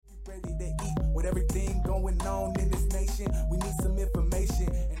everything going on in this nation. We need some information.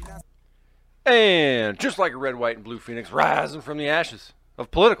 And just like a red, white, and blue phoenix rising from the ashes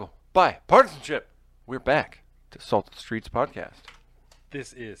of political bipartisanship, we're back to Salt of the Streets podcast.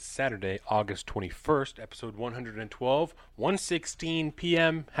 This is Saturday, August 21st, episode 112, 1:16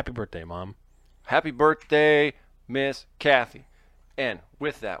 p.m. Happy birthday, Mom. Happy birthday, Miss Kathy. And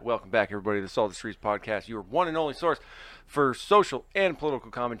with that, welcome back, everybody, to the Salt of the Streets podcast, your one and only source for social and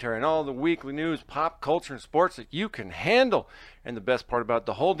political commentary and all the weekly news, pop culture, and sports that you can handle. And the best part about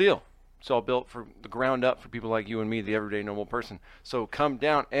the whole deal, it's all built from the ground up for people like you and me, the everyday normal person. So come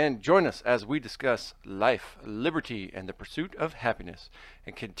down and join us as we discuss life, liberty, and the pursuit of happiness,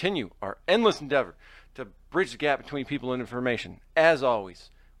 and continue our endless endeavor to bridge the gap between people and information. As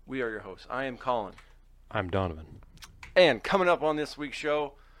always, we are your hosts. I am Colin. I'm Donovan. And coming up on this week's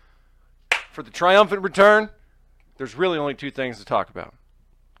show, for the triumphant return, there's really only two things to talk about: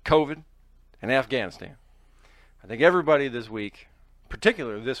 COVID and Afghanistan. I think everybody this week,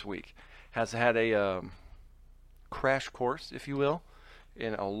 particularly this week, has had a crash course, if you will,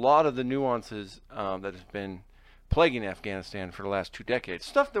 in a lot of the nuances that has been plaguing Afghanistan for the last 2 decades.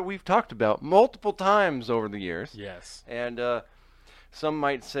 Stuff that we've talked about multiple times over the years. Yes. And some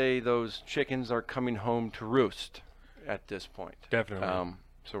might say those chickens are coming home to roost at this point. Definitely.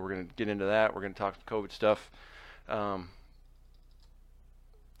 So we're going to get into that. We're going to talk COVID stuff.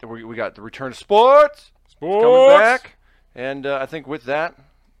 We got the return of sports coming back. And I think with that,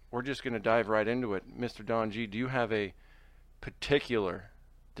 we're just going to dive right into it. Mr. Don G, do you have a particular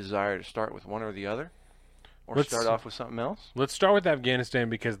desire to start with one or the other? Or start off with something else? Let's start with Afghanistan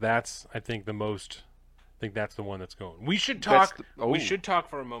because that's, I think, the one that's going. We should talk. We should talk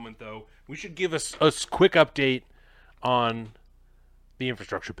for a moment, though. We should give us a quick update on the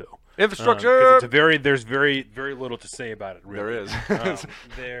infrastructure bill. Infrastructure. There's very very little to say about it. Really. There is.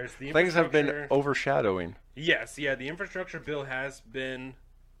 There's the things have been overshadowing. Yes, yeah. The infrastructure bill has been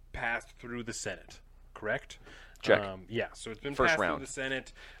passed through the Senate. Correct. Check. Yeah, so it's been First passed round. through the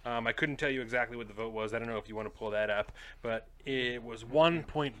Senate. I couldn't tell you exactly what the vote was. I don't know if you want to pull that up, but it was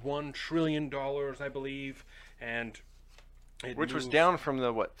 $1.1 trillion, I believe, and which was down from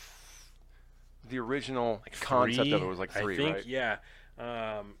the original concept of it was like 3, I think, right? Yeah.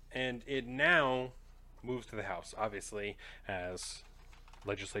 And it now moves to the House, obviously, as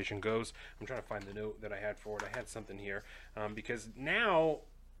legislation goes. I'm trying to find the note that I had for it. I had something here, because now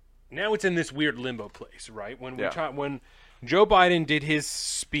it's in this weird limbo place, right? When Joe Biden did his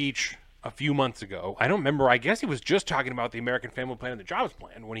speech a few months ago, I don't remember. I guess he was just talking about the American Family Plan and the Jobs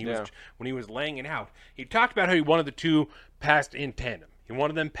Plan when he was laying it out. He talked about how he wanted the two passed in tandem. He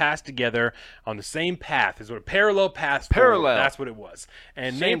wanted them passed together on the same path, is what a parallel path. Parallel. That's what it was.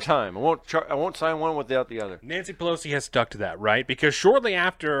 And same time. I won't sign one without the other. Nancy Pelosi has stuck to that, right? Because shortly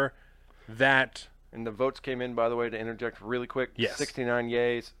after that, and the votes came in, by the way, to interject really quick. Yes. 69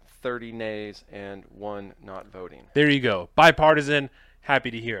 yays, 30 nays, and 1 not voting. There you go. Bipartisan. Happy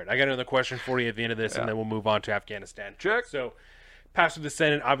to hear it. I got another question for you at the end of this, and then we'll move on to Afghanistan. Check. So, passed through the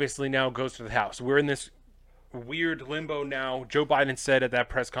Senate, obviously now goes to the House. We're in this weird limbo now. Joe Biden said at that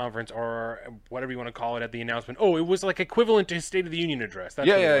press conference, or whatever you want to call it, at the announcement, it was like equivalent to his State of the Union address. That's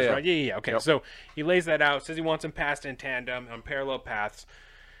what it was, right? Yeah. Okay, Yep. So he lays that out, says he wants them passed in tandem on parallel paths.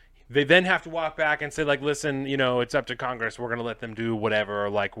 They then have to walk back and say, like, listen, it's up to Congress. We're going to let them do whatever.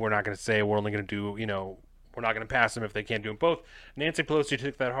 Like, we're not going to say we're only going to do, we're not going to pass them if they can't do them both. Nancy Pelosi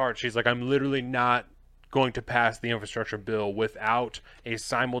took that hard. She's like, I'm literally not going to pass the infrastructure bill without a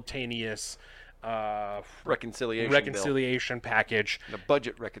simultaneous reconciliation package. The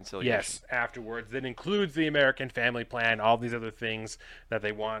budget reconciliation. Yes, afterwards. That includes the American Family Plan, all these other things that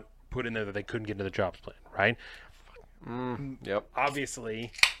they want put in there that they couldn't get into the jobs plan, right? Yep.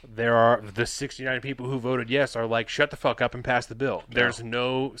 Obviously, there are the 69 people who voted yes are like, shut the fuck up and pass the bill. There's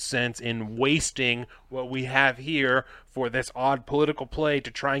no sense in wasting what we have here for this odd political play to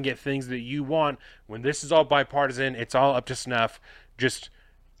try and get things that you want. When this is all bipartisan, it's all up to snuff. Just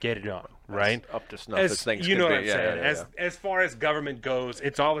get it on, right? Up to snuff as things you know could what be. I'm saying. Yeah. As far as government goes,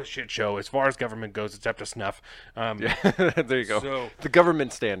 it's all a shit show. As far as government goes, it's up to snuff. There you go. So, the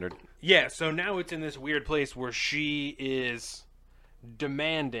government standard. Yeah, so now it's in this weird place where she is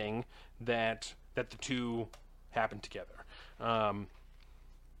demanding that the two happen together.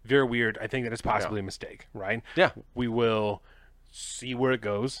 Very weird. I think that is possibly a mistake, right? Yeah. We will see where it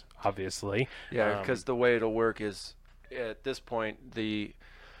goes, obviously. Yeah, because the way it'll work is, at this point, the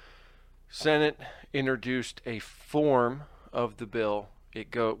Senate introduced a form of the bill.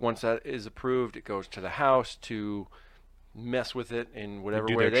 Once that is approved, it goes to the House to mess with it in whatever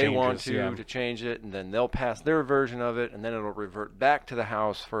way they want to change it, and then they'll pass their version of it, and then it'll revert back to the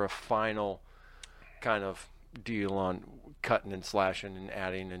House for a final kind of deal on cutting and slashing and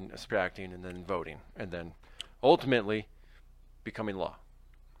adding and subtracting and then voting and then ultimately becoming law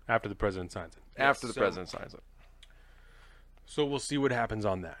After the president signs it. after the So- president signs it. So we'll see what happens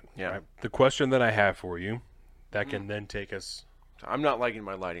on that. Yeah. right? The question that I have for you that can then take us I'm not liking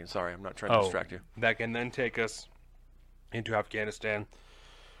my lighting. Sorry, I'm not trying to distract you. That can then take us into Afghanistan.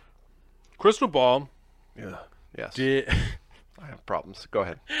 Crystal Ball Yeah. Yes. did I have problems. Go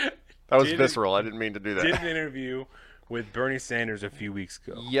ahead. That was Did- visceral. I didn't mean to do that. did an interview with Bernie Sanders a few weeks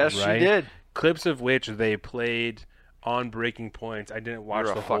ago. Yes, she right? did. Clips of which they played on Breaking Points. I didn't watch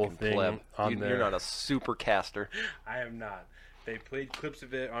You're the a whole fucking thing pleb. on there. You're not a super caster. I am not. They played clips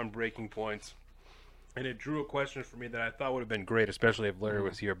of it on Breaking Points, and it drew a question for me that I thought would have been great, especially if Larry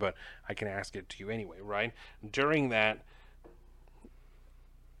was here, but I can ask it to you anyway, right? During that,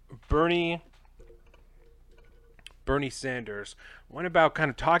 Bernie Sanders went about kind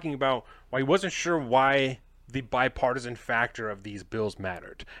of talking about why he wasn't sure why the bipartisan factor of these bills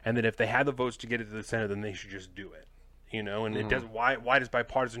mattered, and that if they had the votes to get it to the Senate, then they should just do it. You know, and it does. Why does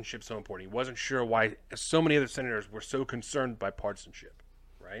bipartisanship so important? He wasn't sure why so many other senators were so concerned with bipartisanship,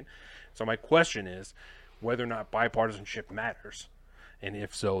 right? So my question is whether or not bipartisanship matters, and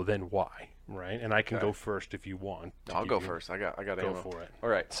if so, then why, right? And I can go first if you want. I'll go first. I got Go ammo. for it. All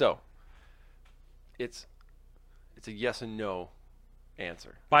right. So it's a yes and no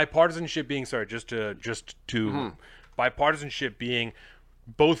answer. Bipartisanship being bipartisanship being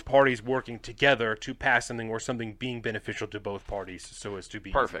both parties working together to pass something or something being beneficial to both parties so as to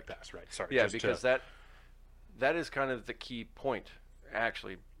be Perfect. easily passed, right? Sorry. Yeah, just because that is kind of the key point,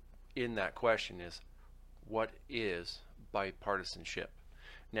 actually, in that question is what is bipartisanship?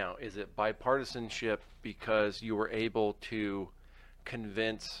 Now, is it bipartisanship because you were able to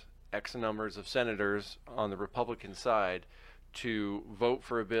convince X numbers of senators on the Republican side to vote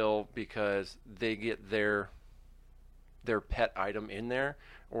for a bill because they get their pet item in there,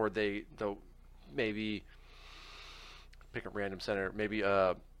 or they'll maybe pick a random senator, maybe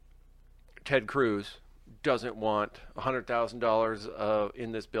Ted Cruz doesn't want $100,000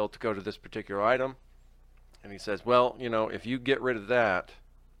 in this bill to go to this particular item, and he says, well, if you get rid of that,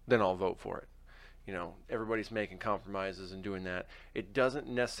 then I'll vote for it. Everybody's making compromises and doing that. It doesn't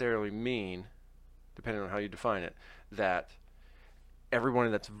necessarily mean, depending on how you define it, that everyone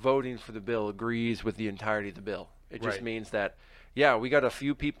that's voting for the bill agrees with the entirety of the bill. It just Right. means that, yeah, we got a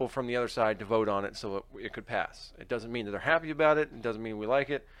few people from the other side to vote on it so it could pass. It doesn't mean that they're happy about it. It doesn't mean we like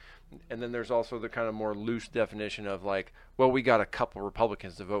it. And then there's also the kind of more loose definition of like, well, we got a couple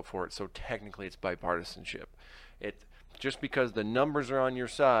Republicans to vote for it, so technically it's bipartisanship. Just because the numbers are on your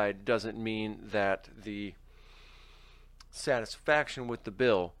side doesn't mean that the satisfaction with the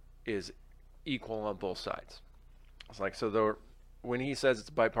bill is equal on both sides. It's like, when he says it's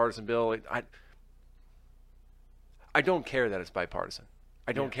a bipartisan bill, I don't care that it's bipartisan.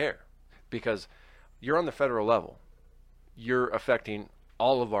 I don't care, because you're on the federal level. You're affecting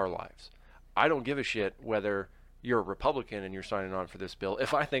all of our lives. I don't give a shit whether you're a Republican and you're signing on for this bill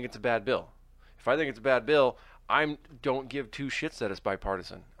if I think it's a bad bill. If I think it's a bad bill, I don't give two shits that it's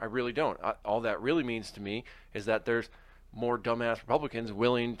bipartisan. I really don't. All that really means to me is that there's more dumbass Republicans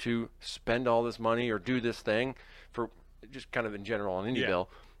willing to spend all this money or do this thing for just kind of in general on any bill.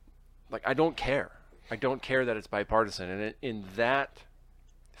 Like, I don't care. I don't care that it's bipartisan. And in that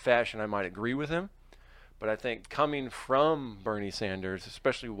fashion, I might agree with him. But I think coming from Bernie Sanders,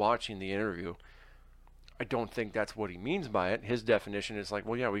 especially watching the interview, I don't think that's what he means by it. His definition is like,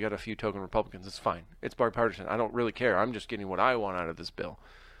 well, yeah, we got a few token Republicans. It's fine. It's bipartisan. I don't really care. I'm just getting what I want out of this bill.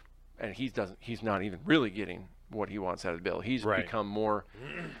 And he's not even really getting what he wants out of the bill. He's become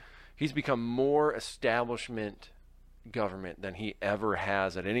more establishment government than he ever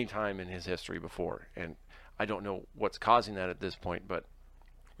has at any time in his history before. And I don't know what's causing that at this point, but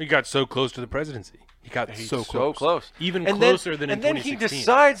he got so close to the presidency. He got so close. Even closer than in 2016. And then he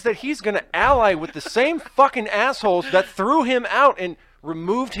decides that he's going to ally with the same fucking assholes that threw him out and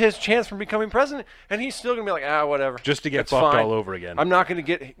removed his chance from becoming president, and he's still going to be like, whatever. Just to get That's fucked fine. all over again. I'm not going to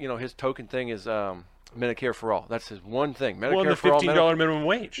get, his token thing is Medicare for all. That's his one thing. Medicare well, the for all. $15 minimum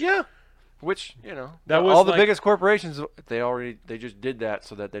wage. Yeah. Which, that was all the like, biggest corporations, they just did that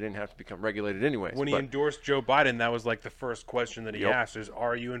so that they didn't have to become regulated anyways. When he endorsed Joe Biden, that was like the first question that he asked is,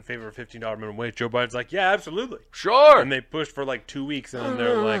 are you in favor of $15 minimum wage? Joe Biden's like, yeah, absolutely. Sure. And they pushed for like 2 weeks, and then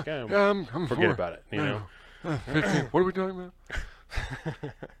they're like, forget about it, What are we talking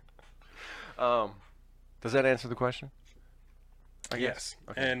about? Does that answer the question? Yes.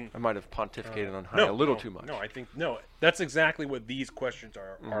 Okay. And I might have pontificated on high a little too much. No, I think that's exactly what these questions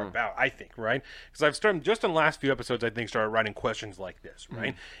are about. I think, right? Because I've started just in the last few episodes. I think started writing questions like this,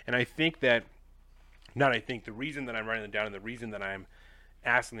 right? And I think that Not I think. The reason that I'm writing them down and the reason that I'm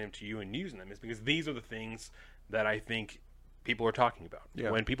asking them to you and using them is because these are the things that I think people are talking about.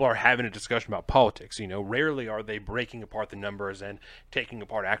 Yeah. When people are having a discussion about politics, rarely are they breaking apart the numbers and taking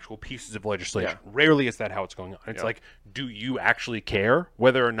apart actual pieces of legislation. Yeah. Rarely is that how it's going on. It's like, do you actually care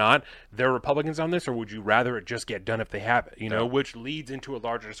whether or not there are Republicans on this, or would you rather it just get done if they have it? Which leads into a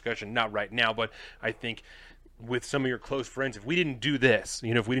larger discussion, not right now, but I think with some of your close friends, if we didn't do this,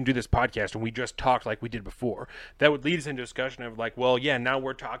 if we didn't do this podcast and we just talked like we did before, that would lead us into a discussion of like, well, yeah, now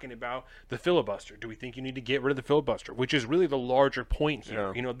we're talking about the filibuster. Do we think you need to get rid of the filibuster? Which is really the larger point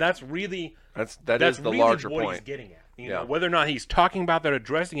here. Yeah. That's really That's really the larger what point. he's getting at. Yeah. Whether or not he's talking about that,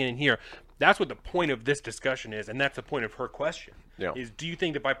 addressing it in here, that's what the point of this discussion is, and that's the point of her question. Yeah. Is do you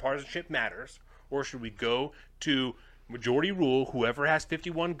think that bipartisanship matters, or should we go to majority rule, whoever has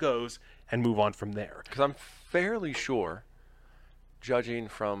 51 goes, and move on from there? Because I'm fairly sure, judging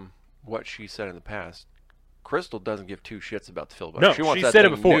from what she said in the past, Crystal doesn't give two shits about the filibuster. No, she wants she that said it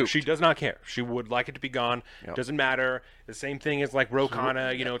thing before. nuked. She does not care. She would like it to be gone. Yep. Doesn't matter. The same thing as like Ro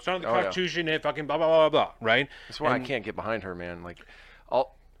Khanna. It's not in the Oh, yeah. Constitution. It fucking blah blah blah blah blah. Right? That's why I can't get behind her, man. Like,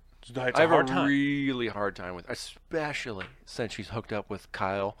 It's I a have hard a time. really hard time with, especially since she's hooked up with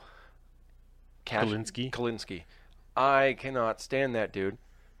Kyle Kalinske. I cannot stand that dude,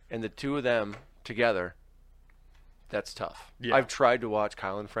 and the two of them together. That's tough. Yeah. I've tried to watch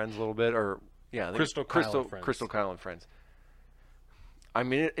Kyle and Friends a little bit, I think Crystal, Kyle and Friends. Crystal, Kyle and Friends. I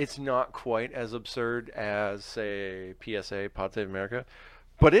mean, it's not quite as absurd as, say, PSA, Pod Save America,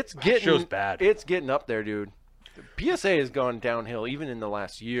 but it's getting show's bad. It's getting up there, dude. PSA has gone downhill even in the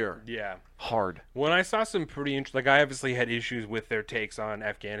last year. Yeah. Hard. When I saw some pretty interesting, like I obviously had issues with their takes on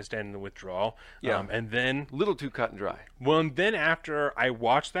Afghanistan and the withdrawal. Yeah. And then, Little too cut and dry. and then after I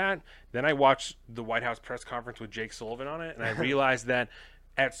watched that, then I watched the White House press conference with Jake Sullivan on it, and I realized that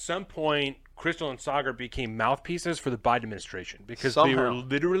at some point, Crystal and Sagar became mouthpieces for the Biden administration because they were Somehow.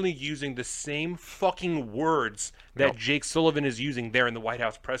 literally using the same fucking words that Jake Sullivan is using there in the White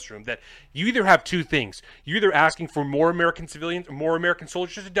House press room. That you either have two things. You're either asking for more American civilians, more American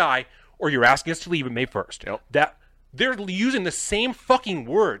soldiers to die, or you're asking us to leave on May 1st. Yep. That they're using the same fucking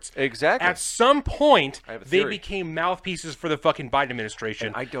words. Exactly. At some point, I have a they theory. became mouthpieces for the fucking Biden administration.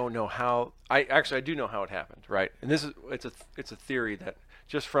 And I don't know how. I do know how it happened, right? And it's a theory that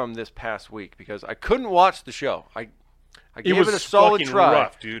just from this past week, because I couldn't watch the show. I gave was it a solid fucking try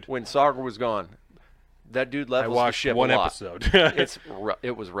rough, dude. when Sagar was gone. That dude I levels the watched ship one a lot. episode.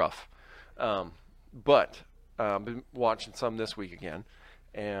 It was rough, but been watching some this week again,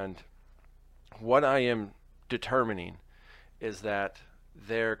 and what I am determining is that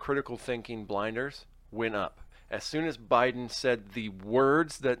their critical thinking blinders went up. As soon as Biden said the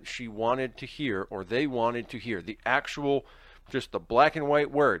words that she wanted to hear, or they wanted to hear, the actual, just the black and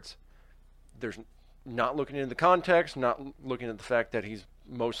white words, there's not looking into the context, not looking at the fact that he's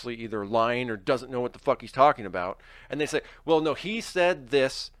mostly either lying or doesn't know what the fuck he's talking about. And they say, well, no, he said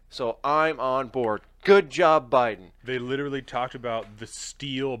this, so I'm on board. Good job, Biden. They literally talked about the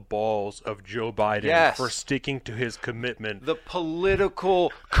steel balls of Joe Biden Yes. for sticking to his commitment. The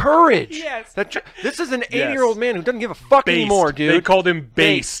political courage. Yes. This is an 80-year-old man who doesn't give a fuck anymore, dude. They called him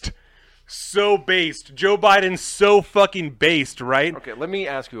based. So based. Joe Biden's so fucking based, right? Okay, let me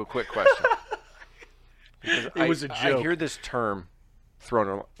ask you a quick question. It was a I joke. hear this term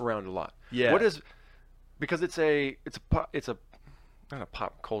thrown around a lot. Yeah. What is? Because it's a not a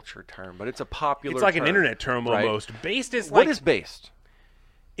pop culture term, but it's a popular. It's like an term, internet term right? almost. Based is What like is based?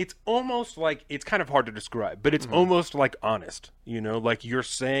 it's almost like it's kind of hard to describe, but it's almost like honest. Like you're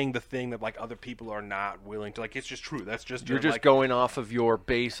saying the thing that like other people are not willing to. Like it's just true. That's just You're just like, going off of your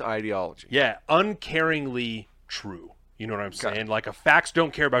base ideology. yeah, uncaringly true. You know what I'm saying? Like a facts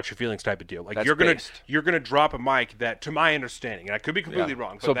don't care about your feelings type of deal. Like That's you're based. gonna drop a mic that, to my understanding, and I could be completely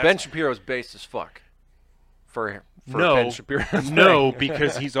wrong. But So that's- Ben Shapiro's based as fuck. For no, Ben Shapiro's no, thing.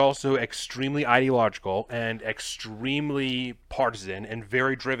 because he's also extremely ideological and extremely partisan and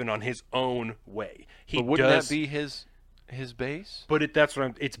very driven on his own way. He But wouldn't does, that be his base? But that's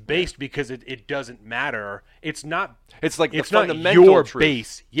what it's based because it doesn't matter. It's not. It's like the it's not fundamental your truth.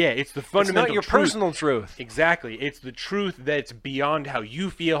 base. Yeah, it's the It's fundamental. not your truth. personal truth. Exactly. It's the truth that's beyond how you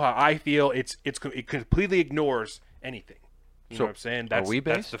feel, how I feel. It completely ignores anything. You know what I'm saying? That's, we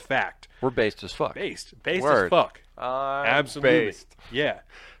that's based? the fact. We're based as fuck. Based Word. as fuck. I'm Absolutely. based. Yeah.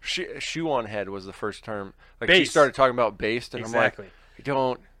 Shoe on head was the first term. Like she Based. started talking about based, and Exactly. I'm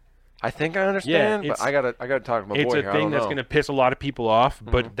like, I think I understand, Yeah, but I gotta talk to my It's boy a here. I thing don't that's know. going to piss a lot of people off,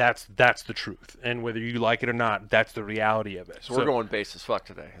 but that's the truth. And whether you like it or not, that's the reality of it. So we're going based as fuck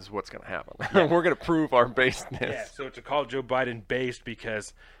today. Is what's gonna happen. We're gonna prove our basedness. Yeah, so to call Joe Biden based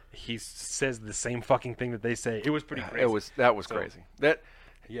because he says the same fucking thing that they say. It was pretty crazy. That was crazy.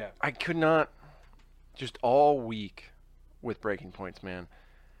 Yeah. I could not, just all week with Breaking Points, man.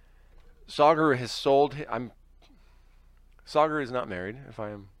 Sauger has sold. Sauger is not married, if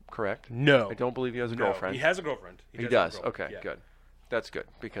I am correct. No. I don't believe he has a girlfriend. He has a girlfriend. He does. have a girlfriend. Okay, Yeah. good. That's good,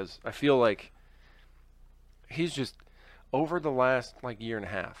 because I feel like he's just, over the last year and a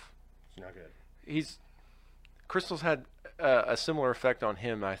half, It's not good. Crystal's had a similar effect on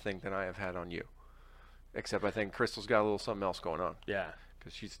him, I think, than I have had on you. Except I think Crystal's got a little something else going on. Yeah.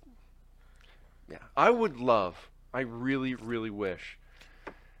 Because I really, really wish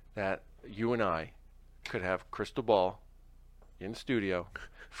that you and I could have Crystal Ball in studio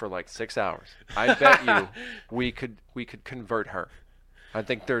for 6 hours. I bet you we could convert her. I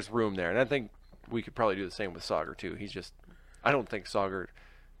think there's room there. And I think we could probably do the same with Sauger, too. I don't think Sauger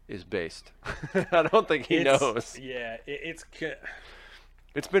is based. I don't think he knows. Yeah, it's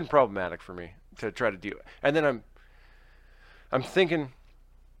been problematic for me to try to do it. And then I'm thinking,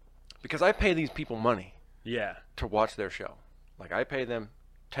 because I pay these people money to watch their show. I pay them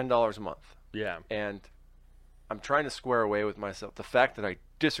 $10 a month. Yeah. And I'm trying to square away with myself the fact that I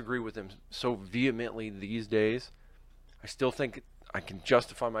disagree with them so vehemently these days. I still think I can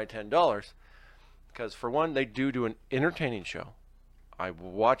justify my $10 because, for one, they do an entertaining show. I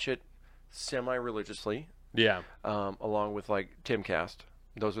watch it semi-religiously. Yeah. Along with Timcast.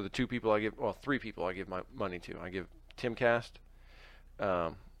 Those are the three people I give my money to. I give Timcast,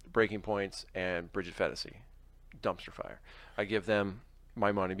 Breaking Points, and Bridget Fedesi, Dumpster Fire. I give them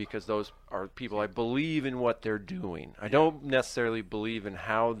my money because those are people I believe in what they're doing. I don't necessarily believe in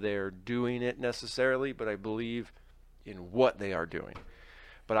how they're doing it necessarily, but I believe in what they are doing.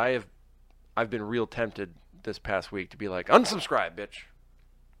 But I've been real tempted this past week to be unsubscribe, bitch,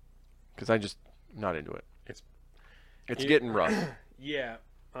 because I'm not into it. It's getting rough. Yeah.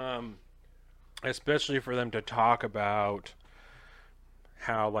 Especially for them to talk about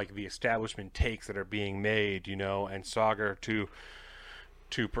how the establishment takes that are being made, and Sauger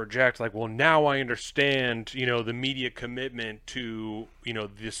to project well, now I understand, the media commitment to,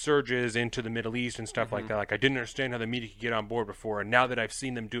 the surges into the Middle East and stuff like that. I didn't understand how the media could get on board before, and now that I've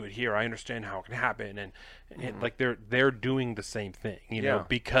seen them do it here, I understand how it can happen. And they're doing the same thing,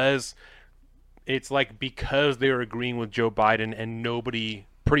 because it's because they're agreeing with Joe Biden and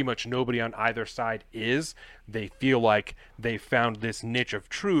pretty much nobody on either side is, they feel like they found this niche of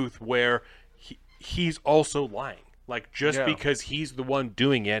truth where he's also lying. Because he's the one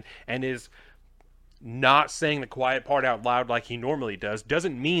doing it and is not saying the quiet part out loud like he normally does,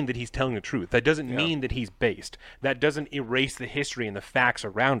 doesn't mean that he's telling the truth. That doesn't mean that he's based. That doesn't erase the history and the facts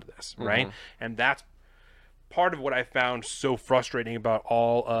around this, right? And that's part of what I found so frustrating about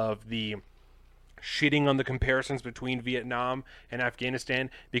all of the shitting on the comparisons between Vietnam and Afghanistan,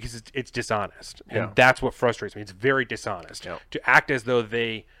 because it's dishonest. And that's what frustrates me. It's very dishonest. To act as though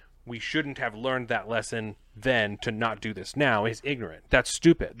we shouldn't have learned that lesson then to not do this now is ignorant. That's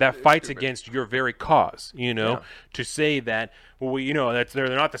stupid. That fights against your very cause, to say that,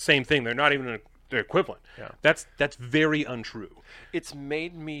 they're not the same thing. They're not even they're equivalent. Yeah. That's very untrue. It's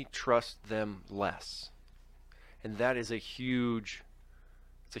made me trust them less. And that is a huge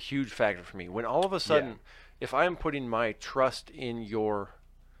factor for me. When all of a sudden, if I am putting my trust in your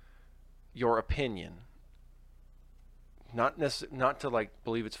opinion, not to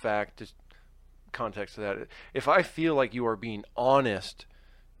believe it's fact, just context to that. If I feel like you are being honest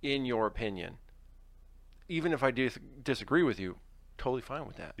in your opinion, even if I disagree with you, totally fine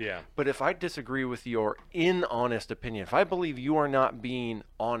with that. Yeah. But if I disagree with your honest opinion, if I believe you are not being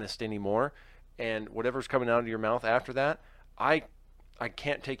honest anymore, and whatever's coming out of your mouth after that, I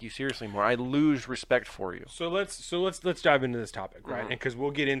can't take you seriously anymore. I lose respect for you. So let's dive into this topic, right? And because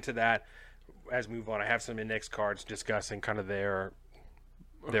we'll get into that as we move on. I have some index cards discussing kind of their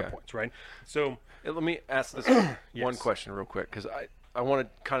points, right? So let me ask this one question real quick, because I want to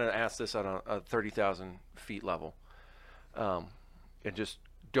kind of ask this on a 30,000 feet level, and just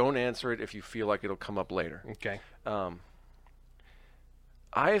don't answer it if you feel like it'll come up later. Okay.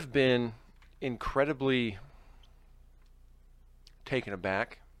 I've been incredibly taken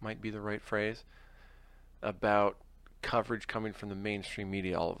aback, might be the right phrase, about coverage coming from the mainstream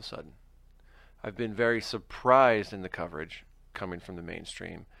media all of a sudden. I've been very surprised in the coverage coming from the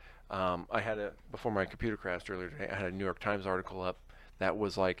mainstream. Before my computer crashed earlier today, I had a New York Times article up that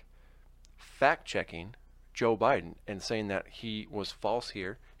was fact-checking Joe Biden and saying that he was false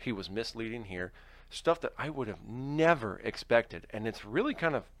here, he was misleading here, stuff that I would have never expected. And it's really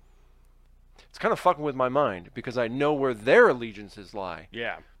kind of fucking with my mind, because I know where their allegiances lie.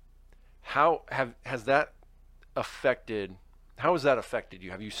 Yeah. Has that affected How has that affected you?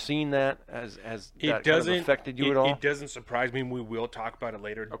 Have you seen that? Has It that kind doesn't of affected you at all? It doesn't surprise me. We will talk about it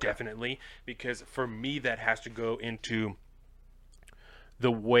later, definitely, because for me that has to go into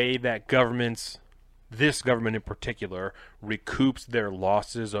the way that this government in particular, recoups their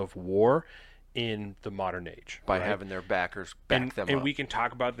losses of war in the modern age By having their backers back them up. And we can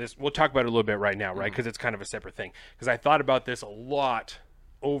talk about this. We'll talk about it a little bit right now, right? Because it's kind of a separate thing. Because I thought about this a lot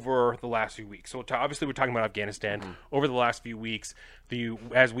over the last few weeks. So obviously we're talking about Afghanistan. Over the last few weeks,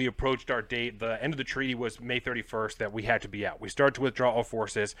 as we approached our date, the end of the treaty was May 31st that we had to be out. We started to withdraw our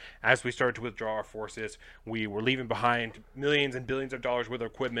forces. As we started to withdraw our forces, we were leaving behind millions and billions of dollars worth of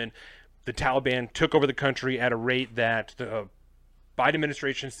equipment. The Taliban took over the country at a rate that the Biden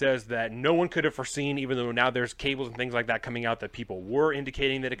administration says that no one could have foreseen, even though now there's cables and things like that coming out that people were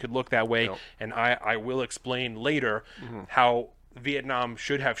indicating that it could look that way. Yep. And I will explain later how Vietnam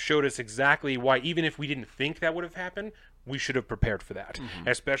should have showed us exactly why, even if we didn't think that would have happened, we should have prepared for that.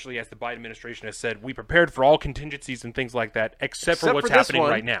 Especially as the Biden administration has said, we prepared for all contingencies and things like that, except for what's for this happening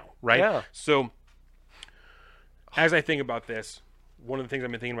one. right now, right? Yeah. So as I think about this, one of the things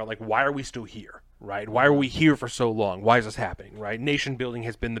I've been thinking about, like, why are we still here, right? Why are we here for so long? Why is this happening, right? Nation building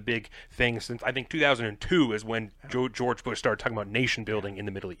has been the big thing since, I think, 2002 is when George Bush started talking about nation building in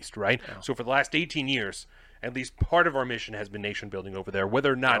the Middle East, right? So for the last 18 years, at least part of our mission has been nation building over there.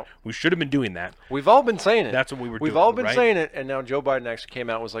 Whether or not we should have been doing that, We've all been saying it. That's what we were We've doing, all been right? saying it, and now Joe Biden actually came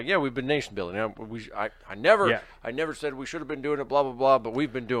out and was like, yeah, we've been nation building. I never said we should have been doing it, blah, blah, blah, but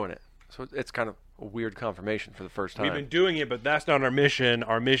we've been doing it. So it's kind of a weird confirmation for the first time. we've been doing it, but that's not our mission.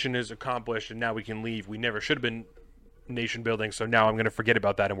 Our mission is accomplished, and now we can leave. We never should have been nation building, so now I'm going to forget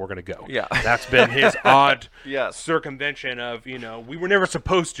about that, and we're going to go. Yeah. That's been his odd Yes. circumvention of, we were never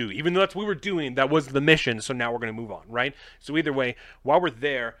supposed to. Even though that's what we were doing, that was the mission, so now we're going to move on, right? So either way, while we're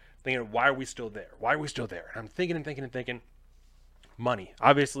there, thinking, why are we still there? Why are we still there? And I'm thinking and thinking and thinking, money.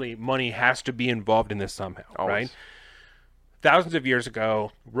 Obviously, money has to be involved in this somehow, Always. right? Thousands of years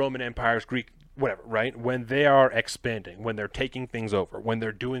ago, Roman empires, Greek, whatever, right? When they are expanding, when they're taking things over, when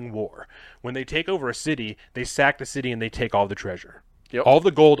they're doing war, when they take over a city, they sack the city and they take all the treasure. Yep. All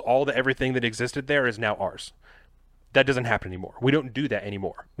the gold, all the everything that existed there is now ours. That doesn't happen anymore. We don't do that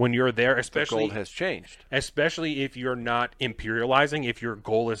anymore. When you're there, The especially gold has changed. especially if you're not imperializing, if your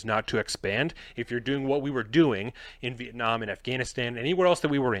goal is not to expand, if you're doing what we were doing in Vietnam and Afghanistan, anywhere else that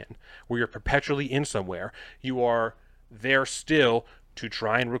we were in, where you're perpetually in somewhere, you are there still to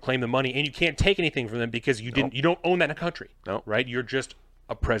try and reclaim the money, and you can't take anything from them because you don't own that in a country, Nope. right? You're just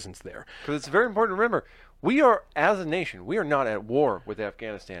a presence there. Because it's very important to remember, we are, as a nation, we are not at war with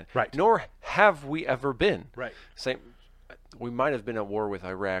Afghanistan. Right. Nor have we ever been. Right. Same. We might have been at war with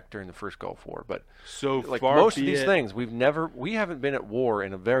Iraq during the first Gulf War, but So like far most of be these it- things, we haven't been at war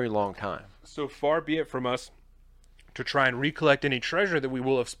in a very long time. So far be it from us to try and recollect any treasure that we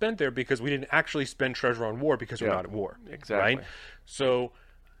will have spent there because we didn't actually spend treasure on war because we're Yeah, not at war. exactly. Right? So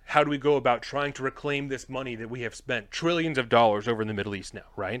how do we go about trying to reclaim this money that we have spent trillions of dollars over in the Middle East now,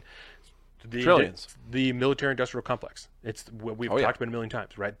 right? Trillions. The military-industrial complex. It's what we've talked about a million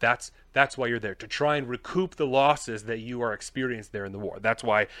times, right? That's why you're there, to try and recoup the losses that you are experienced there in the war. That's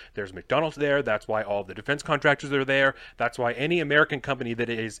why there's McDonald's there. That's why all the defense contractors are there. That's why any American company that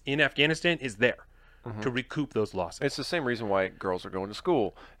is in Afghanistan is there to recoup those losses. It's the same reason why girls are going to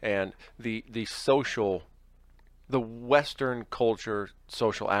school, and the social, the Western culture,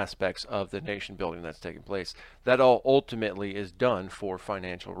 social aspects of the nation building that's taking place. That all ultimately is done for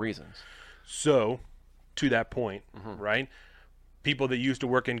financial reasons. So, to that point, right? People that used to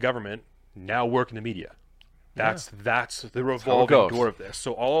work in government now work in the media. That's the revolving goes. door of this.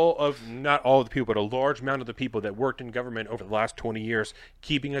 So not all of the people, but a large amount of the people that worked in government over the last 20 years,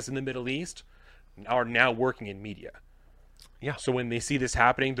 keeping us in the Middle East, are now working in media. Yeah. So when they see this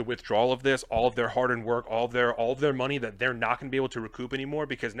happening, the withdrawal of this, all of their hard-earned work, all of their money that they're not going to be able to recoup anymore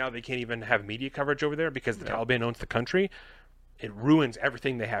because now they can't even have media coverage over there because the Taliban owns the country. It ruins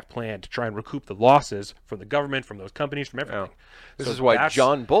everything they have planned to try and recoup the losses from the government, from those companies, from everything. This So is why that's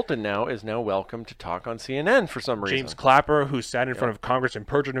John Bolton is now welcome to talk on CNN for some reason. James Clapper, who sat in front of Congress and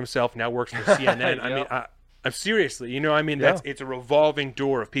perjured himself, now works for CNN. I mean, I'm seriously, it's a revolving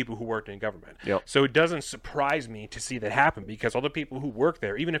door of people who worked in government. Yep. So it doesn't surprise me to see that happen because all the people who work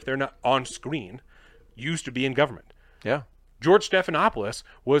there, even if they're not on screen, used to be in government. Yeah. George Stephanopoulos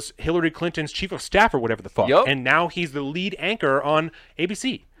was Hillary Clinton's chief of staff or whatever the fuck. Yep. And now he's the lead anchor on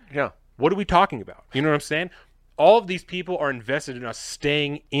ABC. Yeah. What are we talking about? You know what I'm saying? All of these people are invested in us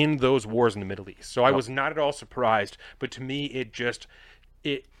staying in those wars in the Middle East. So I was not at all surprised, but to me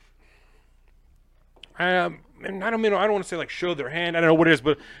and I don't want to say like show their hand. I don't know what it is,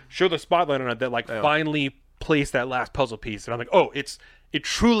 but show the spotlight on it that finally place that last puzzle piece, and I'm like, oh, it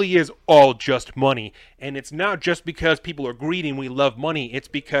truly is all just money. And it's not just because people are greedy and we love money. It's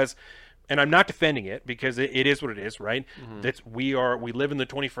because, and I'm not defending it, because it is what it is, right? We live in the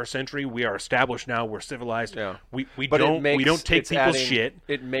 21st century. We are established now. We're civilized. Yeah. We don't take people's shit.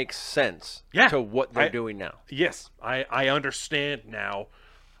 It makes sense Yeah. to what they're doing now. Yes, I understand now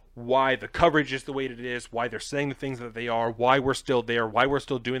why the coverage is the way it is, why they're saying the things that they are, why we're still there, why we're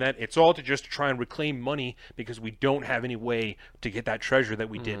still doing that. It's all to just try and reclaim money because we don't have any way to get that treasure that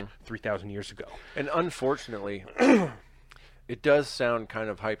we did 3,000 years ago. And unfortunately, it does sound kind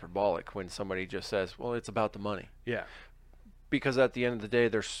of hyperbolic when somebody just says, well, it's about the money. Yeah. Because at the end of the day,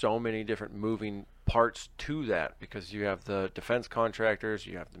 there's so many different moving parts to that, because you have the defense contractors,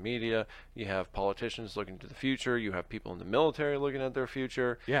 you have the media, you have politicians looking to the future, you have people in the military looking at their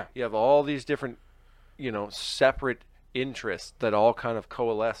future. Yeah. You have all these different, separate interests that all kind of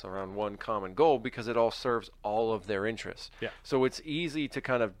coalesce around one common goal because it all serves all of their interests. Yeah. So it's easy to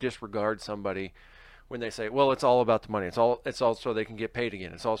kind of disregard somebody when they say, well, it's all about the money. It's all so they can get paid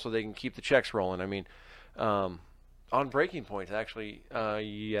again. It's also they can keep the checks rolling. I mean, on Breaking Point, actually,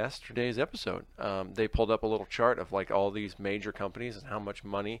 yesterday's episode, they pulled up a little chart of like all these major companies and how much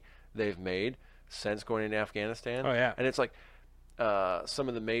money they've made since going into Afghanistan. Oh, yeah. And it's like some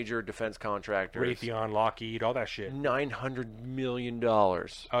of the major defense contractors. Raytheon, Lockheed, all that shit. $900 million. Oh,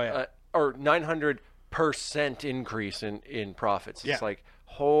 yeah. Or 900% increase in profits. Yeah. It's like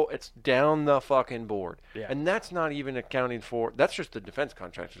it's down the fucking board. Yeah. And that's not even accounting for, that's just the defense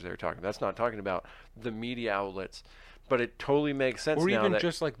contractors they're talking. That's not talking about the media outlets. But it totally makes sense or now even that,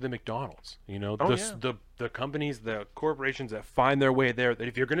 just like the McDonald's, yeah. the companies, the corporations that find their way there, that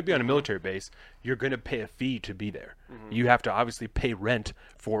if you're going to be on a military base, you're going to pay a fee to be there. You have to obviously pay rent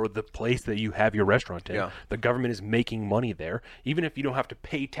for the place that you have your restaurant in. Yeah. The government is making money there. Even if you don't have to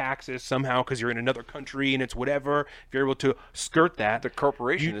pay taxes somehow because you're in another country and it's whatever, if you're able to skirt that, the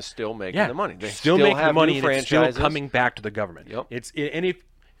corporation is still making the money. They still making have the money, new and it's still franchises. coming back to the government. Yep. It's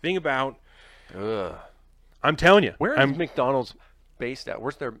anything about, Ugh. I'm telling you. Where is McDonald's based at?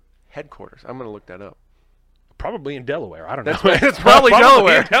 Where's their headquarters? I'm going to look that up. Probably in Delaware. I don't know. It's probably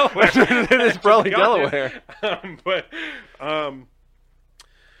Delaware. Delaware. It's probably Delaware.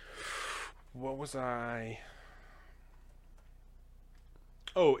 What was I?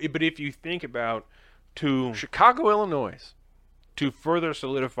 Oh, but if you think about Chicago, Illinois. to further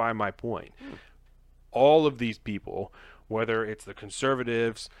solidify my point, all of these people, whether it's the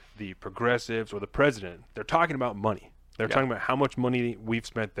conservatives, the progressives, or the president, they're talking about money. They're talking about how much money we've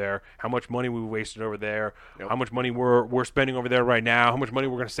spent there, how much money we wasted over there, how much money we're spending over there right now, how much money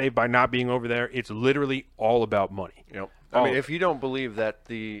we're going to save by not being over there. It's literally all about money. I mean, if you don't believe that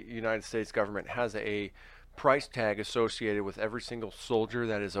the United States government has a price tag associated with every single soldier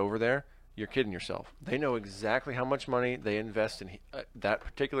that is over there, you're kidding yourself. They know exactly how much money they invest in that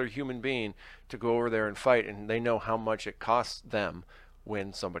particular human being to go over there and fight, and they know how much it costs them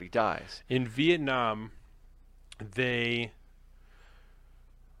when somebody dies. In Vietnam, Robert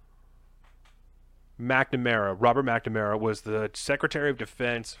McNamara was the Secretary of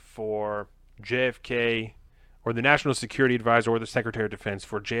Defense for JFK, or the National Security Advisor, or the Secretary of Defense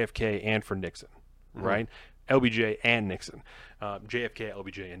for JFK and for Nixon, right? LBJ and Nixon. JFK,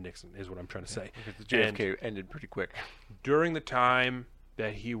 LBJ, and Nixon is what I'm trying to say. Because the JFK ended pretty quick. During the time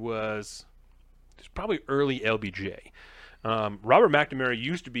that he was probably early LBJ, Robert McNamara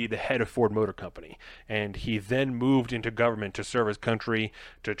used to be the head of Ford Motor Company, and he then moved into government to serve his country,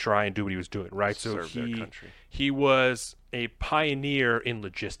 to try and do what he was doing, right? So he was a pioneer in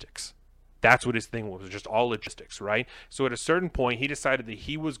logistics. That's what his thing was, just all logistics, right? So at a certain point, he decided that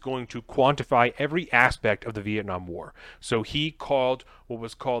he was going to quantify every aspect of the Vietnam War. So he called what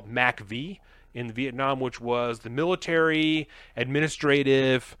was called MACV in Vietnam, which was the Military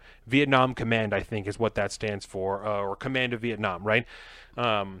Administrative Vietnam Command, I think is what that stands for, or Command of Vietnam, right?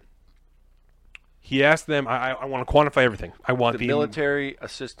 He asked them, I want to quantify everything. I want the Military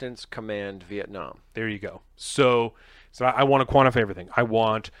Assistance Command Vietnam. There you go. So I want to quantify everything. I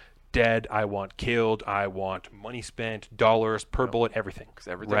want dead, I want killed, I want money spent, dollars per bullet, everything. Because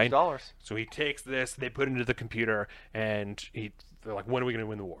everything's dollars. So he takes this, they put it into the computer, and they're like, when are we going to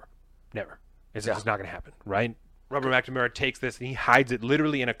win the war? Never. It's not going to happen, right? Robert McNamara takes this, and he hides it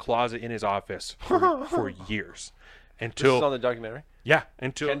literally in a closet in his office for years. This is on the documentary? Yeah.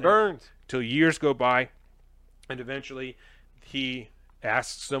 Ken Burns. Until years go by, and eventually he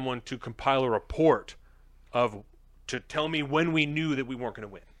asks someone to compile a report to tell me when we knew that we weren't going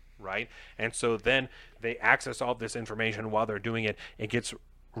to win. Right? And so then they access all this information while they're doing it. It gets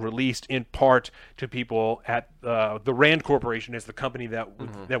released in part to people at the Rand Corporation is the company that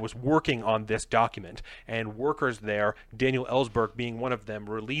that was working on this document, and workers there, Daniel Ellsberg being one of them,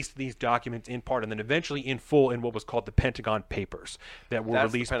 released these documents in part and then eventually in full in what was called the Pentagon Papers that were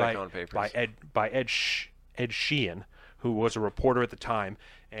That's the released Pentagon Papers. by Ed Sheehan, who was a reporter at the time,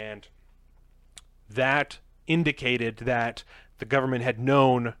 and that indicated that the government had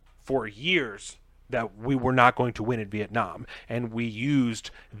known for years that we were not going to win in Vietnam, and we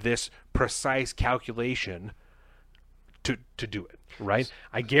used this precise calculation to do it, right?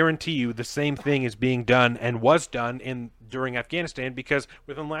 I guarantee you the same thing is being done and was done during Afghanistan, because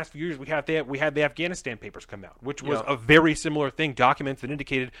within the last few years we had the Afghanistan papers come out, which was a very similar thing, documents that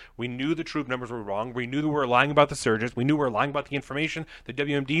indicated we knew the troop numbers were wrong, we knew that we were lying about the surges, we knew we were lying about the information, the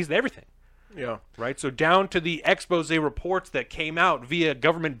WMDs, everything. Yeah. Right? So down to the expose reports that came out via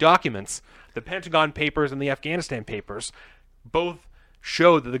government documents, the Pentagon Papers and the Afghanistan Papers both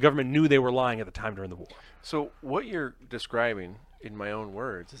showed that the government knew they were lying at the time during the war. So what you're describing, in my own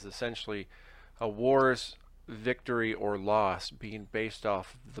words, is essentially a war's victory or loss being based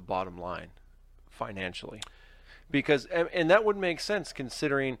off the bottom line financially. Because, and that would make sense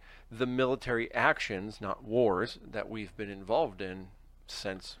considering the military actions, not wars, that we've been involved in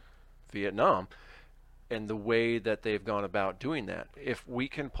since Vietnam, and the way that they've gone about doing that. If we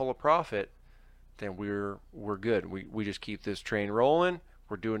can pull a profit, then we're good. We just keep this train rolling.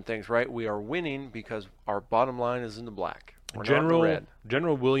 We're doing things right. We are winning because our bottom line is in the black. We're not in the red.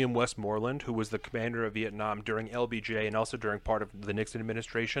 General William Westmoreland, who was the commander of Vietnam during LBJ and also during part of the Nixon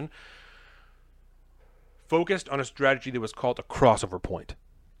administration, focused on a strategy that was called a crossover point,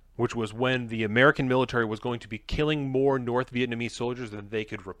 which was when the American military was going to be killing more North Vietnamese soldiers than they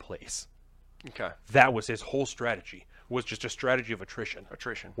could replace. Okay. That was his whole strategy, was just a strategy of attrition.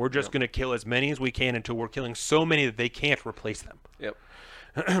 We're just going to kill as many as we can until we're killing so many that they can't replace them. Yep.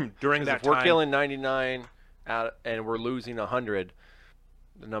 During that if time, we're killing 99 and we're losing 100,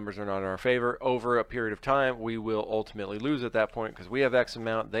 the numbers are not in our favor. Over a period of time, we will ultimately lose at that point because we have X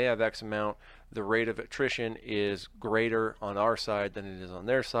amount, they have X amount. The rate of attrition is greater on our side than it is on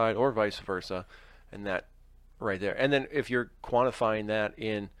their side, or vice versa, and that right there. And then if you're quantifying that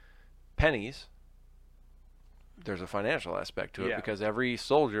in pennies, there's a financial aspect to it because every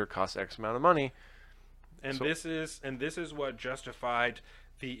soldier costs X amount of money. And this is what justified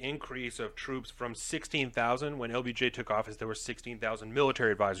the increase of troops from 16,000. When LBJ took office, there were 16,000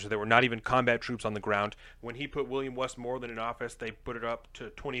 military advisors. There were not even combat troops on the ground. When he put William Westmoreland in office, they put it up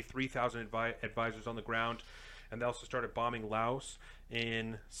to 23,000 advisors on the ground. And they also started bombing Laos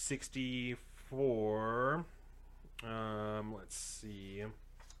in 64. Let's see.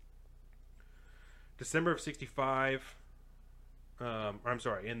 December of 65.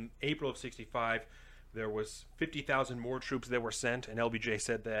 In April of 65, there was 50,000 more troops that were sent, and LBJ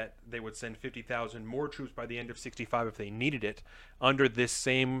said that they would send 50,000 more troops by the end of 65 if they needed it, under this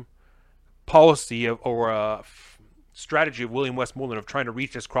same policy strategy of William Westmoreland of trying to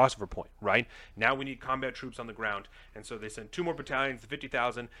reach this crossover point, right? Now we need combat troops on the ground, and so they sent 2 more battalions, the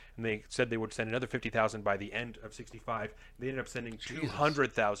 50,000, and they said they would send another 50,000 by the end of 65. They ended up sending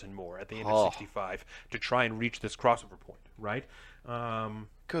 200,000 more at the end of 65 to try and reach this crossover point, right?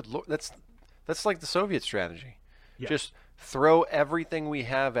 Good Lord, that's like the Soviet strategy. Yeah. Just throw everything we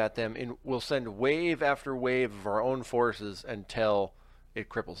have at them, and we'll send wave after wave of our own forces until it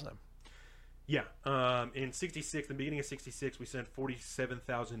cripples them. Yeah. In 66, the beginning of 66, we sent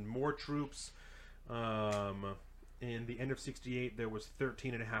 47,000 more troops. In the end of 68, there was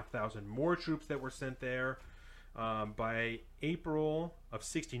 13,500 more troops that were sent there. By April of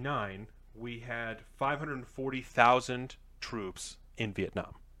 69, we had 540,000 troops in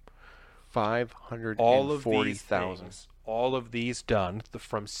Vietnam. 540,000. All of these done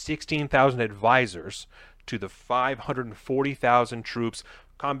from 16,000 advisors to the 540,000 troops,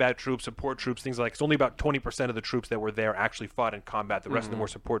 combat troops, support troops, things like. It's only about 20% of the troops that were there actually fought in combat. The rest of them were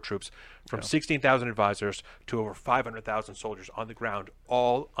support troops. From 16,000 advisors to over 500,000 soldiers on the ground,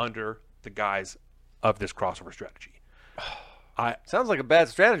 all under the guise of this crossover strategy. Sounds like a bad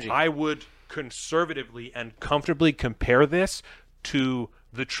strategy. I would conservatively and comfortably compare this to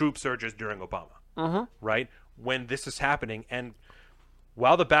the troop surges during Obama, right? When this is happening, and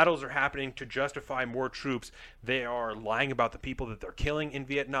while the battles are happening to justify more troops, they are lying about the people that they're killing in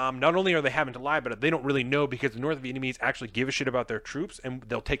Vietnam. Not only are they having to lie, but they don't really know because the North Vietnamese actually give a shit about their troops, and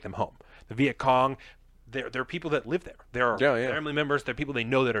they'll take them home. The Viet Cong, they're people that live there. There are family members, they're people they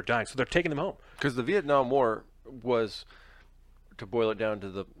know that are dying, so they're taking them home. Because the Vietnam War was, to boil it down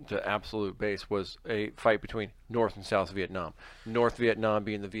to the absolute base, was a fight between North and South Vietnam. North Vietnam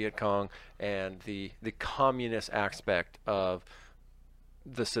being the Viet Cong and the communist aspect of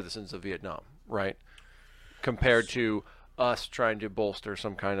the citizens of Vietnam, right? Compared to us trying to bolster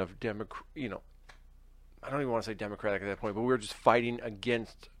some kind of I don't even want to say democratic at that point, but we were just fighting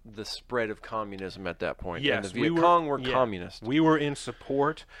against the spread of communism at that point. Yes, and the Viet Cong were communist. We were in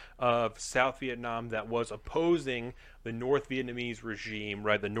support of South Vietnam that was opposing the North Vietnamese regime,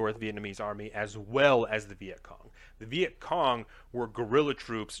 right, the North Vietnamese army, as well as the Viet Cong. The Viet Cong were guerrilla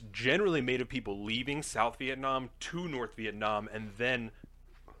troops generally made of people leaving South Vietnam to North Vietnam and then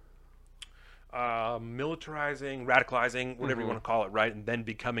militarizing, radicalizing, whatever you want to call it, right, and then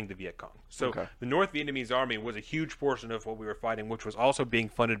becoming the Viet Cong. So the North Vietnamese army was a huge portion of what we were fighting, which was also being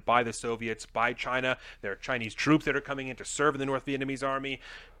funded by the Soviets, by China. There are Chinese troops that are coming in to serve in the North Vietnamese army,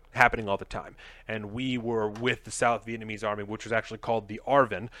 happening all the time. And we were with the South Vietnamese army, which was actually called the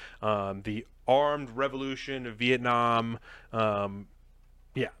ARVN, the Armed Revolution of Vietnam.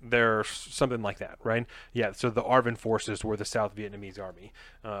 Yeah, there's something like that, right? Yeah, so the ARVN forces were the South Vietnamese army,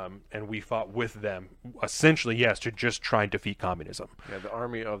 and we fought with them, essentially, yes, to just try and defeat communism. Yeah, the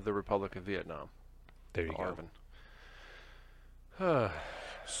Army of the Republic of Vietnam. There you go. ARVN.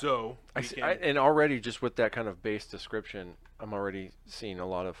 So, and already just with that kind of base description, I'm already seeing a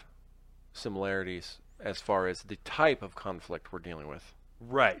lot of similarities as far as the type of conflict we're dealing with.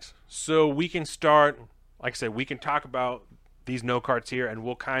 Right. So we can start, like I said, we can talk about these note cards here, and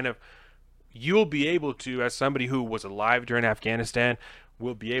you'll be able to, as somebody who was alive during Afghanistan,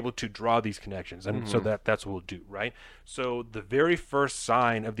 will be able to draw these connections, and so that's what we'll do, right? So the very first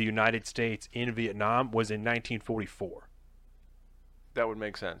sign of the United States in Vietnam was in 1944. That would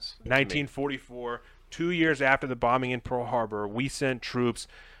make sense. 1944, 2 years after the bombing in Pearl Harbor, we sent troops,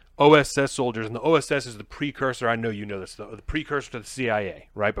 OSS soldiers, and the OSS is the precursor, I know you know this, the precursor to the CIA,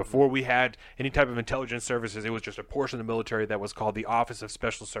 right? Before we had any type of intelligence services, it was just a portion of the military that was called the Office of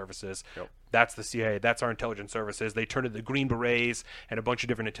Special Services. Yep. That's the CIA, that's our intelligence services. They turned into the Green Berets and a bunch of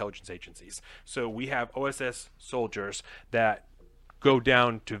different intelligence agencies. So we have OSS soldiers that go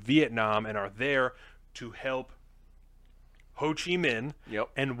down to Vietnam and are there to help Ho Chi Minh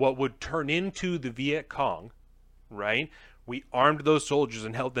and what would turn into the Viet Cong, right? We armed those soldiers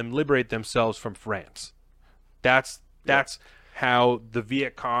and helped them liberate themselves from France. That's how the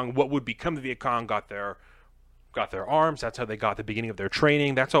Viet Cong, what would become the Viet Cong, got their arms. That's how they got the beginning of their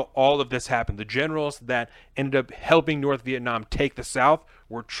training. That's how all of this happened. The generals that ended up helping North Vietnam take the South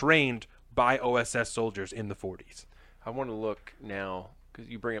were trained by OSS soldiers in the 40s. I want to look now, because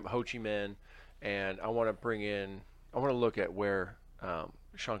you bring up Ho Chi Minh, and I want to look at where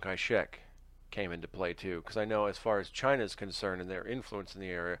Chiang Kai-shek came into play too, because I know as far as China is concerned and their influence in the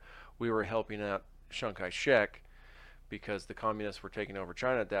area, we were helping out Chiang Kai-shek because the communists were taking over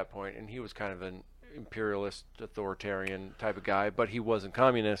China at that point, and he was kind of an imperialist, authoritarian type of guy, but he wasn't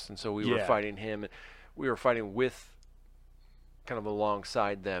communist, and so we were fighting him. We were fighting with, kind of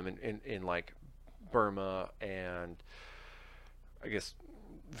alongside them in like Burma and I guess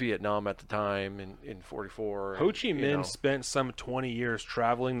Vietnam at the time in 44. Ho Chi Minh spent some 20 years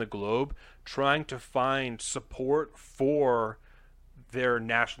traveling the globe trying to find support for their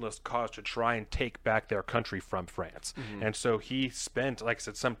nationalist cause to try and take back their country from France. And so he spent, like I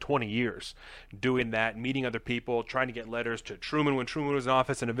said, some 20 years doing that, meeting other people, trying to get letters to Truman when Truman was in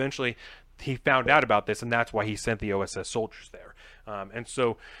office, and eventually he found out about this, and that's why he sent the OSS soldiers there. And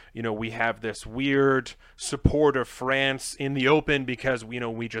so, we have this weird support of France in the open because,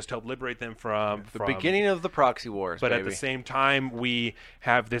 we just helped liberate them from the beginning of the proxy wars. But at the same time, we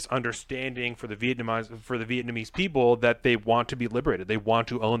have this understanding for the Vietnamese people that they want to be liberated. They want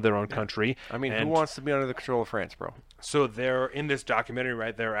to own their own country. I mean, who wants to be under the control of France, bro? So they're in this documentary,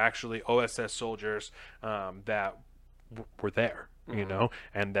 right? There are actually OSS soldiers that were there.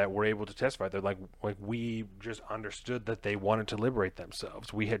 And that were able to testify. They're like we just understood that they wanted to liberate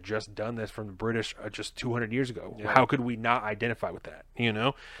themselves. We had just done this from the British just 200 years ago. Yeah. How could we not identify with that?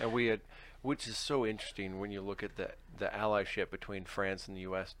 And we had, which is so interesting when you look at the allyship between France and the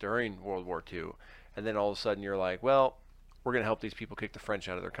U.S. during World War II, and then all of a sudden you're like, well, we're going to help these people kick the French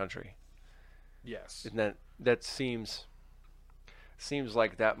out of their country. Yes, and that seems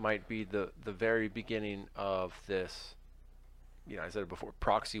like that might be the very beginning of this. I said it before,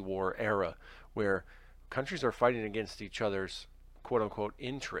 proxy war era, where countries are fighting against each other's quote-unquote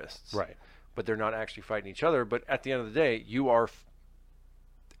interests. Right. But they're not actually fighting each other. But at the end of the day, you are,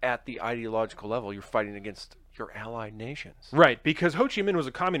 at the ideological level, you're fighting against your allied nations. Right, because Ho Chi Minh was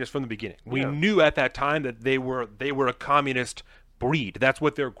a communist from the beginning. We knew at that time that they were a communist breed. That's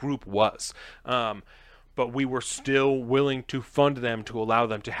what their group was. But we were still willing to fund them to allow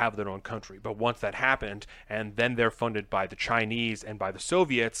them to have their own country. But once that happened, and then they're funded by the Chinese and by the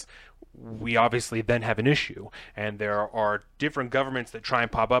Soviets, we obviously then have an issue, and there are different governments that try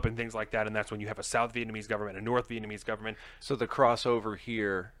and pop up and things like that, and that's when you have a South Vietnamese government, a North Vietnamese government. So the crossover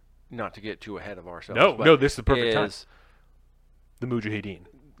here, not to get too ahead of ourselves. No, this is the perfect time. is The Mujahideen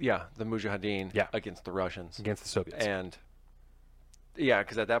the Mujahideen against the Russians. against the Soviets. And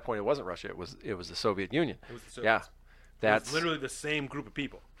because at that point it wasn't Russia, it was the Soviet Union. It was the Soviets. Yeah, that's It's literally the same group of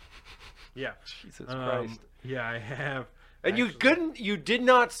people. Yeah. Jesus Christ. Yeah, I have. And actually- you did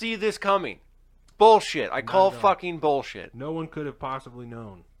not see this coming. Bullshit. I call at all. fucking bullshit. No one could have possibly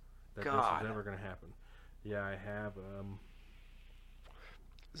known that this God. was ever going to happen. Yeah, I have.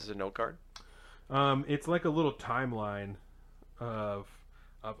 This is a note card. It's like a little timeline of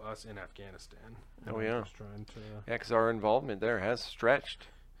us in Afghanistan. Oh, I'm yeah. just trying to. Yeah, because our involvement there has stretched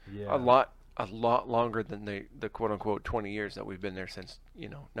Yeah. a lot longer than the quote unquote 20 years that we've been there since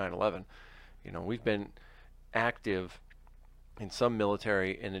 9/11. We've been active in some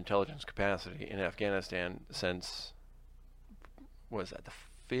military and intelligence capacity in Afghanistan since, what is that, the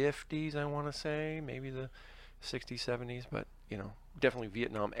 50s, I want to say, maybe the 60s, 70s, but definitely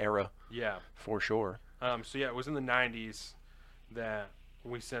Vietnam era Yeah. for sure. So yeah, it was in the 90s that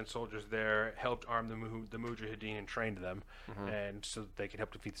we sent soldiers there, helped arm the Mujahideen and trained them, and so they could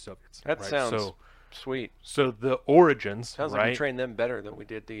help defeat the Soviets. That right? sounds sweet. So the origins, Sounds like we trained them better than we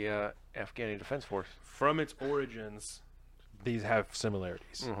did the Afghani Defense Force. From its origins, these have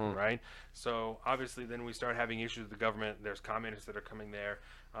similarities, right? So obviously, then we start having issues with the government. There's communists that are coming there.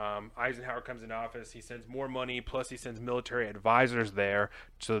 Eisenhower comes into office. He sends more money, plus he sends military advisors there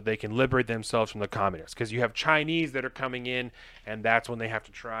so that they can liberate themselves from the communists. Because you have Chinese that are coming in, and that's when they have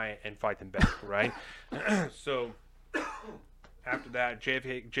to try and fight them back, right? So after that,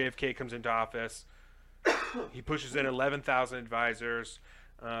 JFK comes into office. He pushes in 11,000 advisors.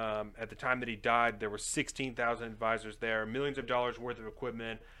 At the time that he died, there were 16,000 advisors there, millions of dollars worth of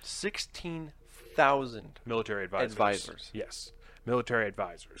equipment. 16,000 Military advisors. advisors. Yes, military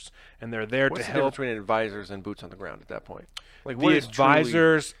advisors, and they're there What's to the help. difference between advisors and boots on the ground at that point? Like, The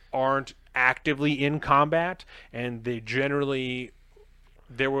advisors aren't actively in combat, and they generally.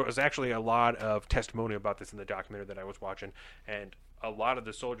 There was actually a lot of testimony about this in the documentary that I was watching, and a lot of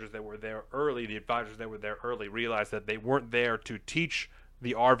the soldiers that were there early, the advisors that were there early, realized that they weren't there to teach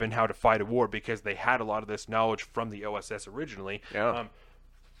the ARVN how to fight a war because they had a lot of this knowledge from the OSS originally. Yeah.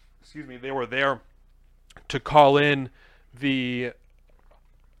 They were there to call in the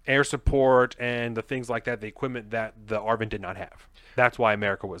air support and the things like that, the equipment that the ARVN did not have. That's why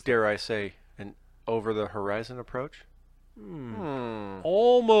America was there. Dare I say, an over-the-horizon approach?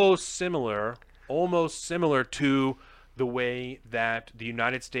 Almost similar to the way that the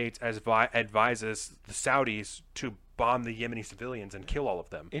United States advises the Saudis to bomb the Yemeni civilians and kill all of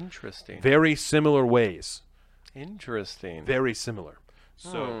them. Interesting. Very similar ways. Interesting. Very similar.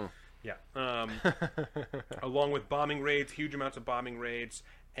 So, yeah. Along with bombing raids, huge amounts of bombing raids,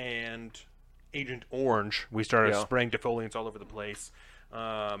 and Agent Orange, we started spraying defoliants all over the place.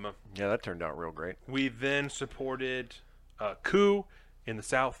 Yeah, that turned out real great. We then supported a coup in the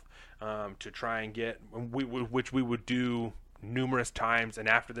South to try and get, which we would do numerous times. And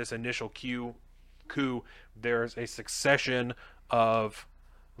after this initial coup, there's a succession of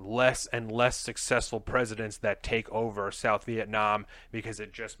less and less successful presidents that take over South Vietnam because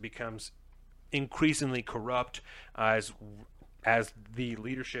it just becomes increasingly corrupt as the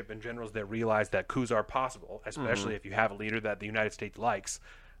leadership and generals that realize that coups are possible, especially if you have a leader that the United States likes,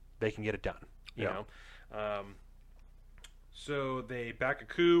 they can get it done. You know? So they back a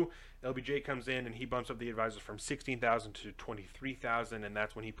coup. LBJ comes in and he bumps up the advisors from 16,000 to 23,000, and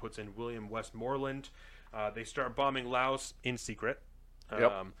that's when he puts in William Westmoreland. They start bombing Laos in secret.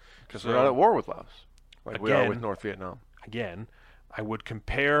 Because we're not at war with Laos, like we are with Again- North Vietnam. Again, I would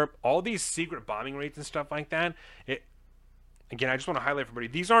compare all these secret bombing raids and stuff like that. Again, I just want to highlight for everybody,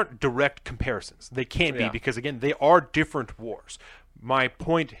 these aren't direct comparisons. They can't be Yeah. because, again, they are different wars. My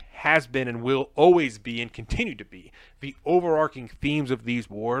point has been and will always be and continue to be, the overarching themes of these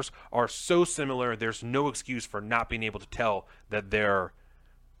wars are so similar, there's no excuse for not being able to tell that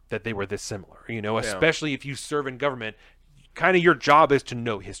they were this similar. Especially if you serve in government, kind of your job is to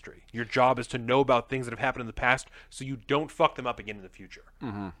know history. Your job is to know about things that have happened in the past so you don't fuck them up again in the future.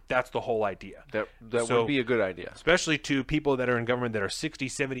 That's the whole idea. That So- would be a good idea. Especially to people that are in government that are 60,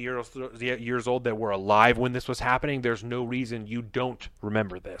 70 years old that were alive when this was happening. There's no reason you don't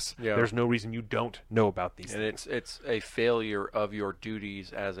remember this. Yeah. There's no reason you don't know about these And things. it's a failure of your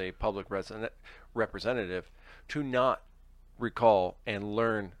duties as a public representative to not recall and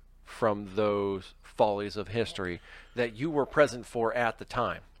learn from those follies of history that you were present for at the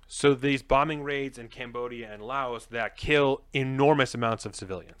time. So these bombing raids in Cambodia and Laos that kill enormous amounts of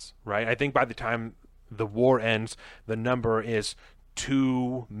civilians, right? I think by the time the war ends, the number is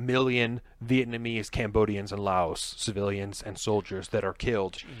 2 million Vietnamese, Cambodians, and Laos civilians and soldiers that are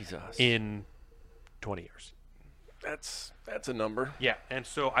killed Jesus. in 20 years. That's a number. Yeah, and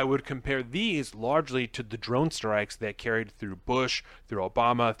so I would compare these largely to the drone strikes that carried through Bush, through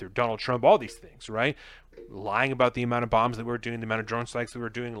Obama, through Donald Trump, all these things, right? Lying about the amount of bombs that we were doing, the amount of drone strikes that we were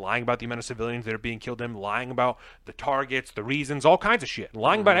doing, lying about the amount of civilians that are being killed in, lying about the targets, the reasons, all kinds of shit,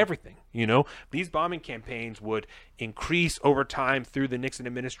 lying about everything, you know? These bombing campaigns would increase over time through the Nixon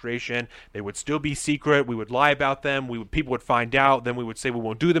administration. They would still be secret. We would lie about them. People would find out. Then we would say we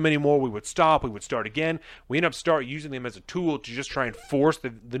won't do them anymore. We would stop. We would start again. We end up using them as a tool to just try and force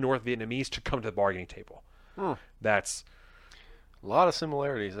the North Vietnamese to come to the bargaining table. That's a lot of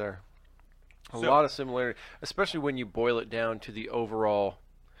similarities there. A lot of similarity, especially when you boil it down to the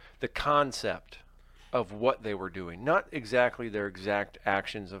concept of what they were doing. Not exactly their exact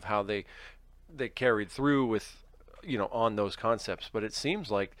actions of how they carried through with, on those concepts. But it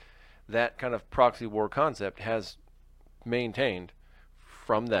seems like that kind of proxy war concept has maintained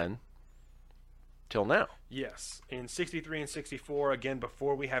from then till now. Yes. In 63 and 64, again,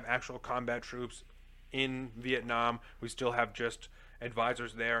 before we have actual combat troops in Vietnam, we still have just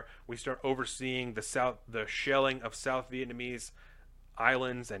advisors there. We start overseeing the shelling of South Vietnamese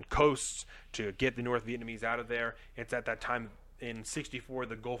islands and coasts to get the North Vietnamese out of there. It's at that time in 64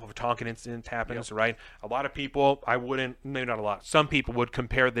 the Gulf of Tonkin incident happens, right? A lot of people, maybe not a lot, some people would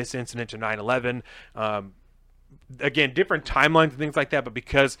compare this incident to 9/11. Again, different timelines and things like that, but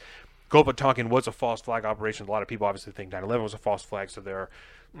because Gulf of Tonkin was a false flag operation, a lot of people obviously think 9/11 was a false flag, so there are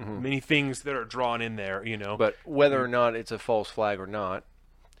many things that are drawn in there, But whether or not it's a false flag or not,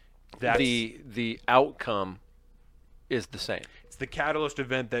 the outcome is the same. It's the catalyst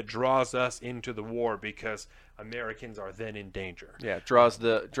event that draws us into the war because Americans are then in danger. Yeah, it draws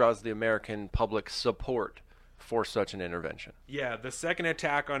the American public support for such an intervention. Yeah, the second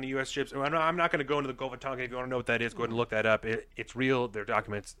attack on the U.S. ships. I'm not going to go into the Gulf of Tonkin. If you want to know what that is, go ahead and look that up. It's real. They're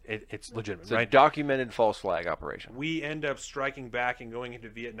documents. It's legitimate, It's right? a documented false flag operation. We end up striking back and going into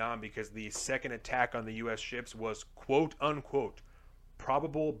Vietnam because the second attack on the U.S. ships was, quote, unquote,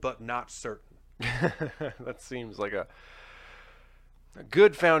 probable but not certain. That seems like a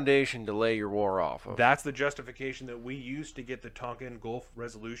good foundation to lay your war off of. That's the justification that we used to get the Tonkin Gulf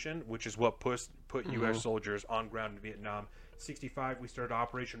resolution, which is what put U.S. soldiers on ground in Vietnam. 65, we started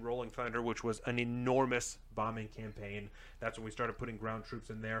Operation Rolling Thunder, which was an enormous bombing campaign. That's when we started putting ground troops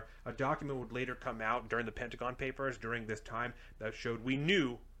in there. A document would later come out during the Pentagon Papers during this time that showed we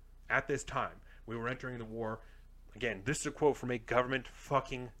knew at this time we were entering the war. Again, this is a quote from a government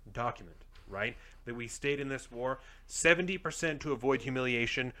fucking document, right? That we stayed in this war 70% to avoid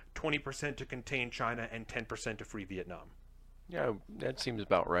humiliation, 20% to contain China, and 10% to free Vietnam. Yeah, that seems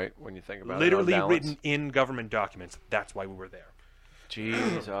about right when you think about Literally it. Literally written in government documents. That's why we were there.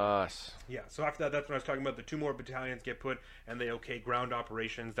 Jesus. Yeah, so after that, that's when I was talking about the 2 more battalions get put, and they ground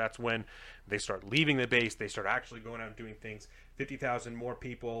operations. That's when they start leaving the base. They start actually going out and doing things. 50,000 more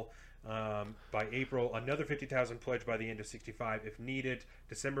people by April. Another 50,000 pledged by the end of 65 if needed.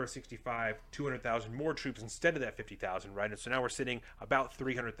 December of 65, 200,000 more troops instead of that 50,000, right? And so now we're sitting about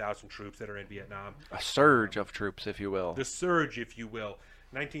 300,000 troops that are in Vietnam. A surge of troops, if you will. The surge, if you will.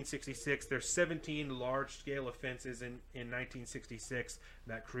 1966, there's 17 large-scale offenses in 1966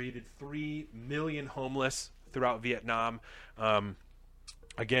 that created 3 million homeless throughout Vietnam.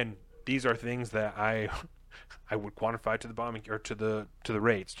 Again, these are things that I would quantify to the bombing or to the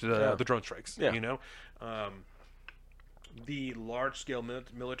raids, to the drone strikes. Yeah. The large-scale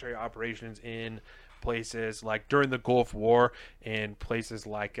military operations in places like during the Gulf War and places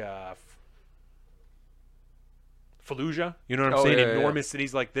like Fallujah, you know what I'm saying? Enormous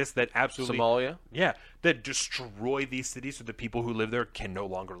cities like this that absolutely Somalia, that destroy these cities so the people who live there can no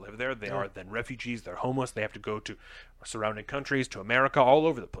longer live there. They are then refugees. They're homeless. They have to go to surrounding countries, to America, all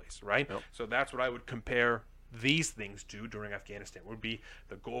over the place, right? Yep. So that's what I would compare these things to during Afghanistan. Would be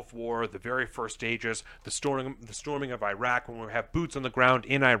the Gulf War, the very first stages, the storming of Iraq when we have boots on the ground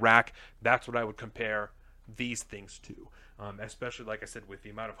in Iraq. That's what I would compare these things to. Especially, like I said, with the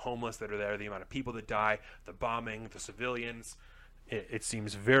amount of homeless that are there, the amount of people that die, the bombing, the civilians. It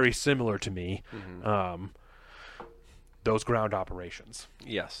seems very similar to me, those ground operations.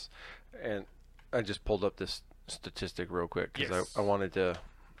 Yes. And I just pulled up this statistic real quick because Yes. I wanted to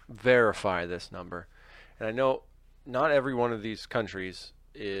verify this number. And I know not every one of these countries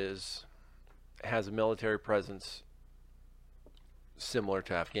has a military presence similar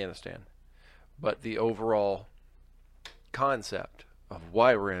to Afghanistan, but the overall concept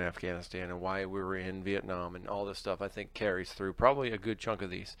why we're in Afghanistan and why we were in Vietnam and all this stuff, I think carries through probably a good chunk of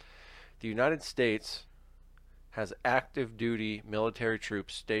these. The United States has active duty military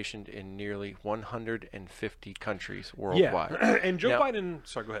troops stationed in nearly 150 countries worldwide. Yeah. And Joe Now, Biden,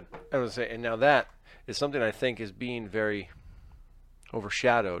 sorry, go ahead. I was saying, and now that is something I think is being very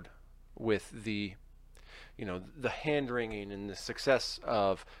overshadowed with the, the hand-wringing and the success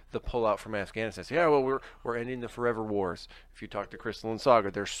of the pullout from Afghanistan. So, yeah, well, we're ending the forever wars. If you talk to Crystal and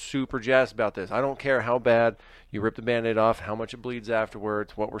Saga, they're super jazzed about this. I don't care how bad you rip the Band-Aid off, how much it bleeds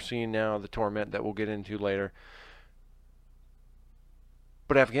afterwards, what we're seeing now, the torment that we'll get into later.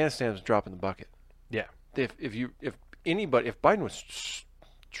 But Afghanistan is dropping the bucket. Yeah. If Biden was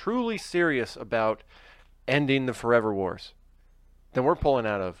truly serious about ending the forever wars, then we're pulling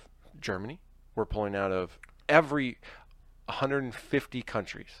out of Germany. We're pulling out of every 150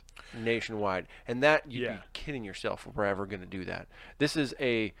 countries nationwide. And that, you'd be kidding yourself if we're ever going to do that. This is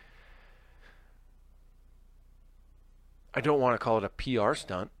I don't want to call it a PR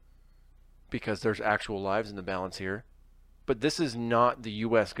stunt because there's actual lives in the balance here. But this is not the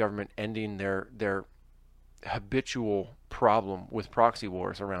U.S. government ending their habitual problem with proxy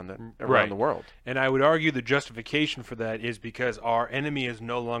wars around the world. And I would argue the justification for that is because our enemy is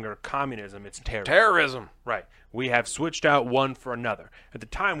no longer communism, it's terrorism. Terrorism. Right. We have switched out one for another. At the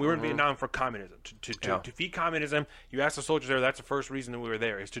time, we were in Vietnam for communism. To defeat communism, you ask the soldiers there, that's the first reason that we were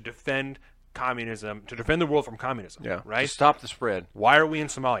there, is to defend communism, to defend the world from communism. Yeah. Right? To stop the spread. Why are we in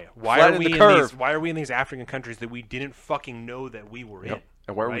Somalia? Why are we in these African countries that we didn't fucking know that we were in?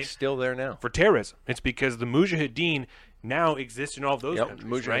 And why are we still there now? For terrorism. It's because the Mujahideen now exist in all of those countries.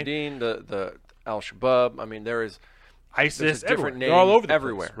 Mujahideen, the Al-Shabaab. I mean, there is ISIS, different names they're all over the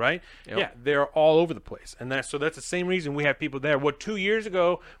everywhere, place, right? Yep. Yeah, they're all over the place, and that's the same reason we have people there. 2 years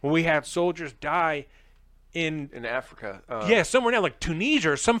ago when we had soldiers die in Africa, somewhere now like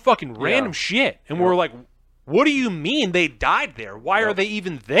Tunisia or some fucking random shit, and we're like, what do you mean they died there? Why are they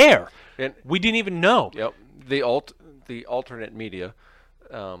even there? And we didn't even know. Yep, the alternate media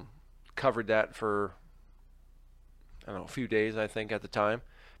covered that for a few days, I think, at the time.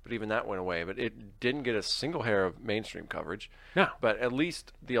 But even that went away. But it didn't get a single hair of mainstream coverage. No. But at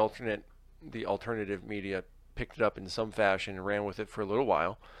least the alternative media picked it up in some fashion and ran with it for a little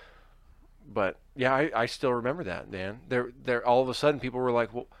while. But yeah, I still remember that, man. There all of a sudden people were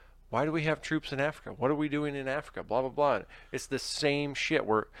like, well, why do we have troops in Africa? What are we doing in Africa? Blah blah blah. It's the same shit.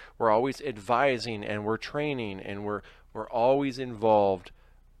 We're always advising and we're training and we're always involved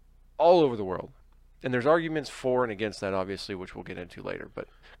all over the world. And there's arguments for and against that, obviously, which we'll get into later. But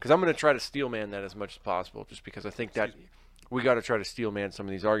because I'm going to try to steel man that as much as possible, just because I think that we got to try to steel man some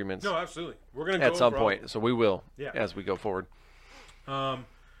of these arguments. No, absolutely. We're going to at some point. So we will as we go forward.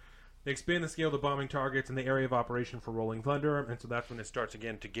 They expand the scale of the bombing targets in the area of operation for Rolling Thunder, and so that's when it starts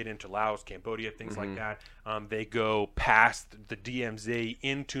again to get into Laos, Cambodia, things like that. They go past the DMZ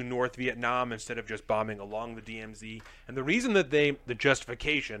into North Vietnam instead of just bombing along the DMZ. And the reason that the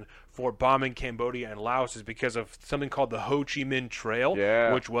justification for bombing Cambodia and Laos is because of something called the Ho Chi Minh Trail,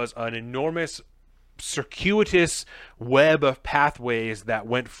 which was an enormous circuitous web of pathways that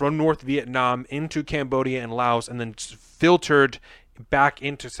went from North Vietnam into Cambodia and Laos and then filtered back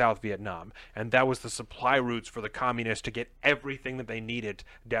into South Vietnam, and that was the supply routes for the communists to get everything that they needed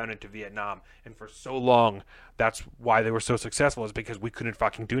down into Vietnam. And for so long, that's why they were so successful, is because we couldn't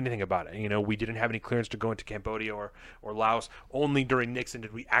fucking do anything about it. We didn't have any clearance to go into Cambodia or Laos. Only during Nixon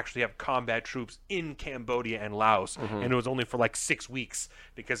did we actually have combat troops in Cambodia and Laos, and it was only for like 6 weeks,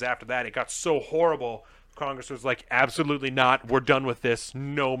 because after that it got so horrible. Congress was like, absolutely not, we're done with this,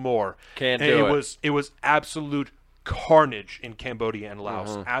 no more. It was absolute carnage in Cambodia and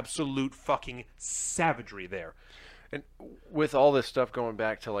Laos. Absolute fucking savagery there. And with all this stuff going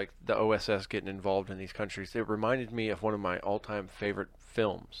back to like the OSS getting involved in these countries, it reminded me of one of my all-time favorite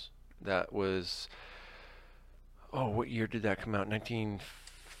films. That was, what year did that come out?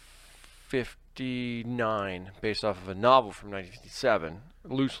 1959, based off of a novel from 1957,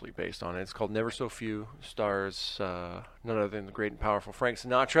 loosely based on it. It's called Never So Few. Stars none other than the great and powerful Frank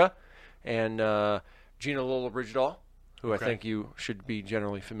Sinatra and Gina Lollobrigida, who I think you should be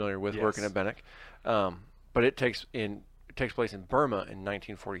generally familiar with, working at Benek. But it takes place in Burma in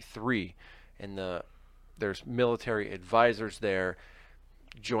 1943, and there's military advisors there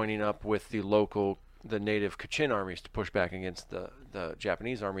joining up with the native Kachin armies to push back against the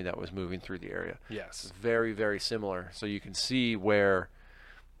Japanese army that was moving through the area. Yes. It's very, very similar. So you can see where,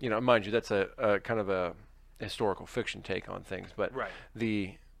 mind you, that's a kind of a historical fiction take on things, but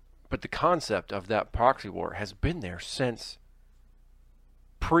the concept of that proxy war has been there since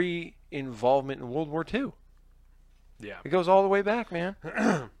pre-involvement in World War II. Yeah. It goes all the way back, man.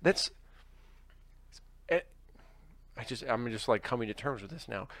 I'm just like coming to terms with this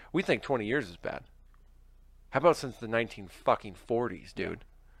now. We think 20 years is bad. How about since the 1940s, dude? Yeah.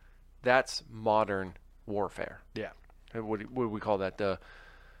 That's modern warfare. Yeah. What do we call that?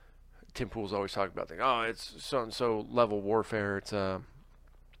 Tim Pool's always talking about it's so and so level warfare. It's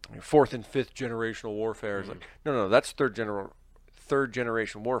fourth and fifth generational warfare. It's like no, that's third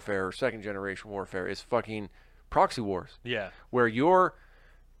generation warfare or second generation warfare. Is fucking proxy wars. Yeah. Where you're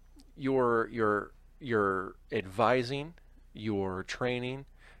advising, you're training,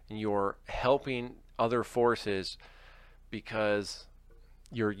 and you're helping other forces because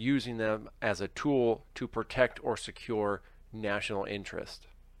you're using them as a tool to protect or secure national interest.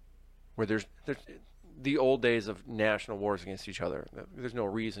 Where there's the old days of national wars against each other. There's no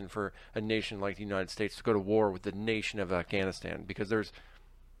reason for a nation like the United States to go to war with the nation of Afghanistan because there's,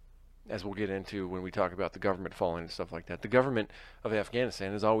 as we'll get into when we talk about the government falling and stuff like that, the government of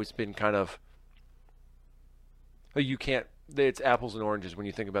Afghanistan has always been kind of, it's apples and oranges when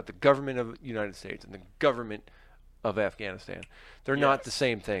you think about the government of the United States and the government of Afghanistan. They're not the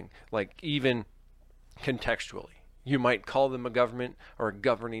same thing, like even contextually. You might call them a government or a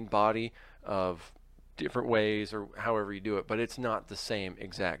governing body of different ways or however you do it, but it's not the same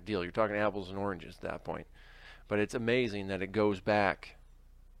exact deal. You're talking apples and oranges at that point. But it's amazing that it goes back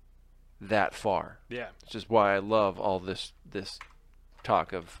that far. Yeah. It's just why I love all this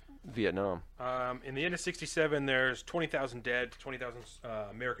talk of Vietnam. In the end of 67, there's 20,000 dead, 20,000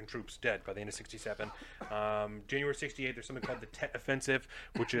 American troops dead by the end of 67. January 68, there's something called the Tet Offensive,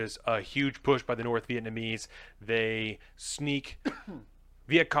 which is a huge push by the North Vietnamese. They sneak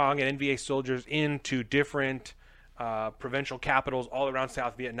Viet Cong and NVA soldiers into different provincial capitals all around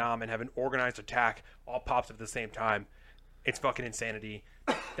South Vietnam and have an organized attack, all pops up at the same time. It's fucking insanity.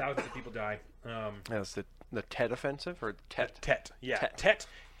 Thousands of people die. That's the Tet Offensive or Tet? Tet, yeah. Tet. Tet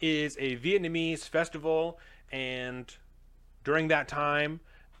is a Vietnamese festival, and during that time,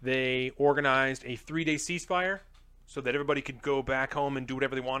 they organized a 3-day ceasefire so that everybody could go back home and do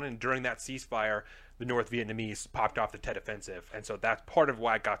whatever they wanted. And during that ceasefire, the North Vietnamese popped off the Tet Offensive, and so that's part of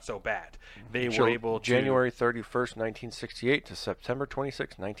why it got so bad. They were able to January 31st, 1968 to September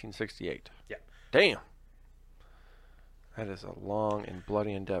 26th, 1968. Yeah. Damn. That is a long and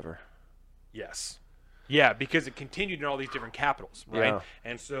bloody endeavor. Yes. Yeah, because it continued in all these different capitals, right? Yeah.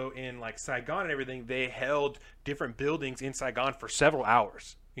 And so in like Saigon and everything, they held different buildings in Saigon for several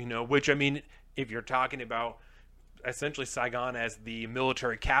hours, which, I mean, if you're talking about essentially Saigon as the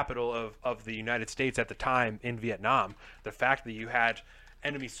military capital of the United States at the time in Vietnam, the fact that you had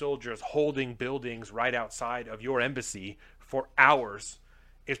enemy soldiers holding buildings right outside of your embassy for hours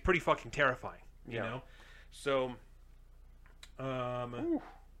is pretty fucking terrifying, you know? So,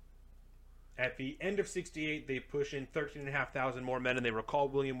 at the end of 68, they push in 13,500 more men, and they recall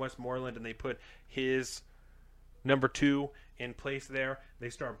William Westmoreland, and they put his number 2 in place there.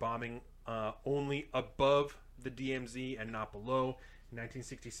 They start bombing only above the DMZ and not below. In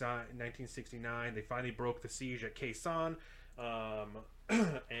 1969, they finally broke the siege at Khe Sanh,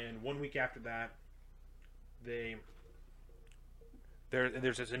 and 1 week after that,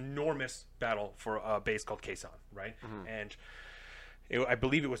 there's this enormous battle for a base called Khe Sanh, right? Mm-hmm. And I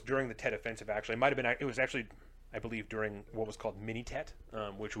believe it was during the Tet Offensive, actually. It was actually, I believe, during what was called Mini Tet,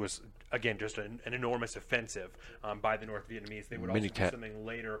 which was, again, just an enormous offensive by the North Vietnamese. They would also do something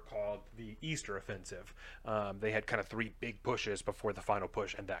later called the Easter Offensive. They had kind of 3 big pushes before the final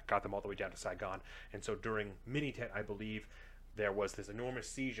push, and that got them all the way down to Saigon. And so during Mini Tet, I believe, there was this enormous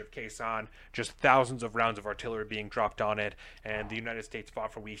siege of Khe Sanh, just thousands of rounds of artillery being dropped on it, and the United States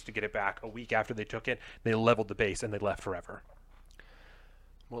fought for weeks to get it back. A week after they took it, they leveled the base, and they left forever.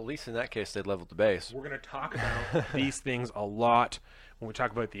 Well, at least in that case, they leveled the base. We're going to talk about these things a lot when we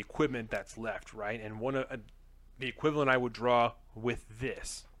talk about the equipment that's left, right? And one of the equivalent I would draw with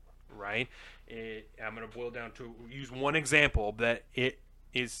this, right? I'm going to boil down to use one example that it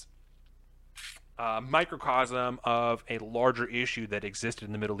is a microcosm of a larger issue that existed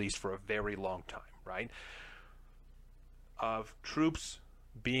in the Middle East for a very long time, right? Of troops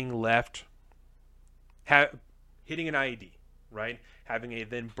being left hitting an IED, right? Having a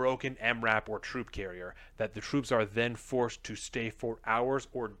then broken MRAP or troop carrier that the troops are then forced to stay for hours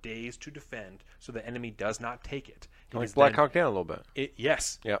or days to defend so the enemy does not take it. Like Black Hawk Down a little bit.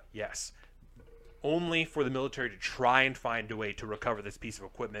 Yes. Yep. Yes. Only for the military to try and find a way to recover this piece of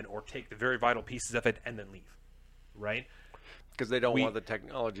equipment or take the very vital pieces of it and then leave. Right? Because they don't want the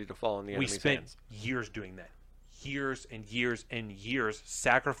technology to fall in the enemy's hands. We spent years doing that. Years and years and years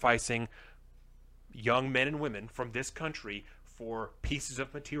sacrificing young men and women from this country for pieces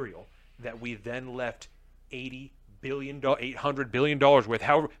of material that we then left $80 $800 billion worth,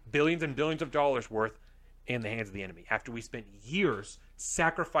 however, billions and billions of dollars worth in the hands of the enemy. After we spent years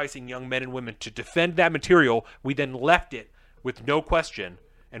sacrificing young men and women to defend that material, we then left it with no question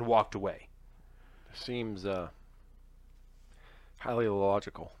and walked away. Seems highly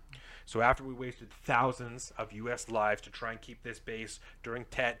illogical. So after we wasted thousands of U.S. lives to try and keep this base during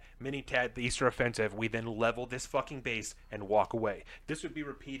mini Tet, the Eastern Offensive, we then level this fucking base and walk away. This would be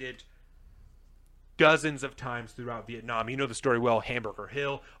repeated dozens of times throughout Vietnam. You know the story well, Hamburger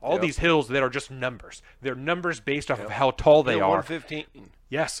Hill. All these hills that are just numbers. They're numbers based off of how tall they are. 115.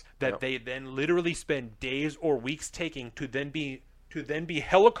 Yes, that they then literally spend days or weeks taking to then be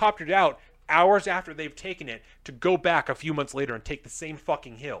helicoptered out hours after they've taken it to go back a few months later and take the same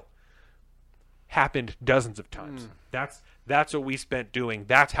fucking hill. Happened dozens of times. That's what we spent doing.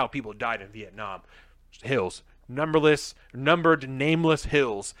 That's how people died in Vietnam. Hills. Numbered, nameless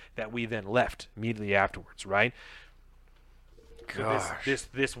hills that we then left immediately afterwards, right? Gosh.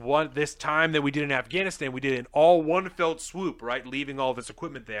 So this time that we did in Afghanistan, we did in all one fell swoop, right? Leaving all this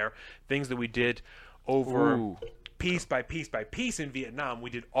equipment there. Things that we did over piece by piece by piece in Vietnam, we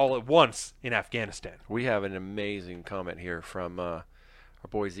did all at once in Afghanistan. We have an amazing comment here from our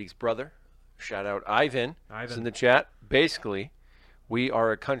boy Zeke's brother. Shout out Ivan. He's in the chat. Basically, we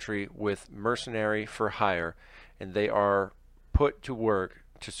are a country with mercenary for hire, and they are put to work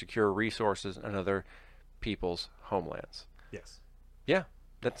to secure resources in other people's homelands. Yes. Yeah,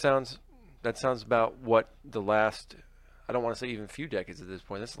 that sounds about what the last, I don't want to say even few decades at this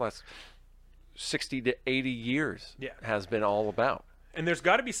point, that's the last 60 to 80 years has been all about. And there's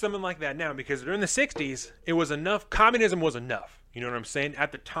got to be something like that now, because during the 60s, it was enough. Communism was enough. You know what I'm saying?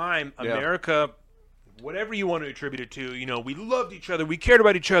 At the time, America, whatever you want to attribute it to, we loved each other, we cared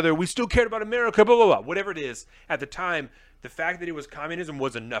about each other, we still cared about America, blah, blah, blah. Whatever it is, at the time, the fact that it was communism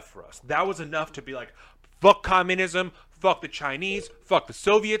was enough for us. That was enough to be like, fuck communism, fuck the Chinese, fuck the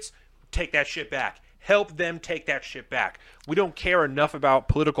Soviets, take that shit back. Help them take that shit back. We don't care enough about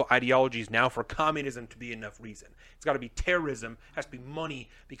political ideologies now for communism to be enough reason. It's got to be terrorism, it has to be money,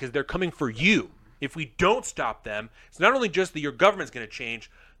 because they're coming for you. If we don't stop them, it's not only just that your government's going to change,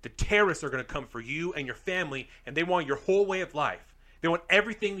 the terrorists are going to come for you and your family, and they want your whole way of life. They want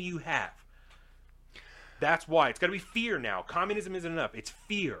everything that you have. That's why. It's got to be fear now. Communism isn't enough. It's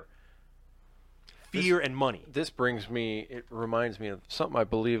fear. Fear and money. This it reminds me of something I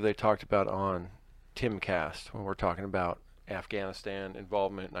believe they talked about on Timcast when we're talking about Afghanistan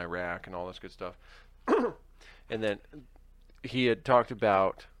involvement in Iraq and all this good stuff. And then he had talked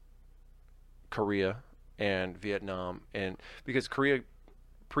about Korea and Vietnam, and because Korea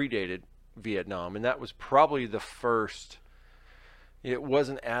predated Vietnam, and that was probably the first. It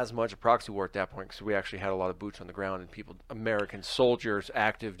wasn't as much a proxy war at that point because we actually had a lot of boots on the ground and people, American soldiers,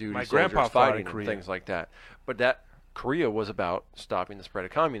 active duty soldiers fighting and things like that. But that Korea was about stopping the spread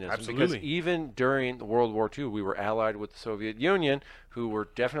of communism. Absolutely. Because even during the World War II, we were allied with the Soviet Union, who were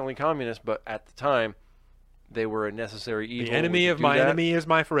definitely communist, but at the time, they were a necessary evil. The enemy of my enemy is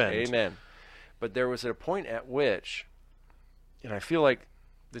my friend. Amen. But there was a point at which, and I feel like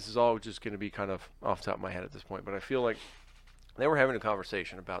this is all just going to be kind of off the top of my head at this point, but I feel like they were having a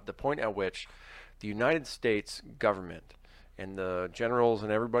conversation about the point at which the United States government and the generals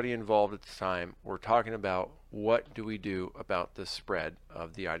and everybody involved at the time were talking about what do we do about the spread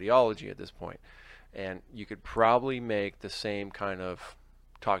of the ideology at this point. And you could probably make the same kind of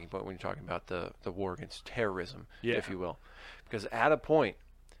talking point when you're talking about the war against terrorism, if you will. Because at a point,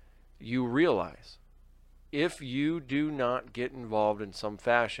 you realize if you do not get involved in some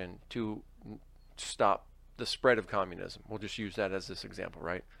fashion to stop the spread of communism, we'll just use that as this example,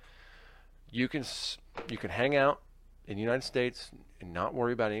 right? You can hang out in the United States and not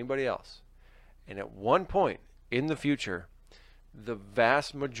worry about anybody else. And at one point in the future, the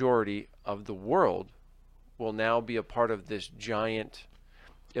vast majority of the world will now be a part of this giant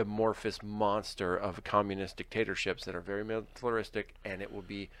amorphous monster of communist dictatorships that are very militaristic, and it would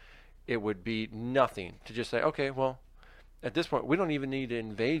be nothing to just say, okay, well, at this point, we don't even need to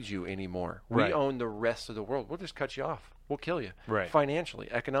invade you anymore. Right. We own the rest of the world. We'll just cut you off. We'll kill you. Right. Financially,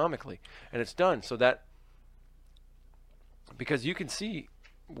 economically. And it's done. So that, because you can see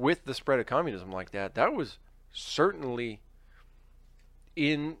with the spread of communism like that, that was certainly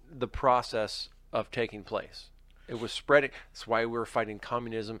in the process of taking place. It was spreading. That's why we were fighting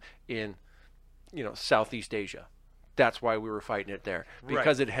communism in, Southeast Asia. That's why we were fighting it there,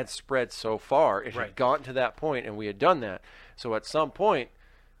 because it had spread so far. It had gotten to that point, and we had done that. So at some point,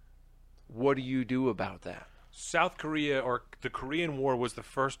 what do you do about that? South Korea, or the Korean War, was the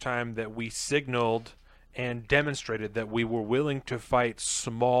first time that we signaled and demonstrated that we were willing to fight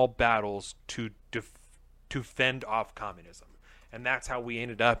small battles to to fend off communism. And that's how we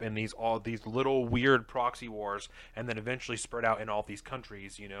ended up in all these little weird proxy wars, and then eventually spread out in all these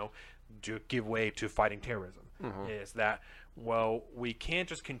countries, to give way to fighting terrorism. Is that, well, we can't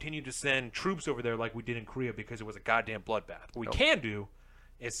just continue to send troops over there like we did in Korea because it was a goddamn bloodbath. What we can do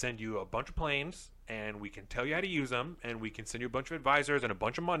is send you a bunch of planes, and we can tell you how to use them, and we can send you a bunch of advisors and a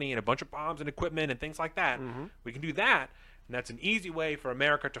bunch of money and a bunch of bombs and equipment and things like that. We can do that. And that's an easy way for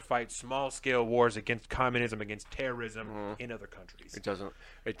America to fight small-scale wars against communism, against terrorism in other countries.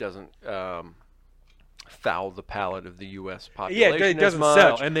 It doesn't foul the palate of the U.S. population. Yeah, it doesn't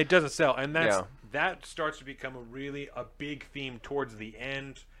sell, and it doesn't sell, and that starts to become a big theme towards the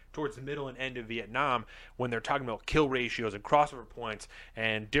middle and end of Vietnam, when they're talking about kill ratios and crossover points,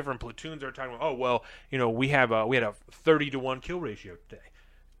 and different platoons are talking about, oh well, we had a 30-to-1 kill ratio today.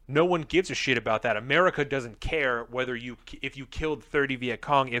 No one gives a shit about that. America doesn't care if you killed 30 Viet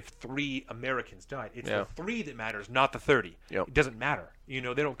Cong if 3 Americans died. It's the 3 that matters, not the 30. Yep. It doesn't matter. They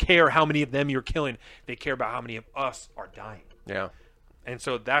don't care how many of them you're killing. They care about how many of us are dying. Yeah. And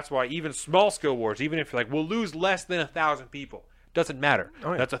so that's why even small-scale wars, even if you're like, we'll lose less than 1,000 people, doesn't matter.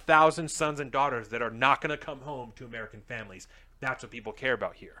 Oh, yeah. That's 1,000 sons and daughters that are not going to come home to American families. That's what people care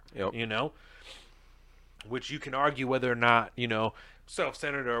about here. Yep. Which you can argue whether or not,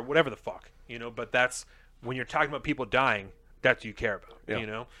 self-centered or whatever the fuck, but that's when you're talking about people dying, that's what you care about,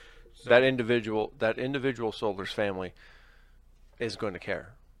 So, that individual soldier's family is going to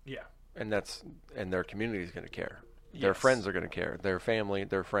care. Yeah. And their community is going to care. Yes. Their friends are going to care. Their family,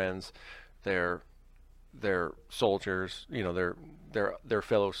 their friends, their soldiers, their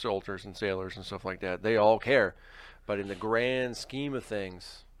fellow soldiers and sailors and stuff like that. They all care. But in the grand scheme of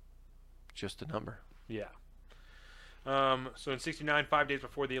things, just a number. Yeah. So in '69, 5 days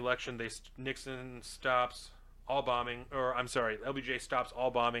before the election, Nixon stops all bombing, LBJ stops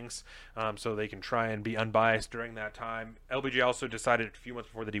all bombings, so they can try and be unbiased during that time. LBJ also decided a few months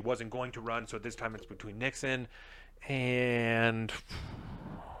before that he wasn't going to run, so at this time it's between Nixon and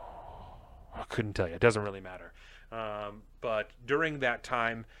I couldn't tell you. It doesn't really matter. But during that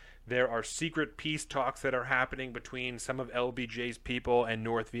time, there are secret peace talks that are happening between some of LBJ's people and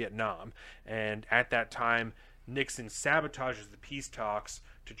North Vietnam, and at that time, Nixon sabotages the peace talks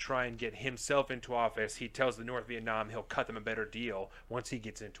to try and get himself into office. He tells the North Vietnam he'll cut them a better deal once he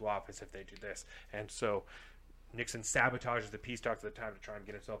gets into office if they do this. And so Nixon sabotages the peace talks at the time to try and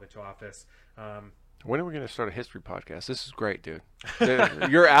get himself into office. When are we going to start a history podcast? This is great, dude.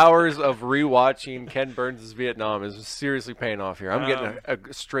 Your hours of rewatching Ken Burns' Vietnam is seriously paying off here. I'm getting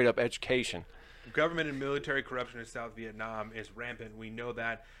a straight-up education. Government and military corruption in South Vietnam is rampant. We know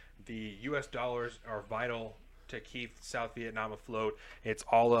that the U.S. dollars are vital to keep South Vietnam afloat. It's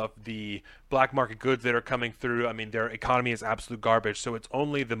all of the black market goods that are coming through. I mean, their economy is absolute garbage. So it's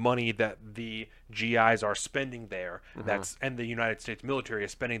only the money that the GIs are spending there, and the United States military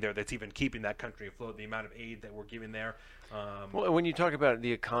is spending there, that's even keeping that country afloat. The amount of aid that we're giving there. Well, when you talk about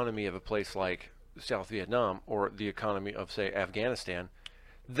the economy of a place like South Vietnam or the economy of, say, Afghanistan,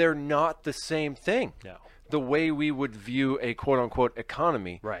 they're not the same thing. No. The way we would view a quote-unquote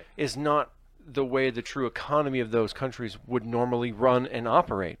economy is not the way the true economy of those countries would normally run and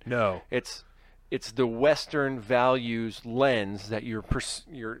operate. No. It's the Western values lens that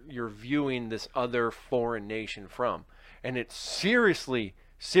you're viewing this other foreign nation from, and it seriously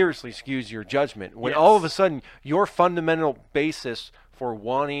skews your judgment when all of a sudden your fundamental basis for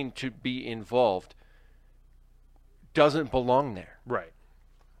wanting to be involved doesn't belong there. Right.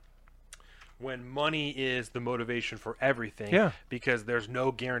 When money is the motivation for everything, because there's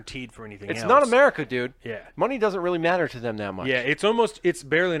no guaranteed for anything else. It's not America, dude. Yeah. Money doesn't really matter to them that much. Yeah, it's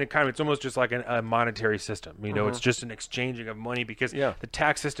barely an economy. It's almost just like a monetary system. It's just an exchanging of money because the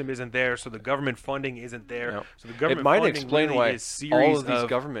tax system isn't there, so the government funding isn't there. Yep. So the government it might funding explain really why is all of these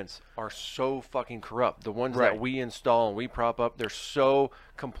governments are so fucking corrupt. The ones that we install and we prop up, they're so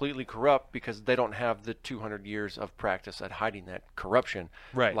completely corrupt because they don't have the 200 years of practice at hiding that corruption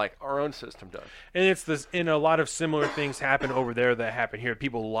like our own system does. And it's this, in a lot of similar things happen over there that happen here.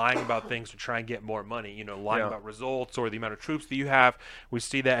 People lying about things to try and get more money, lying about results or the amount of troops that you have. We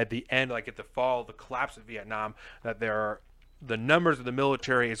see that at the end, like at the fall, the collapse of Vietnam, that the numbers of the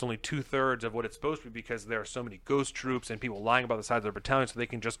military is only 2/3 of what it's supposed to be because there are so many ghost troops and people lying about the size of their battalion so they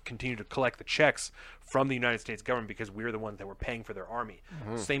can just continue to collect the checks from the United States government because we're the ones that were paying for their army.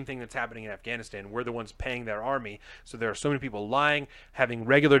 Same thing that's happening in Afghanistan. We're the ones paying their army. So there are so many people lying, having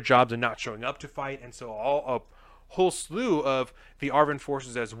regular jobs and not showing up to fight. And so a whole slew of the Arvin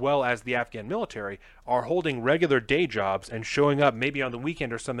forces as well as the Afghan military are holding regular day jobs and showing up maybe on the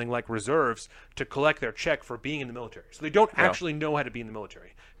weekend or something like reserves to collect their check for being in the military. So they don't actually know how to be in the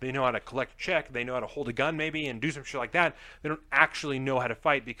military. They know how to collect a check. They know how to hold a gun maybe and do some shit like that. They don't actually know how to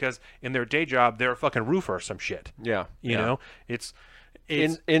fight because in their day job, they're a fucking roofer or some shit. Yeah. You know? It's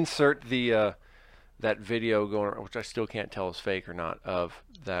insert the that video going, which I still can't tell is fake or not, of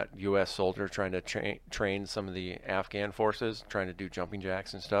that U.S. soldier trying to train some of the Afghan forces, trying to do jumping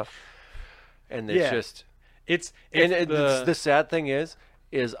jacks and stuff. And it's just the sad thing is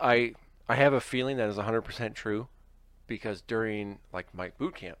I have a feeling that is 100% true, because during like my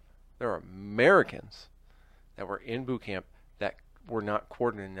boot camp, there are Americans that were in boot camp that were not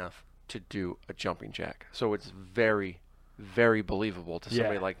coordinated enough to do a jumping jack. So it's very, very believable to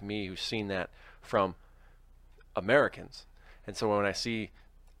somebody like me who's seen that from Americans. And so when I see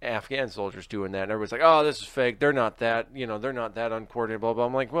Afghan soldiers doing that, and everybody's like, oh, this is fake, they're not that uncoordinated, blah, blah.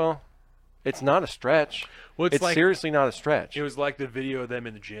 I'm like, well, it's not a stretch. Well, it's like, seriously not a stretch. It was like the video of them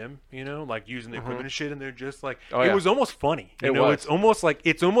in the gym, like using the equipment and shit, and they're just like, it was almost funny. It's almost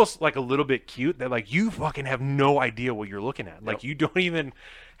like a little bit cute that like you fucking have no idea what you're looking at. Like you don't even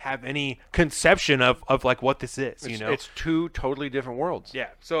have any conception of like what this is. It's two totally different worlds. Yeah.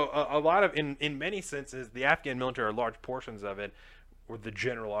 So a lot of in many senses, the Afghan military, or large portions of it, or the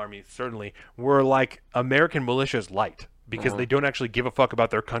general army certainly, were like American militias light. Because they don't actually give a fuck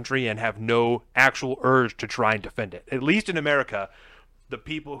about their country and have no actual urge to try and defend it. At least in America, the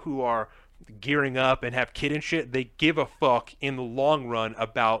people who are gearing up and have kid and shit, they give a fuck in the long run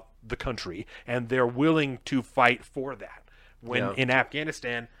about the country. And they're willing to fight for that. When in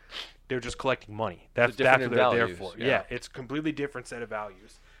Afghanistan, they're just collecting money. That's what they're there for. Yeah, it's a completely different set of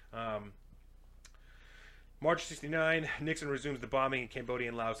values. March 69, Nixon resumes the bombing in Cambodia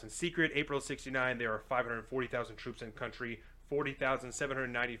and Laos in secret. April 69, there are 540,000 troops in country,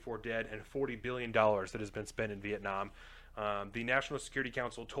 40,794 dead, and $40 billion that has been spent in Vietnam. The National Security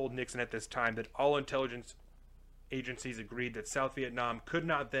Council told Nixon at this time that all intelligence agencies agreed that South Vietnam could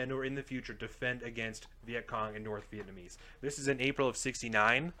not then or in the future defend against Viet Cong and North Vietnamese. This is in April of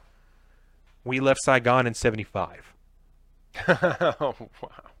 69. We left Saigon in 75. Oh,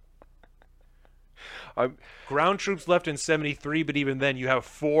 wow. Ground troops left in 73, but even then you have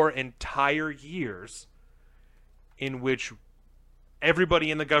 4 entire years in which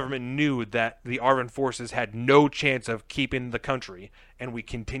everybody in the government knew that the Arvin forces had no chance of keeping the country, and we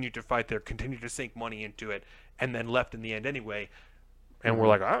continued to fight there, continued to sink money into it, and then left in the end anyway. And we're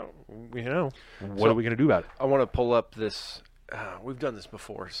like, what are we going to do about it? I want to pull up this. We've done this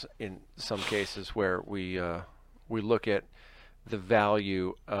before in some cases where we look at the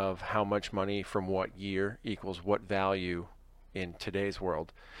value of how much money from what year equals what value in today's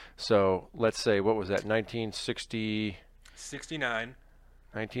world. So let's say, what was that,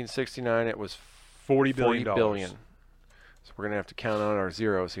 1969, it was $40 billion. So we're going to have to count on our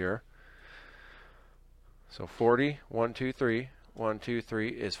zeros here. So 40, 1, 2, 3, 1, 2, 3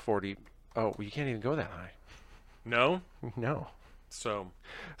 is 40. Oh, you can't even go that high. No? No. So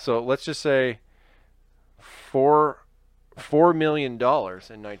let's just say $4 million in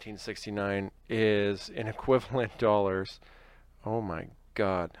 1969 is in equivalent dollars. Oh my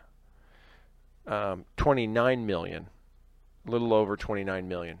God. 29 million, a little over 29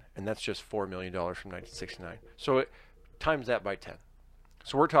 million. And that's just $4 million from 1969. So times that by 10.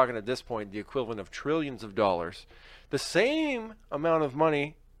 So we're talking at this point the equivalent of trillions of dollars, the same amount of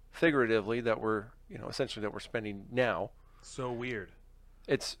money figuratively that we're, essentially that we're spending now. So weird.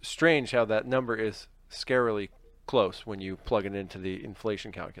 It's strange how that number is scarily close when you plug it into the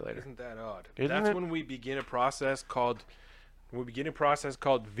inflation calculator. Isn't that odd? When we begin a process called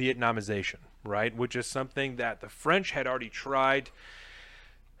Vietnamization, right? Which is something that the French had already tried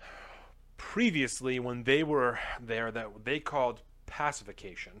previously when they were there, that they called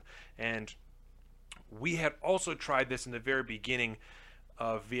pacification. And we had also tried this in the very beginning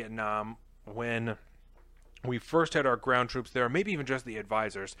of Vietnam when we first had our ground troops there, maybe even just the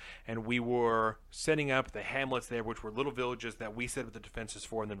advisors, and we were setting up the hamlets there, which were little villages that we set up the defenses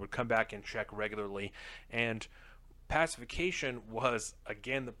for and then would come back and check regularly. And pacification was,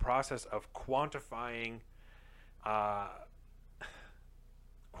 again, the process of quantifying the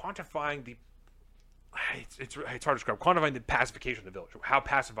it's hard to describe. Quantifying the pacification of the village, how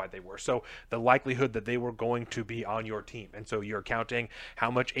pacified they were. So the likelihood that they were going to be on your team. And so you're counting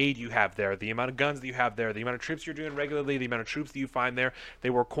how much aid you have there, the amount of guns that you have there, the amount of trips you're doing regularly, the amount of troops that you find there. They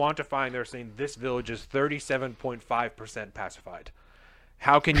were quantifying, they're saying this village is 37.5% pacified.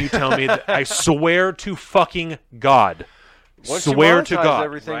 How can you tell me that? I swear to fucking God. Once swear you to monetize God,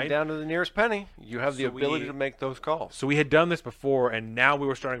 everything right? down to the nearest penny, you have the So ability we- to make those calls. So we had done this before, and now we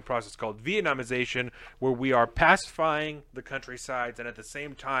were starting a process called Vietnamization, where we are pacifying the countrysides, and at the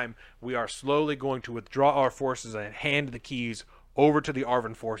same time, we are slowly going to withdraw our forces and hand the keys over to the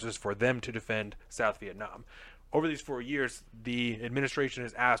ARVN forces for them to defend South Vietnam. Over these 4 years, the administration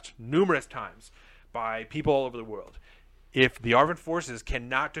has asked numerous times by people all over the world, if the ARVN forces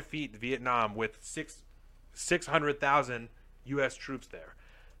cannot defeat Vietnam with 600,000 U.S. troops there,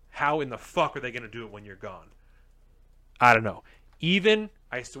 how in the fuck are they going to do it when you're gone? I don't know.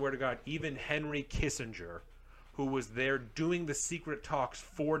 I swear to God, even Henry Kissinger, who was there doing the secret talks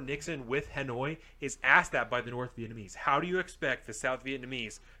for Nixon with Hanoi, is asked that by the North Vietnamese. How do you expect the South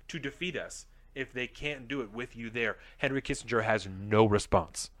Vietnamese to defeat us if they can't do it with you there? Henry Kissinger has no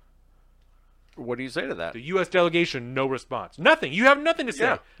response. What do you say to that? The U.S. delegation, no response. Nothing. You have nothing to say.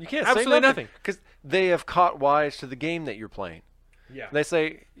 Yeah, you can't Absolutely say nothing. because they have caught wise to the game that you're playing. Yeah. They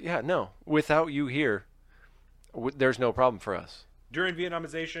say, yeah, no, without you here, there's no problem for us. During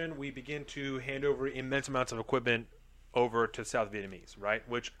Vietnamization, we begin to hand over immense amounts of equipment over to South Vietnamese, right?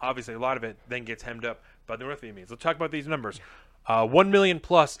 Which obviously a lot of it then gets hemmed up by the North Vietnamese. Let's talk about these numbers. 1 million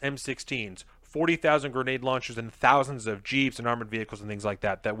plus M16s, 40,000 grenade launchers, and thousands of jeeps and armored vehicles and things like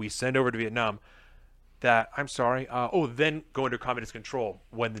that we send over to Vietnam. Then go into communist control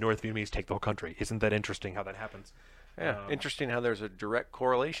when the North Vietnamese take the whole country. Isn't that interesting how that happens? Yeah, interesting how there's a direct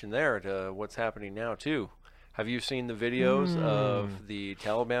correlation there to what's happening now, too. Have you seen the videos of the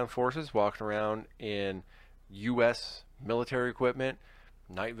Taliban forces walking around in U.S. military equipment,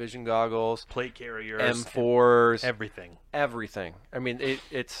 night vision goggles, Plate carriers, M4s, everything. I mean,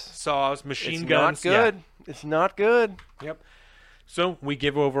 it's Saws, machine it's guns. not good. Yeah. It's not good. Yep. So we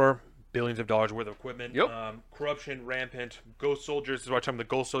give over billions of dollars worth of equipment. Yep. Corruption rampant. Ghost soldiers. This is what I'm talking about.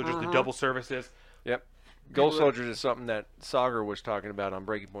 The ghost soldiers, the double services. Yep. Ghost soldiers is something that Sagar was talking about on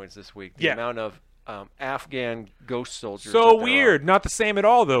Breaking Points this week. The amount of Afghan ghost soldiers. So weird. Not the same at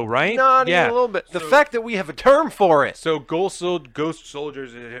all, though, right? Not even a little bit. The fact that we have a term for it. So ghost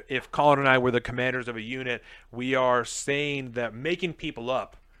soldiers, if Colin and I were the commanders of a unit, we are saying that making people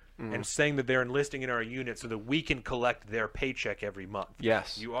up and saying that they're enlisting in our unit so that we can collect their paycheck every month.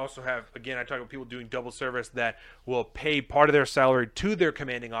 Yes. You also have, again, I talk about people doing double service that will pay part of their salary to their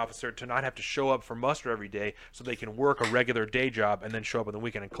commanding officer to not have to show up for muster every day so they can work a regular day job and then show up on the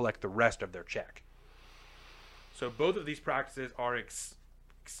weekend and collect the rest of their check. So both of these practices are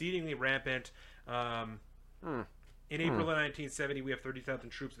exceedingly rampant. In April of 1970, we have 30,000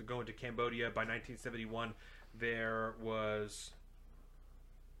 troops that go into Cambodia. By 1971, there was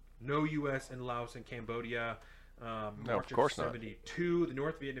no U.S. in Laos and Cambodia. No, of course not. 1972, the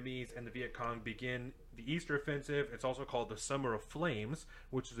North Vietnamese and the Viet Cong begin the Easter Offensive. It's also called the Summer of Flames,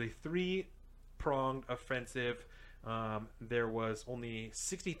 which is a three-pronged offensive. There was only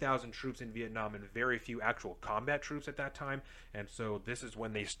 60,000 troops in Vietnam and very few actual combat troops at that time. And so this is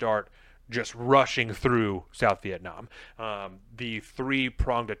when they start just rushing through South Vietnam. The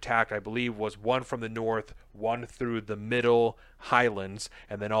three-pronged attack, I believe, was one from the north, one through the middle highlands,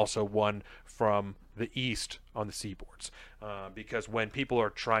 and then also one from the east on the seaboards. Because when people are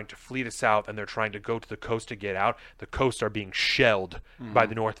trying to flee to south and they're trying to go to the coast to get out, the coasts are being shelled by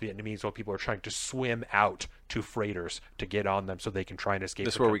the North Vietnamese while people are trying to swim out to freighters to get on them so they can try and escape.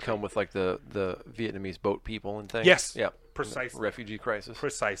 This is where we come with like the Vietnamese boat people and things. Yes. Yep. Precisely. Refugee crisis.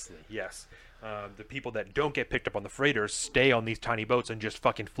 Precisely, yes. The people that don't get picked up on the freighters stay on these tiny boats and just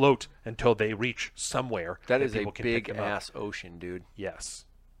fucking float until they reach somewhere. That is a people can pick big them up. ass ocean, dude. Yes.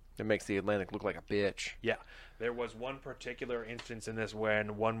 It makes the Atlantic look like a bitch. Yeah. There was one particular instance in this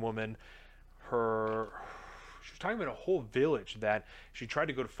when one woman, she was talking about a whole village that she tried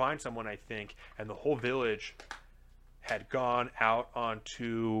to go to find someone, I think, and the whole village had gone out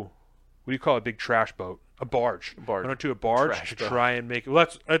onto, what do you call a big trash boat? A barge. Barge. Went onto a barge Trash to boat. try and make, well,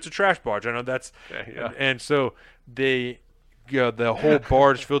 that's a trash barge. I know that's, Yeah. and so the whole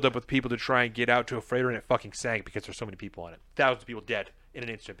barge filled up with people to try and get out to a freighter, and it fucking sank because there's so many people on it. Thousands of people dead in an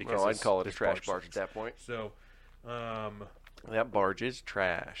instant because Well, I'd this- call it a this trash barge at sinks. that point. So, That barge is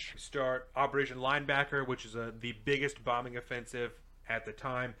trash. start Operation Linebacker, which is the biggest bombing offensive at the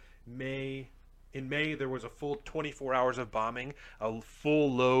time. In May, there was a full 24 hours of bombing, a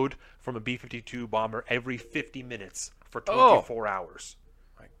full load from a B-52 bomber every 50 minutes for 24 hours.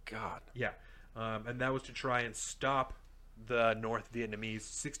 My God. Yeah, and that was to try and stop the North Vietnamese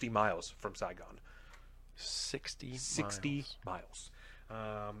 60 miles from Saigon. 60 60 miles.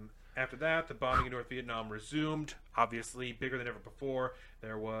 miles. After that, the bombing in North Vietnam resumed, obviously bigger than ever before.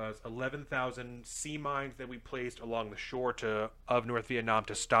 There was 11,000 sea mines that we placed along the shore of North Vietnam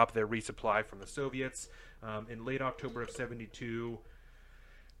to stop their resupply from the Soviets. In late October of 72,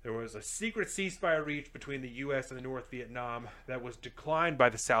 there was a secret ceasefire reached between the U.S. and the North Vietnam that was declined by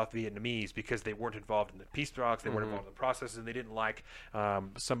the South Vietnamese because they weren't involved in the peace talks, they weren't involved in the processes, and they didn't like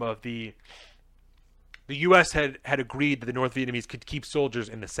some of the... The U.S. had agreed that the North Vietnamese could keep soldiers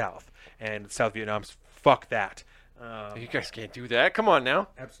in the South, and South Vietnam's fuck that. You guys can't do that. Come on now.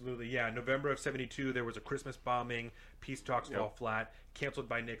 Absolutely, yeah. November of 72, there was a Christmas bombing. Peace talks fall flat. Canceled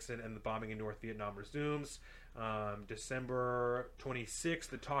by Nixon, and the bombing in North Vietnam resumes. December 26th,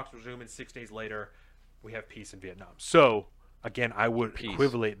 the talks resume, and 6 days later, we have peace in Vietnam. So, again, I would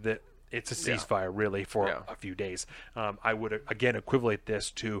equivalent that it's a ceasefire, really, for a few days. I would, again, equivalent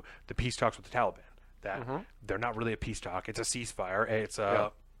this to the peace talks with the Taliban. That they're not really a peace talk. It's a ceasefire. It's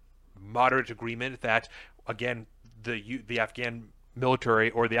a moderate agreement that, again, the Afghan military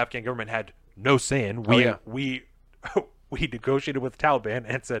or the Afghan government had no say in. We negotiated with the Taliban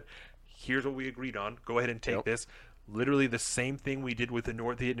and said, here's what we agreed on. Go ahead and take this. Literally the same thing we did with the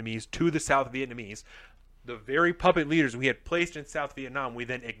North Vietnamese to the South Vietnamese. The very puppet leaders we had placed in South Vietnam, we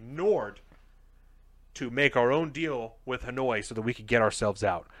then ignored to make our own deal with Hanoi so that we could get ourselves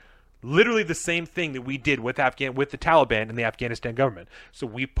out. Literally the same thing that we did with the Taliban and the Afghanistan government. So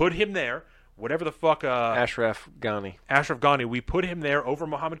we put him there, whatever the fuck... Ashraf Ghani, we put him there over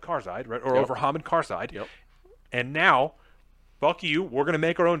Mohammed Karzai, right? Or over Hamid Karzai. Yep. And now, fuck you, we're going to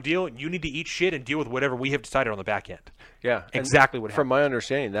make our own deal, and you need to eat shit and deal with whatever we have decided on the back end. Yeah. Exactly what happened. From my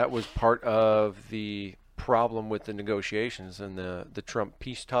understanding, that was part of the problem with the negotiations and the Trump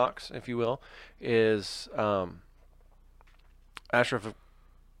peace talks, if you will, is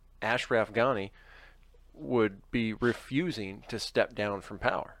Ashraf Ghani would be refusing to step down from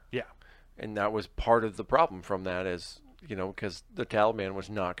power. Yeah. And that was part of the problem from that is, because the Taliban was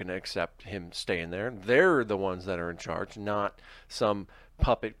not going to accept him staying there. They're the ones that are in charge, not some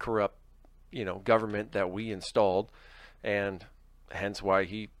puppet corrupt, government that we installed. And hence why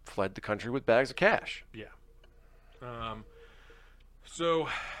he fled the country with bags of cash. Yeah. So...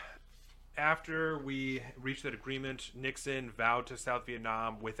 After we reached that agreement, Nixon vowed to South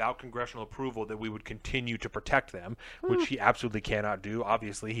Vietnam without congressional approval that we would continue to protect them, which he absolutely cannot do.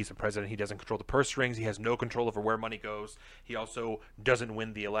 Obviously, he's the president. He doesn't control the purse strings. He has no control over where money goes. He also doesn't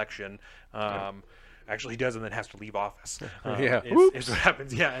win the election. Actually, he does and then has to leave office. Is what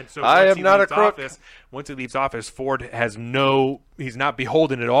happens. Yeah, and so I am not a crook. Once he leaves office, Ford has he's not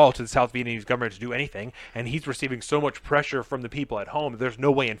beholden at all to the South Vietnamese government to do anything, and he's receiving so much pressure from the people at home. There's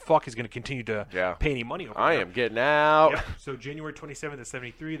no way in fuck he's going to continue to pay any money over I there. am getting out. Yep. So January 27th of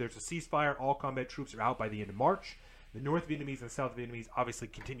 73, there's a ceasefire. All combat troops are out by the end of March. The North Vietnamese and South Vietnamese obviously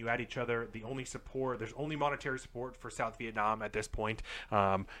continue at each other. There's only monetary support for South Vietnam at this point.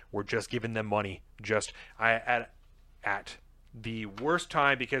 We're just giving them money. At the worst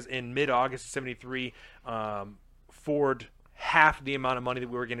time, because in mid-August of 73, Ford half the amount of money that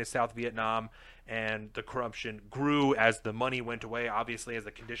we were getting to South Vietnam, and the corruption grew as the money went away, obviously as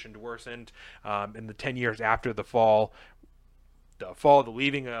the conditions worsened. In the 10 years after the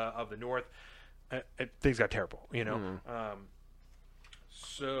leaving of the North, things got terrible,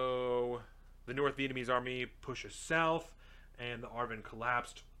 So the North Vietnamese army pushes south, and the ARVN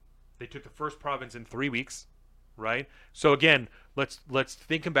collapsed. They took the first province in 3 weeks, right? So again, let's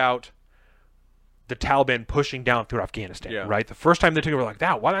think about the Taliban pushing down through Afghanistan, right? The first time they took it, we're like,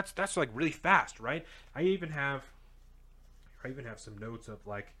 wow, that's like really fast, right? I even have some notes of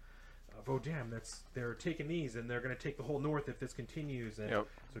like, oh damn, they're taking these and they're going to take the whole north if this continues. And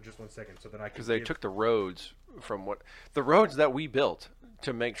so just 1 second, so that I can because they took the roads the roads that we built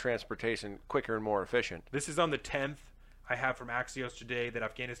to make transportation quicker and more efficient. This is on the 10th. I have from Axios today that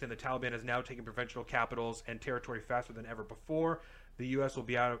Afghanistan, the Taliban has now taken provincial capitals and territory faster than ever before. The U.S. will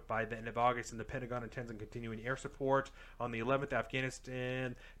be out by the end of August, and the Pentagon intends on continuing air support. On the 11th,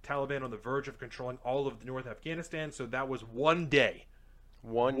 Afghanistan, Taliban on the verge of controlling all of the North Afghanistan. So that was 1 day.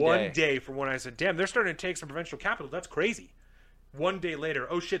 One day from when I said, damn, they're starting to take some provincial capitals. That's crazy. 1 day later,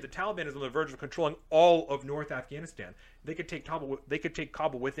 oh shit, the Taliban is on the verge of controlling all of North Afghanistan. They could take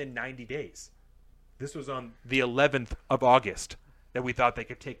Kabul within 90 days. This was on the 11th of August that we thought they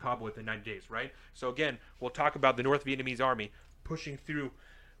could take Kabul within 90 days, right? So again, we'll talk about the North Vietnamese army pushing through.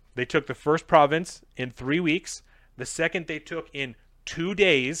 They took the first province in 3 weeks. The second they took in 2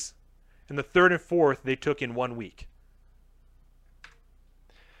 days. And the third and fourth they took in 1 week.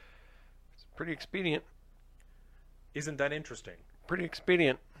 It's pretty expedient. Isn't that interesting? Pretty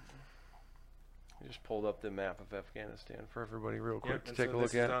expedient. just pulled up the map of Afghanistan for everybody real quick Yep, to and take so a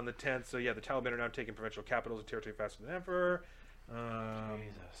look this at. is on the 10th. So yeah, the Taliban are now taking provincial capitals and territory faster than ever.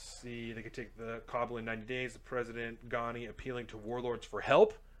 See, they could take the Kabul in 90 days. The President Ghani appealing to warlords for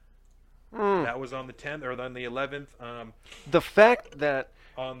help. That was on the 10th or on the 11th. The fact that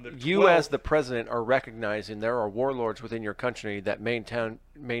On the 12th, you, as the president, are recognizing there are warlords within your country that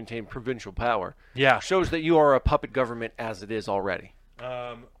maintain provincial power, yeah, shows that you are a puppet government as it is already.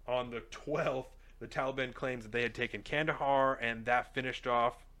 on the 12th, the Taliban claims that they had taken Kandahar, and that finished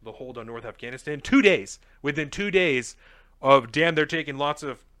off the hold on North Afghanistan. 2 days. Within 2 days of, damn, they're taking lots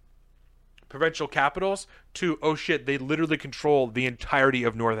of provincial capitals, to, oh shit, they literally control the entirety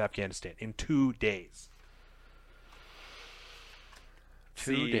of North Afghanistan in 2 days.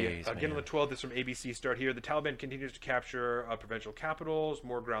 2 days, Again, man. on the 12th, this is from ABC Start here. The Taliban continues to capture provincial capitals,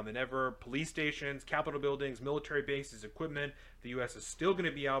 more ground than ever, police stations, capitol buildings, military bases, equipment. The U.S. is still going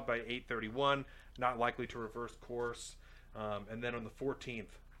to be out by 8/31, not likely to reverse course. And then on the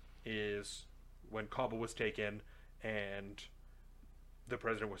 14th is when Kabul was taken and the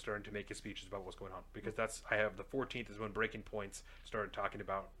president was starting to make his speeches about what's going on. Because the 14th is when Breaking Points started talking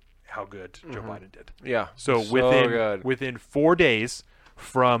about how good Joe Biden did. Yeah. So good. within 4 days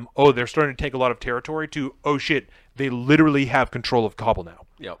from, oh, they're starting to take a lot of territory, to, oh shit, they literally have control of Kabul now.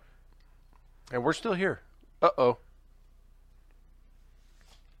 Yep. And we're still here. Uh-oh.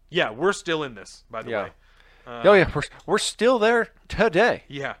 Yeah, we're still in this, by the Yeah. way. Oh, yeah. We're still there today.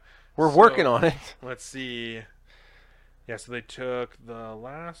 Yeah. We're So, working on it. Let's see. Yeah, so they took the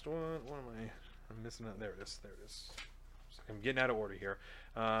last one. What am I? I'm missing it. There it is. There it is. I'm getting out of order here.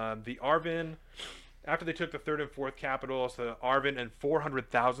 The Arvin, after they took the third and fourth capitals, the Arvin and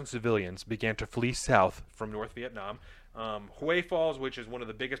 400,000 civilians began to flee south from North Vietnam. Hue Falls, which is one of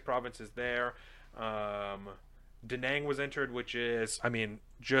the biggest provinces there. Da Nang was entered, which is,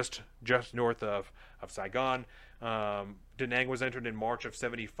 just north of Saigon. Da Nang was entered in March of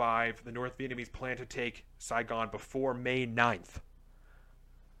 75. The North Vietnamese plan to take Saigon before May 9th.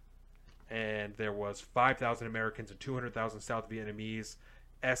 And there was 5,000 Americans and 200,000 South Vietnamese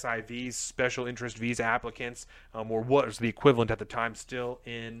SIVs, special interest visa applicants, or what was the equivalent at the time, still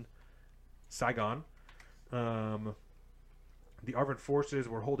in Saigon. The Arvin forces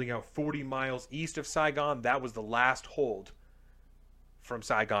were holding out 40 miles east of Saigon. That was the last hold from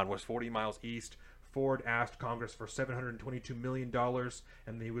Saigon, was 40 miles east. Ford asked Congress for $722 million,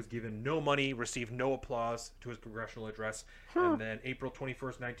 and he was given no money, received no applause to his congressional address. And then April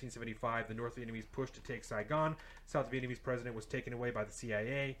 21st, 1975, the North Vietnamese pushed to take Saigon. South Vietnamese president was taken away by the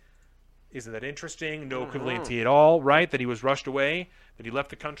CIA. Isn't that interesting? No equivalency at all, right? That he was rushed away, that he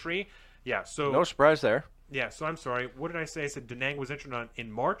left the country. Yeah, so... No surprise there. Yeah, so I'm sorry. What did I say? I said Da Nang was entered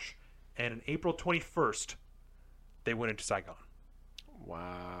in March, and on April 21st, they went into Saigon.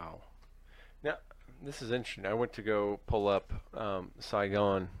 Wow. Now, this is interesting. I went to go pull up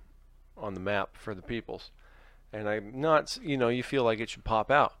Saigon on the map for the peoples, and I'm not, you feel like it should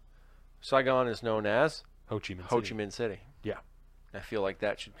pop out. Saigon is known as Ho Chi Minh City. Ho Chi Minh City. Yeah. I feel like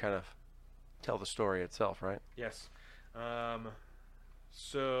that should kind of tell the story itself, right? Yes.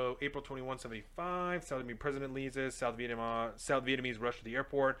 So April 21, 75, South Vietnamese president leaves us. South Vietnamese rush to the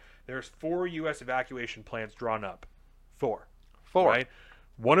airport. There's 4 U.S. evacuation plans drawn up. 4. Right?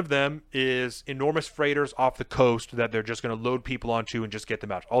 One of them is enormous freighters off the coast that they're just going to load people onto and just get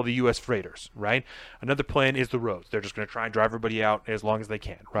them out. All the U.S. freighters, right? Another plan is the roads. They're just going to try and drive everybody out as long as they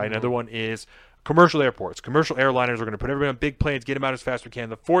can, right? Another one is commercial airports. Commercial airliners are going to put everybody on big planes, get them out as fast as we can.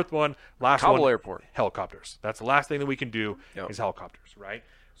 The fourth one, Kabul Airport. Helicopters. That's the last thing that we can do Yep. is helicopters, right?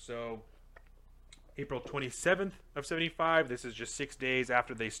 So April 27th of 75, this is just 6 days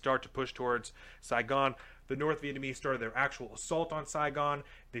after they start to push towards Saigon. The North Vietnamese started their actual assault on Saigon.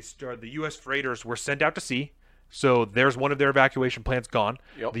 The U.S. freighters were sent out to sea. So there's one of their evacuation plans gone.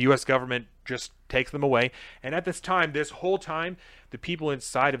 Yep. The U.S. government just takes them away. And at this whole time, the people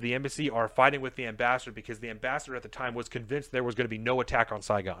inside of the embassy are fighting with the ambassador because the ambassador at the time was convinced there was going to be no attack on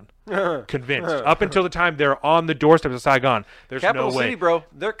Saigon. Convinced. Up until the time they're on the doorstep of Saigon, there's Capital no way. City, bro.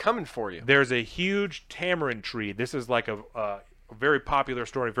 They're coming for you. There's a huge tamarind tree. This is like a very popular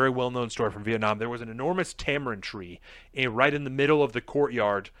story, very well-known story from Vietnam. There was an enormous tamarind tree right in the middle of the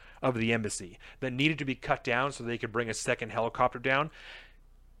courtyard of the embassy that needed to be cut down so they could bring a second helicopter down.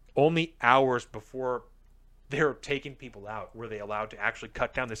 Only hours before they were taking people out were they allowed to actually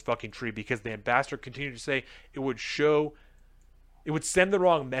cut down this fucking tree because the ambassador continued to say it would send the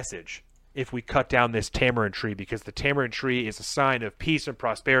wrong message if we cut down this tamarind tree because the tamarind tree is a sign of peace and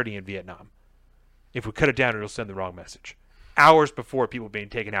prosperity in Vietnam. If we cut it down, it'll send the wrong message. Hours before people being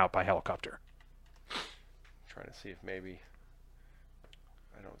taken out by helicopter. Trying to see if maybe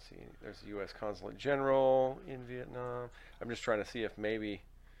I don't see any. There's a U.S. Consulate General in Vietnam. I'm just trying to see if maybe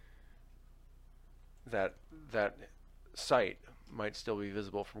that site might still be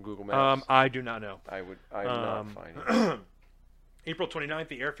visible from Google Maps. I do not know. I'm not finding it. April 29th,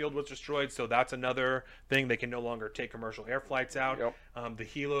 the airfield was destroyed, so that's another thing. They can no longer take commercial air flights out. Yep. The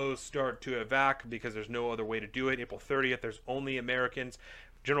helos start to evac because there's no other way to do it. April 30th, there's only Americans.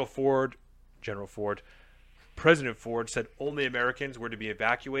 President Ford said only Americans were to be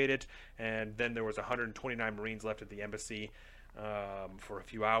evacuated, and then there was 129 Marines left at the embassy for a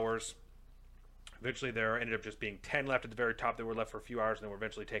few hours. Eventually, there ended up just being 10 left at the very top. They were left for a few hours, and then were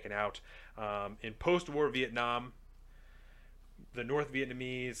eventually taken out. In post-war Vietnam, the North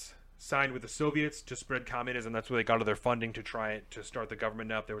Vietnamese signed with the Soviets to spread communism. That's where they got all their funding to try to start the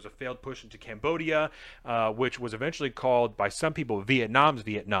government up. There was a failed push into Cambodia, which was eventually called by some people Vietnam's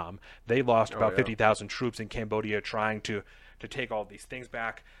Vietnam. They lost about 50,000 troops in Cambodia trying to take all these things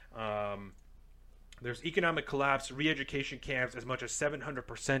back. There's economic collapse, re-education camps, as much as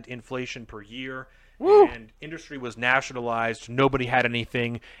 700% inflation per year. Woo! And industry was nationalized. Nobody had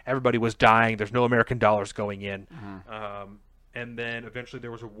anything. Everybody was dying. There's no American dollars going in. Mm-hmm. And then eventually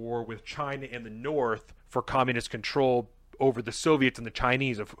there was a war with China in the north for communist control over the Soviets and the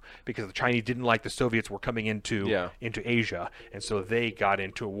Chinese, because the Chinese didn't like the Soviets were coming into Asia, and so they got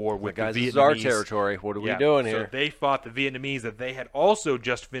into a war with the Vietnamese. This is our territory. What are we doing here? So they fought the Vietnamese that they had also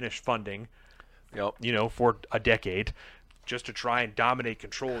just finished funding, for a decade, just to try and dominate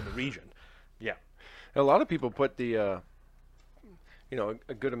control in the region. Yeah, a lot of people put the, a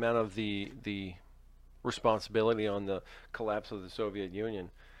good amount of the responsibility on the collapse of the Soviet Union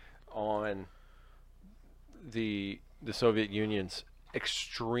on the Soviet Union's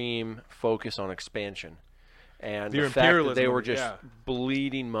extreme focus on expansion and the fact that they were just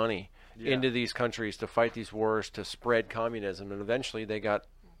bleeding money into these countries to fight these wars, to spread communism, and eventually they got,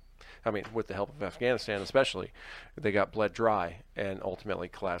 with the help of Afghanistan especially, they got bled dry and ultimately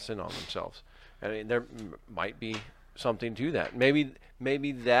collapsed in on themselves. There might be something to that.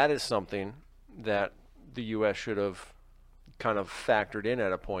 Maybe that is something that the U.S. should have kind of factored in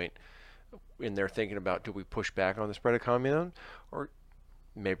at a point in their thinking about, do we push back on the spread of communism, or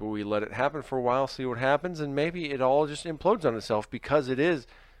maybe we let it happen for a while, see what happens, and maybe it all just implodes on itself, because it is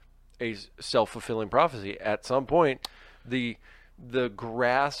a self-fulfilling prophecy. At some point, the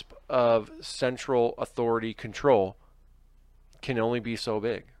grasp of central authority control can only be so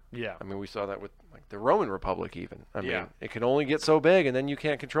big. Yeah. We saw that with the Roman Republic even. It can only get so big, and then you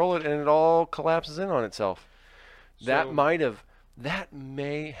can't control it, and it all collapses in on itself. That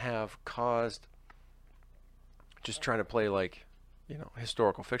may have caused, just trying to play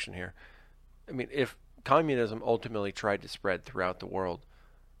historical fiction here. If communism ultimately tried to spread throughout the world,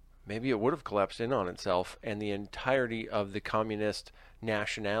 maybe it would have collapsed in on itself, and the entirety of the communist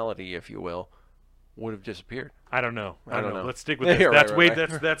nationality, if you will, would have disappeared. I don't know. Let's stick with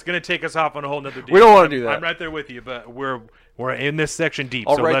this. That's going to take us off on a whole nother deal. We don't want to do that. I'm right there with you, but we're in this section deep,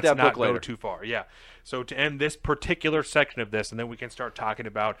 so let's not go too far. Yeah. So to end this particular section of this, and then we can start talking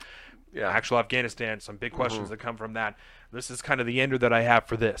about actual Afghanistan, some big questions that come from that. This is kind of the ender that I have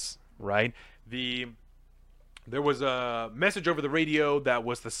for this, right? There was a message over the radio that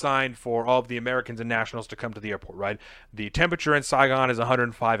was the sign for all of the Americans and nationals to come to the airport, right? The temperature in Saigon is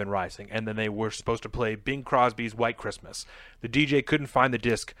 105 and rising, and then they were supposed to play Bing Crosby's White Christmas. The DJ couldn't find the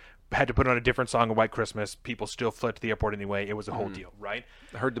disc, had to put on a different song of White Christmas. People still fled to the airport anyway. It was a whole deal, right?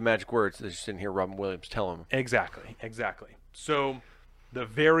 I heard the magic words. They just didn't hear Robin Williams tell them. Exactly. So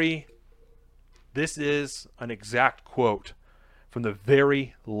this is an exact quote from the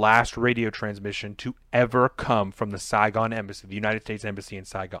very last radio transmission to ever come from the Saigon Embassy, the United States Embassy in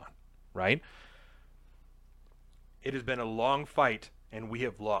Saigon, right? It has been a long fight, and we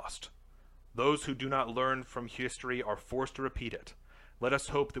have lost. Those who do not learn from history are forced to repeat it. Let us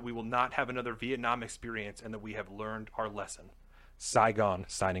hope that we will not have another Vietnam experience and that we have learned our lesson. Saigon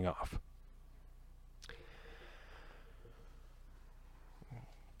signing off.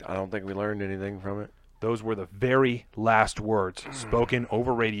 I don't think we learned anything from it. Those were the very last words spoken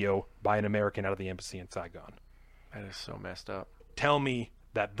over radio by an American out of the embassy in Saigon. That is so messed up. Tell me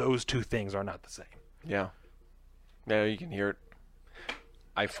that those two things are not the same. Yeah. Now you can hear it.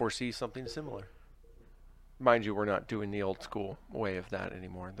 I foresee something similar. Mind you, we're not doing the old school way of that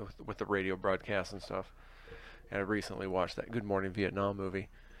anymore with the radio broadcasts and stuff. And I recently watched that Good Morning Vietnam movie,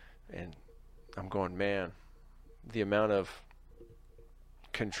 and I'm going, man, the amount of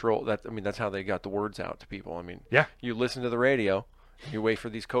control that's how they got the words out to people. You listen to the radio, you wait for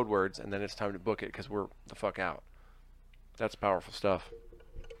these code words, and then it's time to book it because we're the fuck out. That's powerful stuff.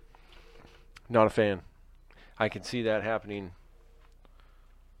 Not a fan. I can see that happening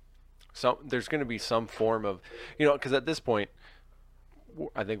there's going to be some form of, because at this point,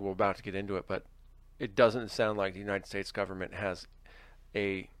 I think we're about to get into it, but it doesn't sound like the United States government has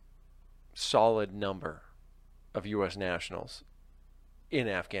a solid number of U.S. nationals in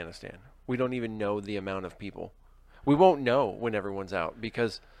Afghanistan. We don't even know the amount of people. We won't know when everyone's out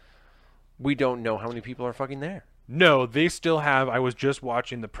because we don't know how many people are fucking there. No, they still have. I was just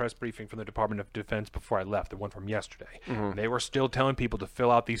watching the press briefing from the Department of Defense before I left, the one from yesterday. Mm-hmm. They were still telling people to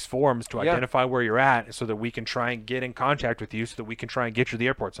fill out these forms to identify where you're at so that we can try and get in contact with you so that we can try and get you to the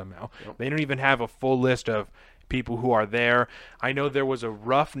airport somehow. Yep. They don't even have a full list of people who are there. I know there was a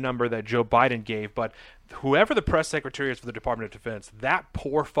rough number that Joe Biden gave, but whoever the press secretary is for the Department of Defense, that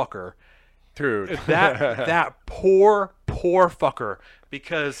poor fucker, dude, that poor fucker,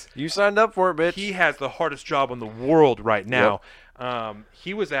 because you signed up for it, bitch. He has the hardest job in the world right now. Yep.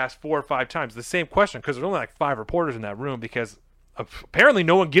 He was asked 4 or 5 times the same question because there's only like 5 reporters in that room because apparently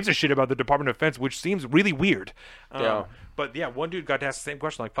no one gives a shit about the Department of Defense, which seems really weird. But yeah, one dude got to ask the same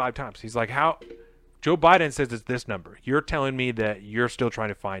question like 5 times. He's like, how? Joe Biden says it's this number. You're telling me that you're still trying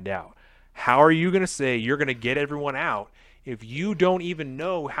to find out. How are you going to say you're going to get everyone out if you don't even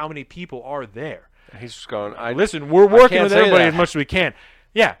know how many people are there? He's just going, listen, we're working with everybody as much as we can.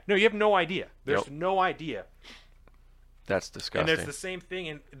 Yeah, no, you have no idea. There's no idea. That's disgusting. And it's the same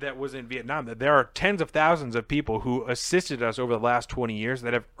thing that was in Vietnam. That there are tens of thousands of people who assisted us over the last 20 years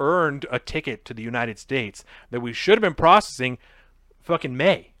that have earned a ticket to the United States that we should have been processing fucking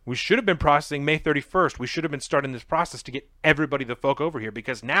May. We should have been processing May 31st. We should have been starting this process to get everybody the fuck over here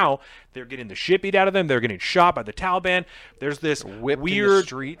because now they're getting the shit beat out of them. They're getting shot by the Taliban. There's this whipped weird in the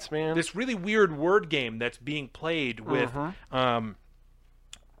streets, man. This really weird word game that's being played with Joe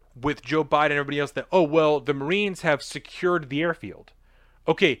Biden and everybody else that, the Marines have secured the airfield.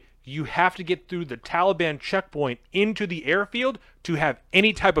 Okay, you have to get through the Taliban checkpoint into the airfield to have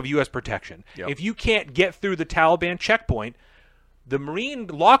any type of U.S. protection. Yep. If you can't get through the Taliban checkpoint, the Marine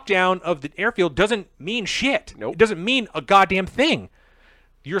lockdown of the airfield doesn't mean shit. Nope. It doesn't mean a goddamn thing.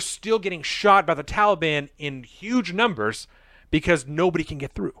 You're still getting shot by the Taliban in huge numbers because nobody can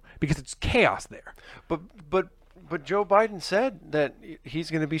get through because it's chaos there. But Joe Biden said that he's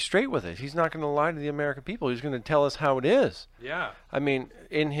going to be straight with it. He's not going to lie to the American people. He's going to tell us how it is. Yeah. I mean,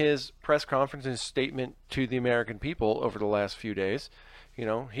 in his press conference, his statement to the American people over the last few days,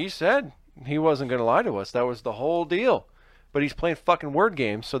 he said he wasn't going to lie to us. That was the whole deal. But he's playing fucking word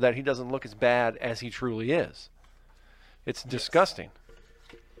games so that he doesn't look as bad as he truly is. It's disgusting.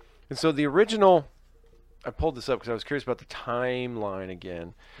 And so the original, I pulled this up because I was curious about the timeline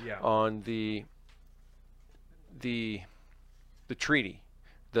again on the treaty,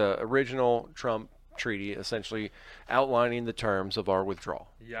 the original Trump treaty, essentially outlining the terms of our withdrawal.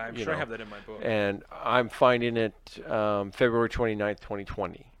 Yeah, I'm sure I have that in my book. And I'm finding it February 29th,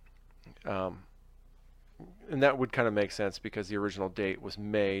 2020. And that would kind of make sense because the original date was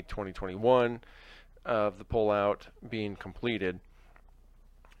May 2021 of the pullout being completed.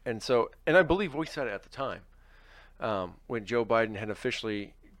 And I believe we said it at the time when Joe Biden had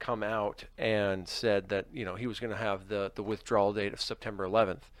officially come out and said that, he was going to have the withdrawal date of September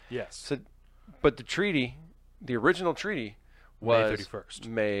 11th. Yes. So, but the original treaty was May 31st.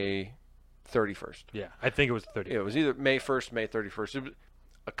 May 31st. Yeah, I think it was the 31st. It was either May 1st, May 31st. It was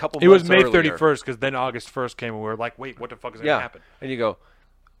a couple It was months May earlier. 31st because then August 1st came and we were like, wait, what the fuck is going to happen? And you go,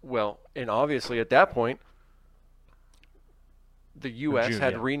 well, and obviously at that point, the U.S.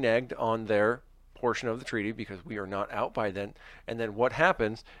 had reneged on their portion of the treaty because we are not out by then. And then what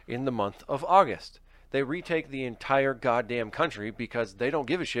happens in the month of August? They retake the entire goddamn country because they don't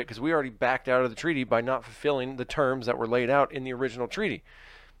give a shit because we already backed out of the treaty by not fulfilling the terms that were laid out in the original treaty.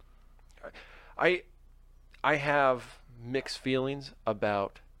 I have mixed feelings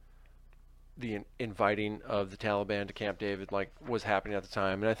about the inviting of the Taliban to Camp David like was happening at the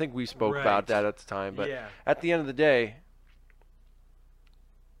time. And I think we spoke about that at the time. But at the end of the day,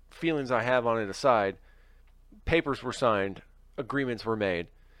 feelings I have on it aside, papers were signed, agreements were made,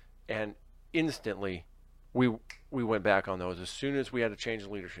 and instantly we went back on those as soon as we had a change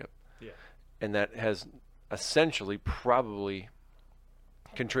in leadership. Yeah. And that has essentially probably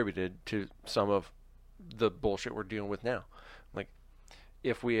contributed to some of the bullshit we're dealing with now. Like,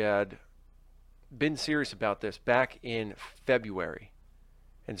 if we had been serious about this back in February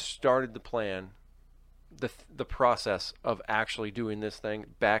and started the plan, the process of actually doing this thing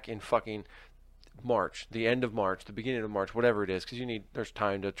back in fucking March, the end of March, the beginning of March, whatever it is, because there's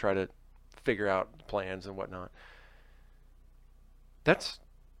time to try to figure out plans and whatnot. That's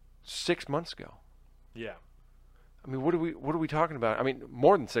 6 months ago. Yeah. I mean, what are we talking about? I mean,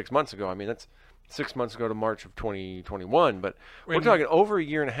 more than 6 months ago. I mean, that's 6 months ago to March of 2021, but we're When- talking over a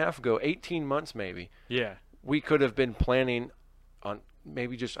year and a half ago, 18 months maybe. Yeah. We could have been planning on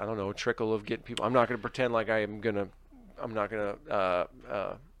maybe just, I don't know, a trickle of getting people. I'm not going to pretend like I'm not going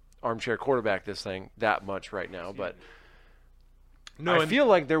to armchair quarterback this thing that much right now, but No, I and- feel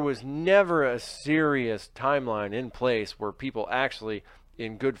like there was never a serious timeline in place where people actually,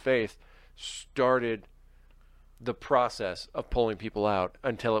 in good faith, started the process of pulling people out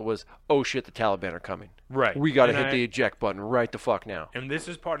until it was, oh shit, the Taliban are coming. Right. We got to And hit I- the eject button right the fuck now. And this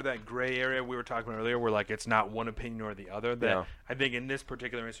is part of that gray area we were talking about earlier, where like it's not one opinion or the other. That Yeah. I think in this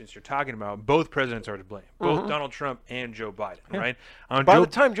particular instance you're talking about, both presidents are to blame, both Donald Trump and Joe Biden, right? By the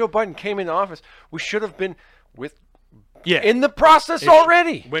time Joe Biden came into office, we should have been in the process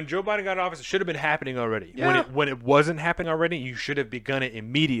already. When Joe Biden got in office, it should have been happening already. Yeah. When it wasn't happening already, you should have begun it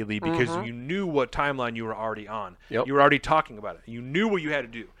immediately because you knew what timeline you were already on. Yep. You were already talking about it. You knew what you had to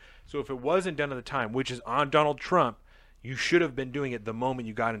do. So if it wasn't done at the time, which is on Donald Trump, you should have been doing it the moment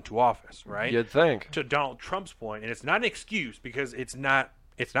you got into office, right? You'd think. To Donald Trump's point, and it's not an excuse because it's not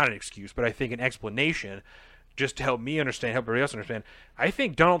an excuse, but I think an explanation just to help me understand, help everybody else understand. I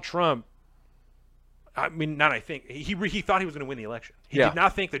think Donald Trump, I mean, not I think, he thought he was going to win the election. He Yeah. did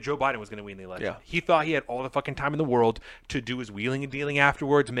not think that Joe Biden was going to win the election. Yeah. He thought he had all the fucking time in the world to do his wheeling and dealing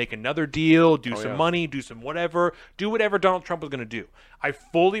afterwards, make another deal, do some yeah. money, do some whatever, do whatever Donald Trump was going to do. I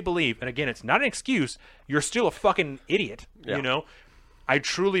fully believe, and again, it's not an excuse, you're still a fucking idiot, Yeah. you know? I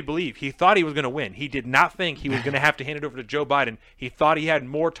truly believe he thought he was going to win. He did not think he was going to have to hand it over to Joe Biden. He thought he had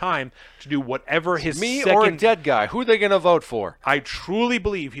more time to do whatever his Me second... or a dead guy? Who are they going to vote for? I truly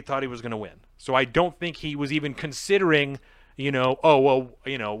believe he thought he was going to win. So I don't think he was even considering,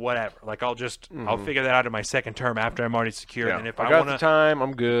 whatever. Like I'll figure that out in my second term after I'm already secured. And if I I got want the to, time,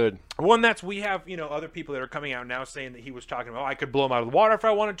 I'm good. we have other people that are coming out now saying that he was talking about, I could blow him out of the water if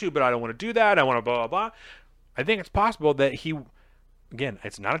I wanted to, but I don't want to do that. I want to blah blah blah. I think it's possible that he, again,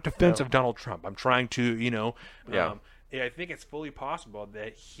 it's not a defense of Donald Trump. I'm trying to, I think it's fully possible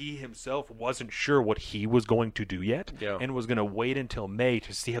that he himself wasn't sure what he was going to do yet and was going to wait until May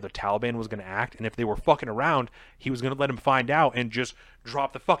to see how the Taliban was going to act. And if they were fucking around, he was going to let him find out and just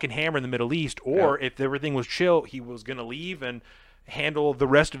drop the fucking hammer in the Middle East. Or if everything was chill, he was going to leave and handle the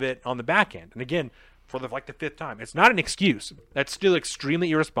rest of it on the back end. And again, for the fifth time, it's not an excuse. That's still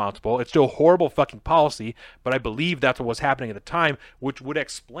extremely irresponsible. It's still horrible fucking policy, but I believe that's what was happening at the time, which would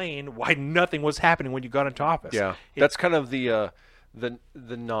explain why nothing was happening when you got into office. Yeah, that's kind of the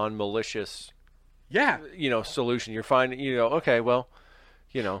non-malicious, solution. You're finding, okay, well,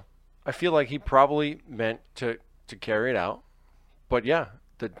 I feel like he probably meant to carry it out, but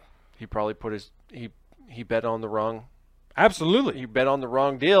he probably put he bet on the wrong. Absolutely. He bet on the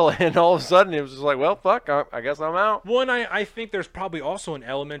wrong deal, and all of a sudden it was just like, well, fuck, I guess I'm out. Well, and I think there's probably also an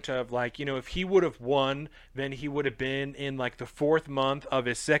element of, if he would have won, then he would have been in, the fourth month of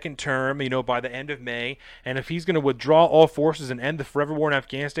his second term, by the end of May. And if he's going to withdraw all forces and end the forever war in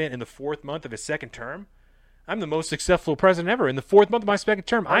Afghanistan in the fourth month of his second term, I'm the most successful president ever. In the fourth month of my second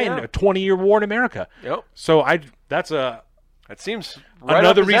term, I ended a 20-year war in America. Yep. So that seems right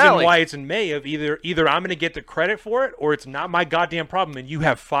another up his reason alley. why it's in May of either I'm going to get the credit for it or it's not my goddamn problem and you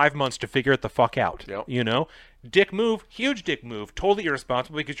have 5 months to figure it the fuck out. Yep. Dick move, huge dick move, totally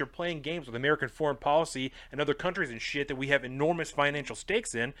irresponsible because you're playing games with American foreign policy and other countries and shit that we have enormous financial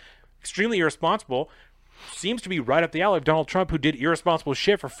stakes in. Extremely irresponsible. Seems to be right up the alley of Donald Trump, who did irresponsible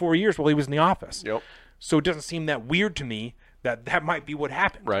shit for 4 years while he was in the office. Yep. So it doesn't seem that weird to me that might be what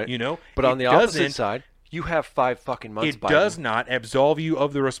happened. Right. But It on the opposite doesn't- side, you have 5 fucking months. it does not absolve you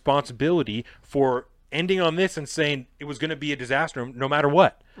of the responsibility for ending on this and saying it was going to be a disaster no matter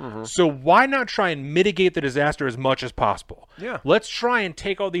what. So why not try and mitigate the disaster as much as possible? Yeah. Let's try and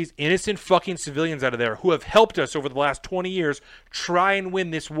take all these innocent fucking civilians out of there who have helped us over the last 20 years try and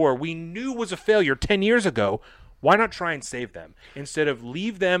win this war we knew was a failure 10 years ago. Why not try and save them instead of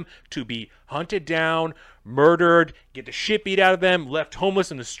leave them to be hunted down, murdered, get the shit beat out of them, left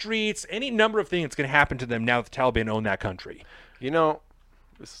homeless in the streets, any number of things that's going to happen to them now that the Taliban own that country. This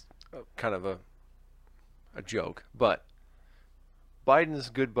is kind of a joke, but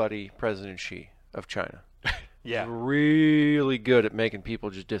Biden's good buddy, President Xi of China, Yeah. really good at making people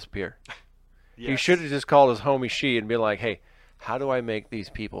just disappear. He should have just called his homie Xi and be like, hey, how do I make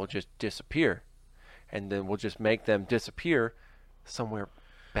these people just disappear? And then we'll just make them disappear somewhere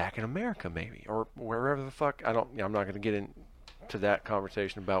back in America, maybe, or wherever the fuck. I'm not going to get into that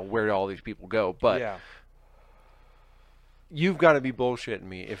conversation about where all these people go, but you've got to be bullshitting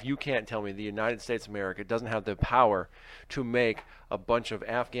me if you can't tell me the United States of America doesn't have the power to make a bunch of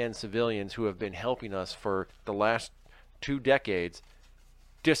Afghan civilians who have been helping us for the last 2 decades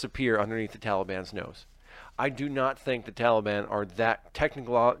disappear underneath the Taliban's nose. I do not think the Taliban are that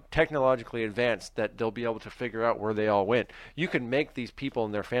technologically advanced that they'll be able to figure out where they all went. You can make these people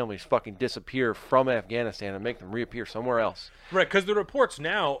and their families fucking disappear from Afghanistan and make them reappear somewhere else. Right, because the reports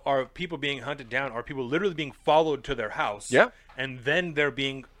now are people being hunted down, are people literally being followed to their house. Yeah. And then they're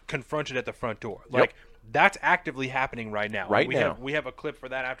being confronted at the front door. Like, that's actively happening right now. We have a clip for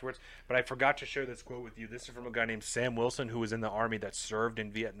that afterwards, but I forgot to share this quote with you. This is from a guy named Sam Wilson, who was in the army that served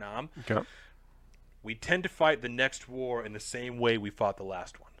in Vietnam. Okay. We tend to fight the next war in the same way we fought the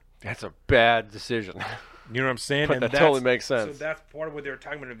last one. That's a bad decision. You know what I'm saying? But that totally makes sense. So that's part of what they were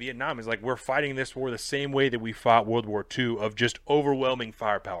talking about in Vietnam is like we're fighting this war the same way that we fought World War II of just overwhelming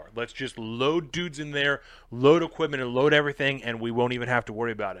firepower. Let's just load dudes in there, load equipment and load everything, and we won't even have to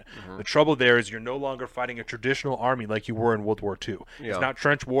worry about it. Mm-hmm. The trouble there is you're no longer fighting a traditional army like you were in World War II. Yeah. It's not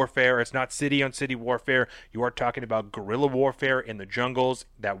trench warfare. It's not city-on-city warfare. You are talking about guerrilla warfare in the jungles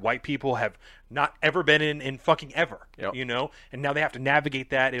that white people have not ever been in fucking ever, you know? And now they have to navigate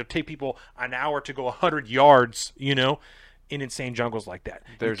that. It'll take people an hour to go 100 yards, you know, in insane jungles like that.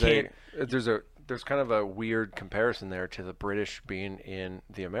 There's kind of a weird comparison there to the British being in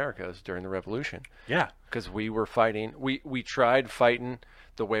the Americas during the Revolution. Yeah. Because we were fighting, we tried fighting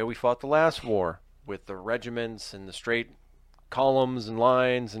the way we fought the last war with the regiments and the straight columns and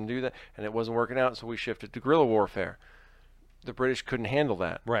lines and do that, and it wasn't working out, so we shifted to guerrilla warfare. The British couldn't handle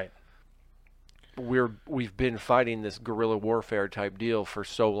that. Right. We've been fighting this guerrilla warfare type deal for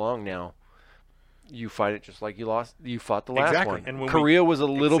so long now. You fight it just like you fought the last one. And Korea was a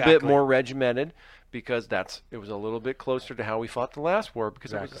little bit more regimented because it was a little bit closer to how we fought the last war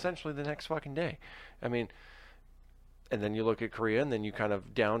because it was essentially the next fucking day. I mean, and then you look at Korea and then you kind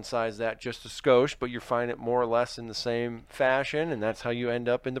of downsize that just a skosh, but you're fighting it more or less in the same fashion, and that's how you end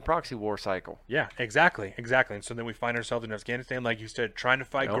up in the proxy war cycle. Yeah, exactly. And so then we find ourselves in Afghanistan, like you said, trying to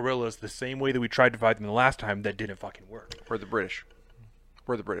fight guerrillas the same way that we tried to fight them the last time that didn't fucking work. We're the British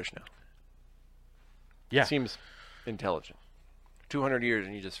now. Yeah. Seems intelligent. 200 years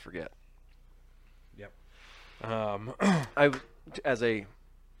and you just forget. Yep.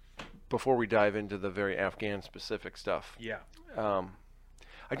 Before we dive into the very Afghan-specific stuff. Yeah.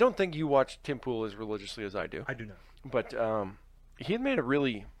 I don't think you watch Tim Pool as religiously as I do. I do not. But he had made a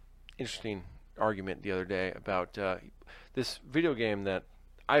really interesting argument the other day about this video game that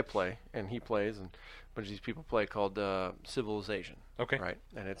I play and he plays and a bunch of these people play called Civilization. Okay. Right.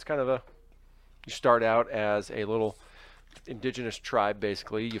 And it's kind of you start out as a little indigenous tribe,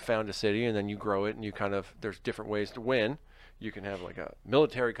 basically. You found a city and then you grow it and you there's different ways to win. You can have like a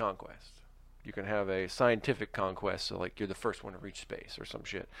military conquest. You can have a scientific conquest, so like you're the first one to reach space or some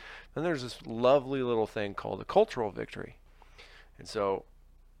shit. Then there's this lovely little thing called a cultural victory. And so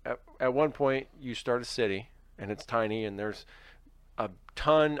at one point you start a city and it's tiny and there's a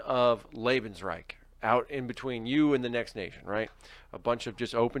ton of Lebensreich out in between you and the next nation, right? A bunch of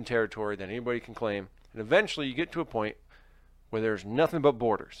just open territory that anybody can claim. And eventually you get to a point where there's nothing but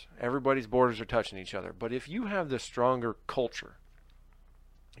borders. Everybody's borders are touching each other. But if you have the stronger culture,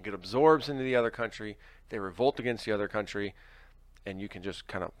 it absorbs into the other country, they revolt against the other country, and you can just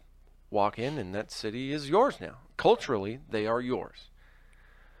kind of walk in and that city is yours now. Culturally, they are yours.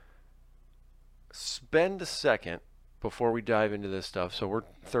 Spend a second before we dive into this stuff. So we're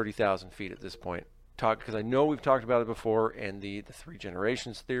 30,000 feet at this point. Because I know we've talked about it before, and the three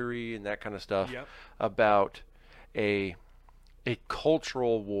generations theory and that kind of stuff about a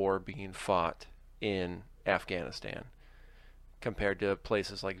cultural war being fought in Afghanistan compared to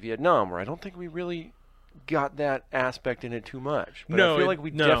places like Vietnam, where I don't think we really got that aspect in it too much. But I feel like we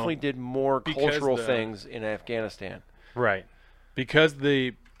definitely did more cultural things in Afghanistan. Right. Because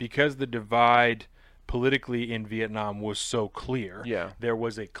the divide politically in Vietnam was so clear. Yeah. There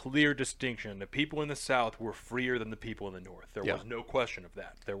was a clear distinction. The people in the South were freer than the people in the North. There was no question of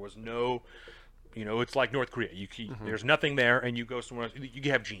that. There was no, it's like North Korea. There's nothing there, and you go somewhere else. You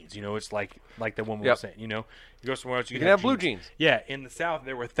can have jeans. It's like the one we were saying. You go somewhere else. You can have blue jeans. Yeah. In the South,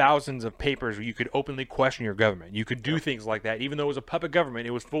 there were thousands of papers where you could openly question your government. You could do things like that, even though it was a puppet government.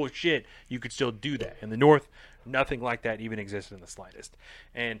 It was full of shit. You could still do that. In the North, nothing like that even existed in the slightest.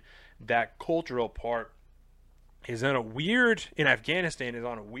 And that cultural part is in Afghanistan is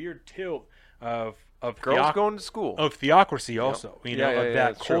on a weird tilt of girls going to school, of theocracy also, of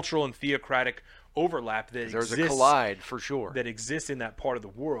that cultural true. And theocratic overlap that there's exists, a collide for sure that exists in that part of the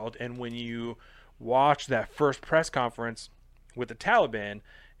world. And when you watch that first press conference with the Taliban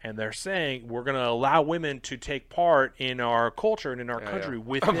and they're saying we're going to allow women to take part in our culture and in our country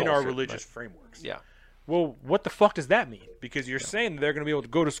within our religious frameworks. Yeah. Well, what the fuck does that mean? Because you're saying that they're going to be able to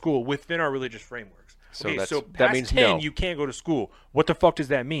go to school within our religious frameworks. So Okay, that's, so that past means 10, no. you can't go to school. What the fuck does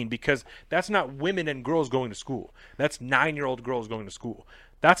that mean? Because that's not women and girls going to school. That's 9-year-old girls going to school.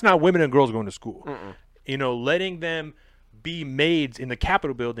 That's not women and girls going to school. You know, letting them be maids in the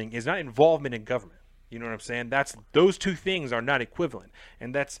Capitol building is not involvement in government. You know what I'm saying? Those two things are not equivalent.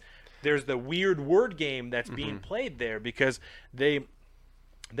 And there's the weird word game that's being played there because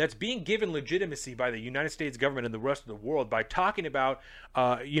that's being given legitimacy by the United States government and the rest of the world by talking about,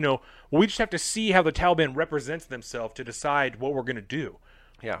 we just have to see how the Taliban represents themselves to decide what we're going to do.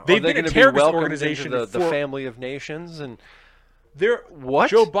 Yeah, They've are they been a gonna be terrorist welcomed organization into the for- family of nations? And What?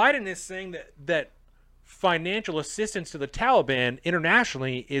 Joe Biden is saying that financial assistance to the Taliban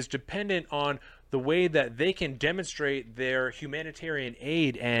internationally is dependent on the way that they can demonstrate their humanitarian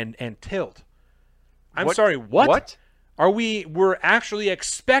aid and tilt. I'm What? sorry, what? What? We're actually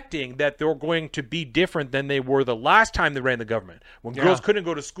expecting that they're going to be different than they were the last time they ran the government. When girls couldn't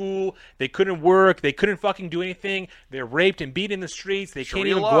go to school, they couldn't work, they couldn't fucking do anything, they're raped and beat in the streets, they can't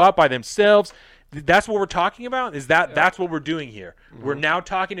even go out by themselves. That's what we're talking about? That's what we're doing here. We're now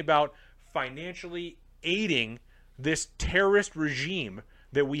talking about financially aiding this terrorist regime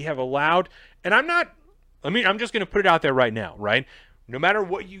that we have allowed. And I'm just going to put it out there right now, right? No matter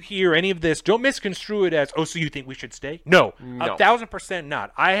what you hear, any of this, don't misconstrue it as, oh, so you think we should stay? No. 1,000%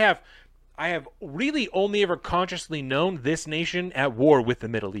 not. I have really only ever consciously known this nation at war with the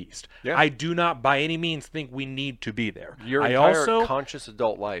Middle East. Yeah. I do not by any means think we need to be there. Your I entire also, conscious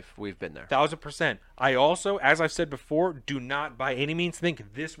adult life, we've been there. 1,000%. I also, as I've said before, do not by any means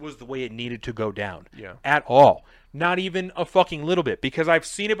think this was the way it needed to go down. Yeah. At all. Not even a fucking little bit. Because I've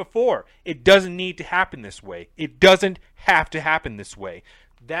seen it before. It doesn't need to happen this way. It doesn't have to happen this way.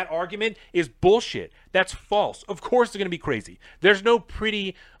 That argument is bullshit. That's false. Of course it's going to be crazy. There's no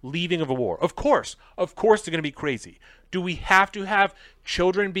pretty leaving of a war. Of course. Of course it's going to be crazy. Do we have to have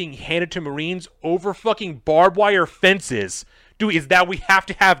children being handed to Marines over fucking barbed wire fences? Is that we have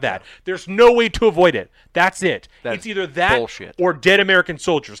to have that? There's no way to avoid it. That's it. It's either that bullshit. or dead American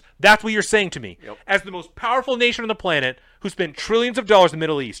soldiers. That's what you're saying to me. Yep. As the most powerful nation on the planet who spent trillions of dollars in the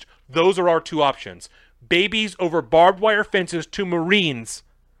Middle East, those are our two options. Babies over barbed wire fences to Marines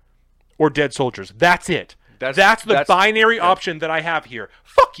or dead soldiers. That's it. That's the binary option that I have here.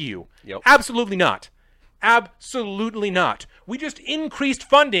 Fuck you. Yep. Absolutely not. Absolutely not. We just increased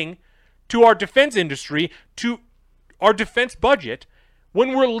funding to our defense industry, to our defense budget,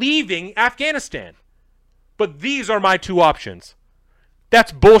 when we're leaving Afghanistan. But these are my two options.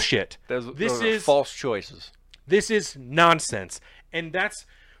 That's bullshit. Those are false choices. This is nonsense. And that's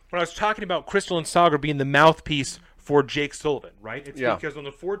when I was talking about Crystal and Sagar being the mouthpiece for Jake Sullivan, right? It's because on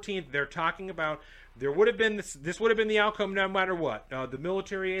the 14th, they're talking about there would have been this would have been the outcome no matter what. The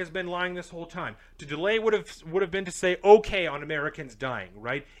military has been lying this whole time. To delay would have been to say okay on Americans dying,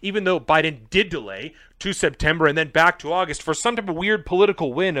 right? Even though Biden did delay to September and then back to August for some type of weird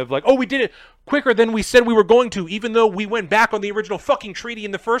political win of like, oh, we did it quicker than we said we were going to, even though we went back on the original fucking treaty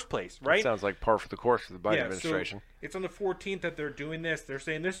in the first place, right? That sounds like par for the course for the Biden administration. So it's on the 14th that they're doing this. They're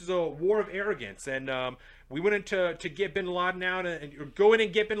saying this is a war of arrogance, and we went in to get Bin Laden out and go in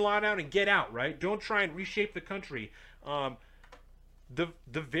and get Bin Laden out and get out, right? Don't try and reshape the country. The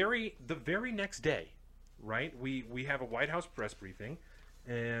very next day, right? We have a White House press briefing,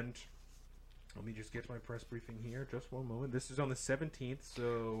 and let me just get to my press briefing here. Just one moment. This is on the 17th,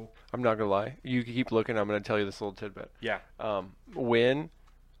 so I'm not gonna lie. You keep looking. I'm gonna tell you this little tidbit. yeah. When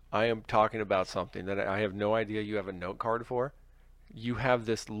I am talking about something that I have no idea you have a note card for, you have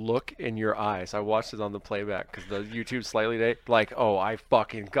this look in your eyes. I watched it on the playback because the YouTube slightly late. Like, oh, I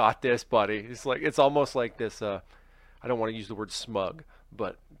fucking got this, buddy. It's like it's almost like this. I don't want to use the word smug,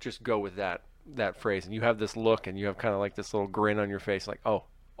 but just go with that phrase. And you have this look, and you have kind of like this little grin on your face, like, oh,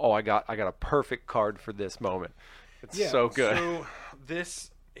 I got a perfect card for this moment. It's so good. So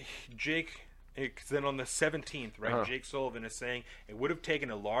this Jake. Then on the 17th, right, Jake Sullivan is saying it would have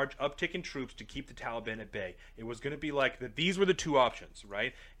taken a large uptick in troops to keep the Taliban at bay. It was going to be like that. These were the two options,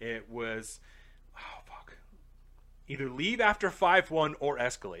 right? It was, either leave after 5-1 or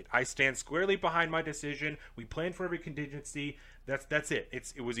escalate. I stand squarely behind my decision. We planned for every contingency. That's it.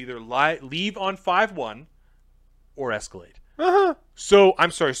 It was either leave on 5-1 or escalate. So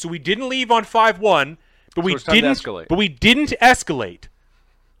I'm sorry. So we didn't leave on 5-1, but we didn't escalate. But we didn't escalate.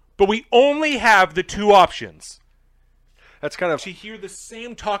 But we only have the two options. That's kind of to hear the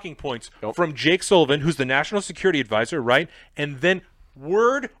same talking points from Jake Sullivan, who's the National Security Advisor, right? And then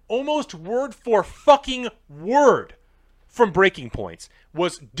almost word for fucking word from Breaking Points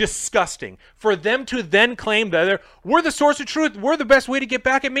was disgusting. For them to then claim that we're the source of truth, we're the best way to get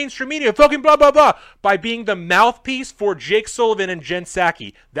back at mainstream media, fucking blah, blah, blah, by being the mouthpiece for Jake Sullivan and Jen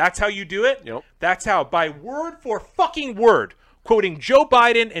Psaki. That's how you do it? Yep. That's how, by word for fucking word, quoting Joe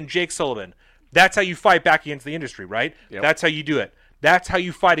Biden and Jake Sullivan. That's how you fight back against the industry, right? Yep. That's how you do it. That's how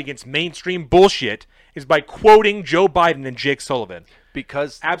you fight against mainstream bullshit, is by quoting Joe Biden and Jake Sullivan.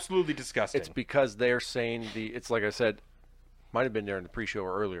 Because Absolutely disgusting. it's because they're saying it's like I said, might have been there in the pre-show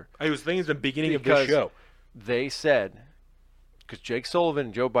or earlier. I was thinking it's the beginning of Because this show. they said, because Jake Sullivan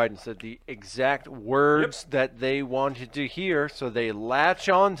and Joe Biden said the exact words that they wanted to hear, so they latch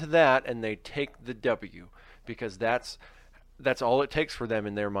on to that and they take the W, because that's all it takes for them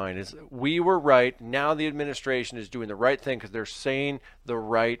in their mind is we were right. Now the administration is doing the right thing because they're saying the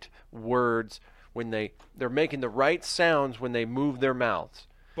right words when they're making the right sounds when they move their mouths.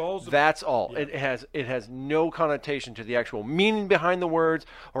 That's all. Yeah. It has no connotation to the actual meaning behind the words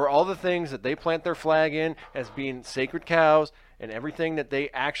or all the things that they plant their flag in as being sacred cows and everything that they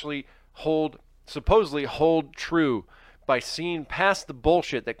actually supposedly hold true by seeing past the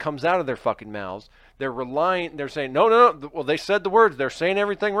bullshit that comes out of their fucking mouths. They're saying, no. Well, they said the words. They're saying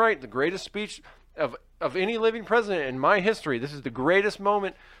everything right. The greatest speech of any living president in my history. This is the greatest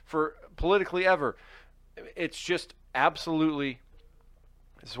moment for politically ever. It's just absolutely...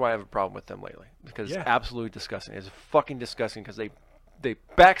 This is why I have a problem with them lately, because it's absolutely disgusting. It's fucking disgusting because they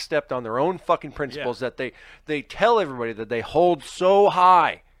backstepped on their own fucking principles that they tell everybody that they hold so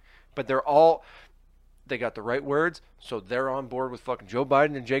high, but they got the right words, so they're on board with fucking Joe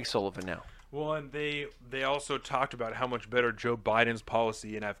Biden and Jake Sullivan now. Well, and they also talked about how much better Joe Biden's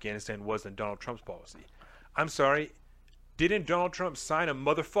policy in Afghanistan was than Donald Trump's policy. I'm sorry. Didn't Donald Trump sign a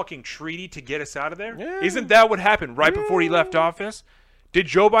motherfucking treaty to get us out of there? Yeah. Isn't that what happened right before he left office? Did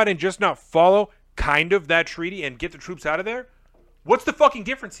Joe Biden just not follow kind of that treaty and get the troops out of there? What's the fucking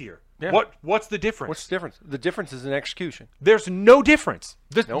difference here? Yeah. What's the difference? What's the difference? The difference is in execution. There's no difference.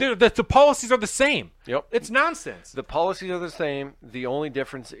 Nope. The policies are the same. Yep. It's nonsense. The policies are the same. The only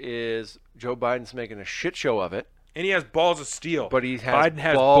difference is Joe Biden's making a shit show of it. And he has balls of steel. But Biden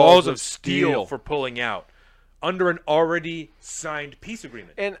has balls of steel for pulling out under an already signed peace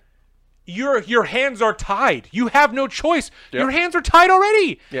agreement. And your hands are tied. You have no choice. Yep. Your hands are tied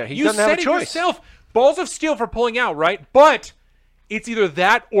already. Yeah, he you doesn't have a said it choice. yourself. Balls of steel for pulling out, right? But it's either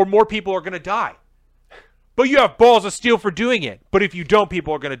that or more people are going to die. But you have balls of steel for doing it. But if you don't,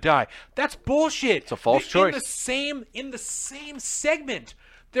 people are going to die. That's bullshit. It's a false choice. In the same segment,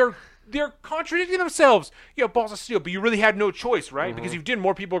 they're contradicting themselves. You have balls of steel, but you really had no choice, right? Because if you didn't,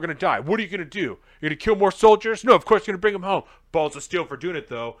 more people are going to die. What are you going to do? You're going to kill more soldiers? No, of course you're going to bring them home. Balls of steel for doing it,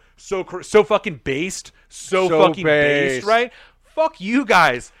 though. So fucking based. So fucking based, right? Fuck you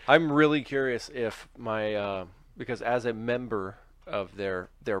guys. I'm really curious if because as a member of their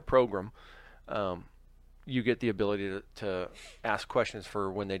program, you get the ability to ask questions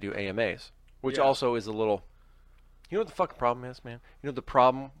for when they do AMAs, which also is a little... You know what the fucking problem is, man? You know the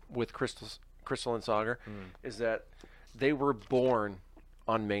problem with Crystal and Sagar is that they were born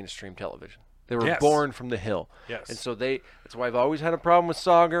on mainstream television. They were born from the Hill. Yes. And so that's why I've always had a problem with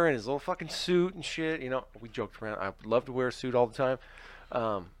Sagar and his little fucking suit and shit. You know, we joked around. I would love to wear a suit all the time.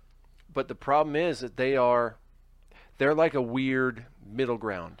 But the problem is that they're like a weird middle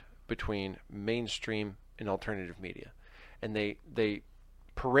ground between mainstream and alternative media. And they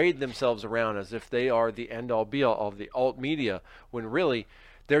parade themselves around as if they are the end-all be-all of the alt media, when really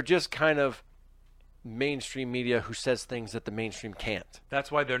they're just kind of mainstream media who says things that the mainstream can't.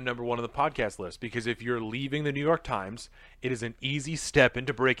 That's why they're number one on the podcast list, because if you're leaving the New York Times, it is an easy step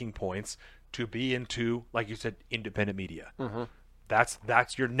into Breaking Points to be into, like you said, independent media. Mm-hmm.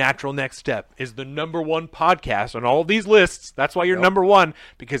 That's your natural next step, is the number one podcast on all of these lists. That's why you're number one,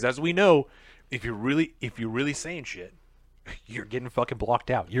 because as we know, if you're really saying shit, you're getting fucking blocked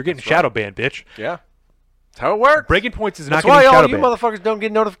out. You're getting shadow banned, bitch. Yeah. That's how it works. Breaking Points is That's not getting why shadow all you banned. motherfuckers don't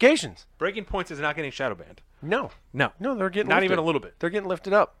get notifications. Breaking Points is not getting shadow banned. No, they're getting not lifted. even a little bit. They're getting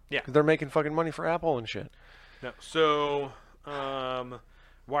lifted up. Yeah. 'Cause they're making fucking money for Apple and shit. No. So,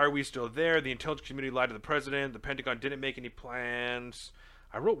 why are we still there? The intelligence community lied to the president. The Pentagon didn't make any plans.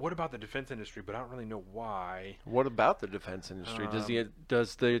 I wrote, what about the defense industry, but I don't really know why. What about the defense industry? Does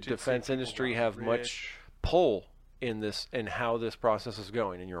the defense industry have much pull in this and how this process is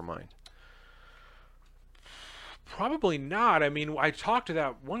going in your mind? Probably not. I mean, I talked to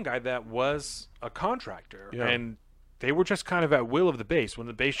that one guy that was a contractor, and they were just kind of at will of the base. When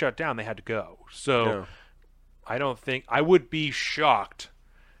the base shut down, they had to go. So I don't think... I would be shocked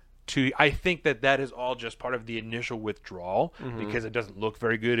I think that is all just part of the initial withdrawal because it doesn't look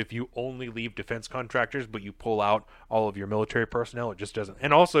very good if you only leave defense contractors but you pull out all of your military personnel. It just doesn't.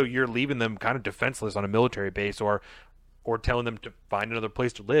 And also you're leaving them kind of defenseless on a military base or telling them to find another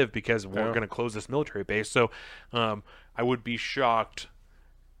place to live because we're going to close this military base. So I would be shocked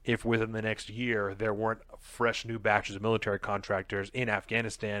if within the next year there weren't fresh new batches of military contractors in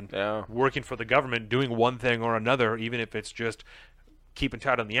Afghanistan working for the government, doing one thing or another, even if it's just keeping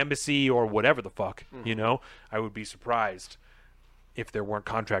tabs on the embassy or whatever the fuck, you know. I would be surprised if there weren't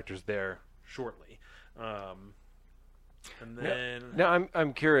contractors there shortly. And then now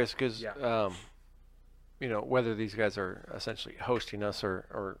I'm curious because you know, whether these guys are essentially hosting us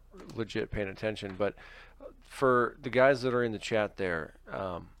or legit paying attention, but for the guys that are in the chat there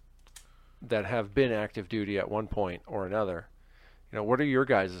that have been active duty at one point or another, you know, what are your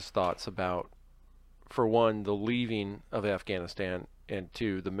guys' thoughts about, for one, the leaving of Afghanistan, and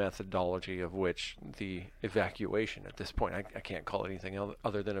two, the methodology of which the evacuation at this point, I can't call it anything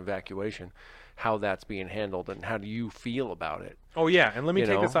other than evacuation, how that's being handled, and how do you feel about it? Oh, yeah, and let me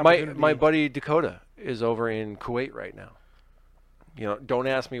take this opportunity. My buddy Dakota is over in Kuwait right now. You know, don't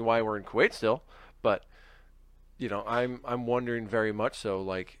ask me why we're in Kuwait still, but, you know, I'm wondering very much so,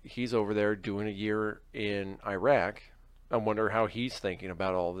 like, he's over there doing a year in Iraq. I wonder how he's thinking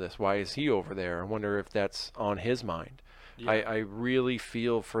about all of this. Why is he over there? I wonder if that's on his mind. Yeah. I really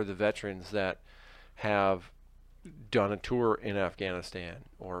feel for the veterans that have done a tour in Afghanistan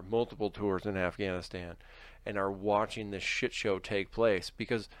or multiple tours in Afghanistan and are watching this shit show take place,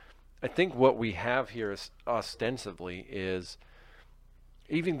 because I think what we have here is ostensibly is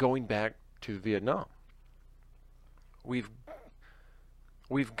even going back to Vietnam. We've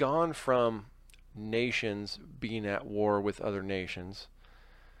gone from nations being at war with other nations,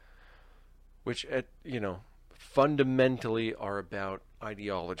 which fundamentally are about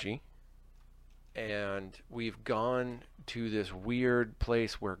ideology, and we've gone to this weird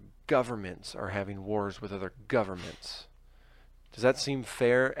place where governments are having wars with other governments. Does that seem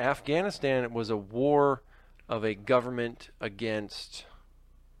fair? Afghanistan was a war of a government against,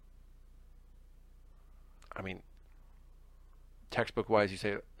 I mean, textbook-wise, you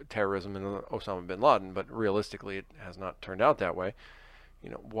say terrorism and Osama bin Laden, but realistically, it has not turned out that way. You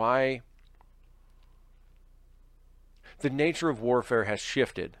know, why? The nature of warfare has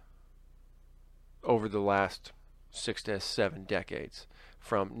shifted over the last 6 to 7 decades,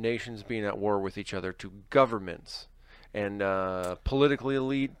 from nations being at war with each other to governments and politically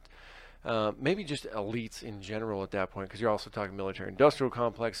elite, maybe just elites in general at that point, because you're also talking military-industrial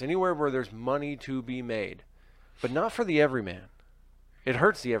complex, anywhere where there's money to be made, but not for the everyman. It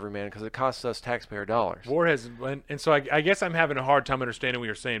hurts the everyman because it costs us taxpayer dollars. War has, and so I guess I'm having a hard time understanding what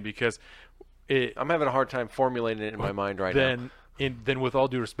you're saying, because I'm having a hard time formulating it in my mind right now. Then with all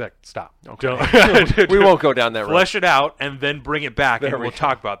due respect, stop. Okay. We won't go down that road. Flesh it out and then bring it back, and we'll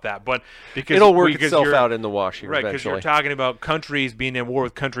talk about that. But because it'll work itself out in the wash here, right? Because you're talking about countries being at war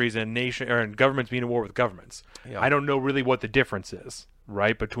with countries and and governments being at war with governments. Yeah. I don't know really what the difference is,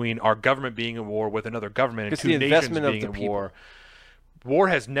 right, between our government being at war with another government and two nations being at war. War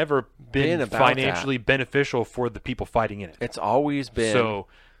has never been financially beneficial for the people fighting in it. It's always been so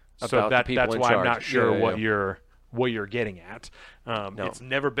that's why I'm not sure what you're getting at. No. It's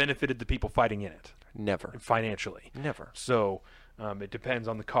never benefited the people fighting in it. Never. Financially. Never. So it depends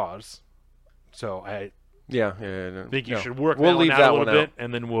on the cause. So I no. think you should work we'll leave that that a little one bit, out.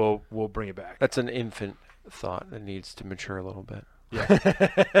 and then we'll bring it back. That's an infant thought that needs to mature a little bit.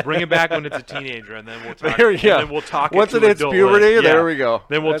 Yeah. Bring it back when it's a teenager, and then we'll talk. Then we'll talk once it hits adulthood. puberty, yeah. there we go.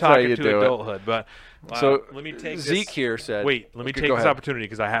 Then we'll talk into adulthood. But so let me take Zeke this. here said. Wait, let me take this opportunity,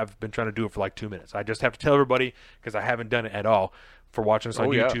 because I have been trying to do it for like 2 minutes. I just have to tell everybody, because I haven't done it at all, for watching us on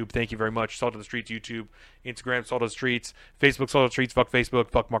YouTube. Yeah. Thank you very much. Salt of the Streets YouTube, Instagram Salt of the Streets, Facebook Salt of the Streets. Fuck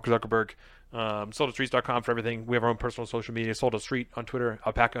Facebook. Fuck Mark Zuckerberg. SaltofTheStreets.com for everything. We have our own personal social media. Salt of the Street on Twitter.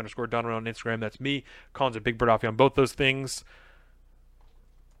 Alpaca_Donovan on Instagram. That's me. Collins and Big Bird Offie on both those things.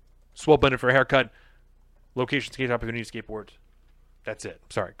 Swell blended for a haircut. Location skate shop if you need skateboards. That's it.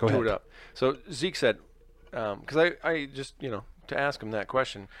 Sorry. Go ahead. Do it up. So Zeke said, because I just, to ask him that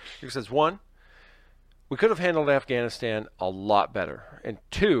question, he says, 1, we could have handled Afghanistan a lot better. And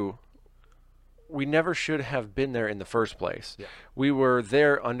 2, we never should have been there in the first place. Yeah. We were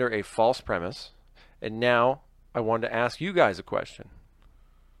there under a false premise. And now I wanted to ask you guys a question.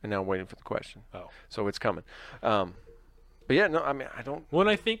 And now I'm waiting for the question. Oh. So it's coming. But yeah, no, I mean, I don't. Well,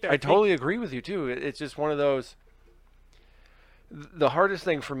 I think that I totally agree with you too. It's just one of those. The hardest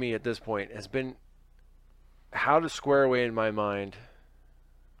thing for me at this point has been how to square away in my mind,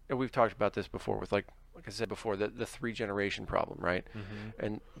 and we've talked about this before with like like I said before, the 3-generation problem, right? Mm-hmm.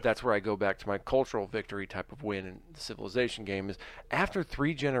 And that's where I go back to my cultural victory type of win in the civilization game is after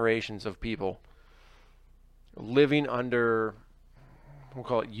 3 generations of people living under, we'll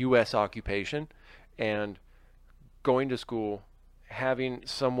call it U.S. occupation, and going to school, having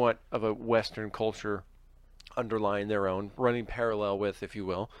somewhat of a Western culture underlying their own, running parallel with, if you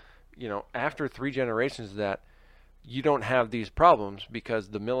will, after 3 generations of that, you don't have these problems because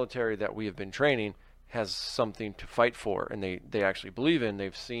the military that we have been training has something to fight for, and they actually believe in.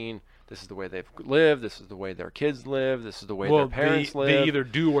 They've seen this is the way they've lived, this is the way their kids live, this is the way their parents live. They either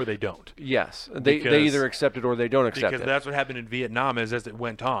do or they don't. Yes, they either accept it or they don't accept it. Because that's what happened in Vietnam as it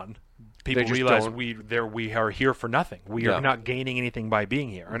went on. People just realize don't- we are here for nothing. We Yeah. are not gaining anything by being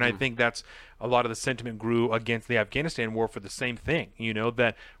here. And I think that's a lot of the sentiment grew against the Afghanistan war for the same thing.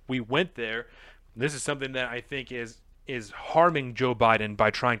 That we went there. This is something that I think is harming Joe Biden by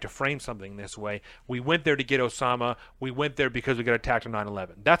trying to frame something this way. We went there to get Osama. We went there because we got attacked on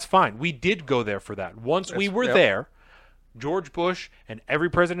 9/11. That's fine. We did go there for that. Once we were there, George Bush and every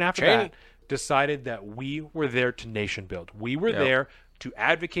president after Cheney. that decided that we were there to nation build. We were Yep. there to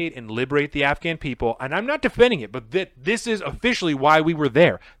advocate and liberate the Afghan people. And I'm not defending it, but this is officially why we were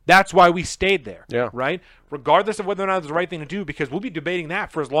there. That's why we stayed there. Yeah. Right? Regardless of whether or not it was the right thing to do, because we'll be debating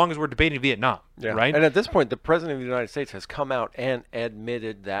that for as long as we're debating Vietnam. Yeah. Right? And at this point, the president of the United States has come out and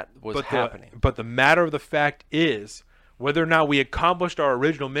admitted that was happening. But the matter of the fact is, whether or not we accomplished our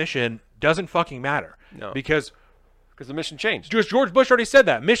original mission doesn't fucking matter. No. Because The mission changed. George Bush already said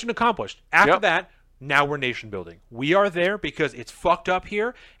that. Mission accomplished. After Yep. that, now we're nation building. We are there because it's fucked up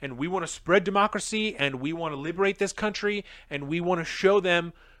here, and we want to spread democracy, and we want to liberate this country, and we want to show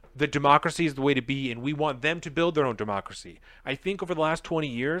them that democracy is the way to be, and we want them to build their own democracy. I think over the last 20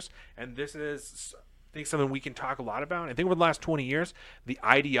 years, and this is something we can talk a lot about, I think over the last 20 years, the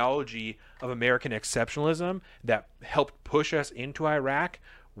ideology of American exceptionalism that helped push us into Iraq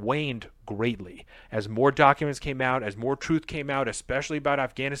waned greatly as more documents came out, as more truth came out, especially about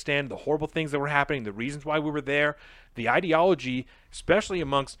Afghanistan, the horrible things that were happening, the reasons why we were there. The ideology, especially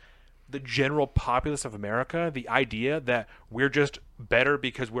amongst the general populace of America, the idea that we're just better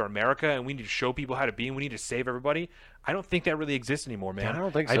because we're America and we need to show people how to be and we need to save everybody, I don't think that really exists anymore, man. I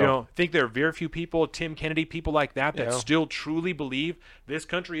don't think so. I don't think there are very few people, Tim Kennedy, people like that Yeah. still truly believe this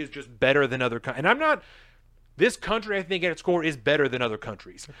country is just better than other countries. And I'm not... This country, I think, at its core, is better than other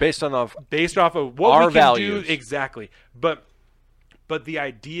countries, Based on based off of what Our we can values. do exactly. But the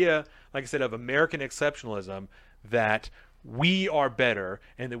idea, like I said, of American exceptionalism, that we are better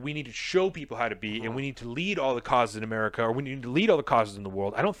and that we need to show people how to be, and we need to lead all the causes in America, or we need to lead all the causes in the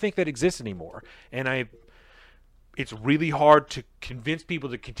world. I don't think that exists anymore, and it's really hard to convince people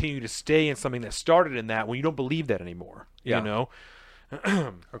to continue to stay in something that started in that when you don't believe that anymore. Yeah. You know.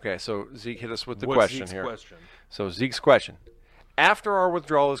 Okay, so Zeke hit us with the What's question Zeke's here. question? So Zeke's question: after our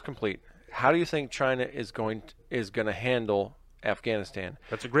withdrawal is complete, how do you think China is going to handle Afghanistan?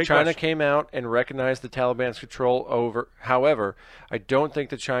 That's a great China question. came out and recognized the Taliban's control over. However, I don't think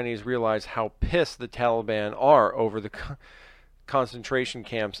the Chinese realize how pissed the Taliban are over the concentration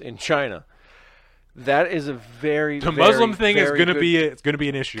camps in China. That is a very The Muslim thing is very going to good- be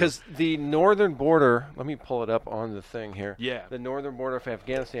an issue. because the northern border, let me pull it up on the thing here. Yeah. The northern border of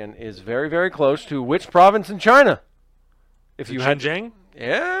Afghanistan is very, very close to which province in China? If you had, Xinjiang,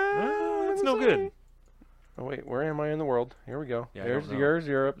 yeah, that's no good. Oh wait, where am I in the world? Here we go. Yeah, I There's don't know. yours,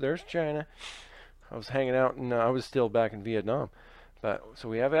 Europe. There's China. I was hanging out, and I was still back in Vietnam. But so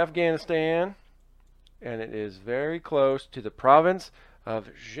we have Afghanistan, and it is very close to the province of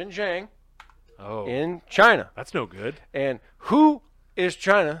Xinjiang Oh, in China. that's no good. And who is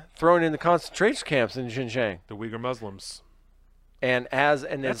China throwing in the concentration camps in Xinjiang? The Uyghur Muslims. And as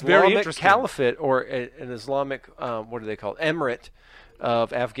an That's very Islamic interesting. caliphate or an Islamic, what do they call it, emirate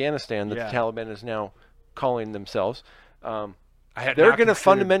of Afghanistan that Yeah. the Taliban is now calling themselves, I had they're not going to considered-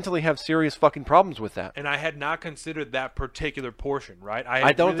 fundamentally have serious fucking problems with that. and I had not considered that particular portion. Right?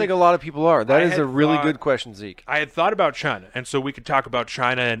 I don't think a lot of people are. That I is had a really thought- good question, Zeke. I had thought about China, and so we could talk about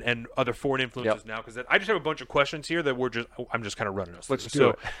China and other foreign influences Yep. now, because I just have a bunch of questions here that I'm just kind of running us through. Let's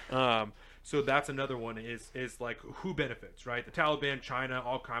do So that's another one is like who benefits, right? The Taliban, China,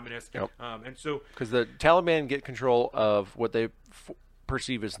 all communists, Yep. and so Because the Taliban get control of what they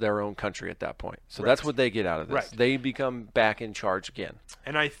perceive as their own country at that point. So that's Right. what they get out of this. Right. They become back in charge again.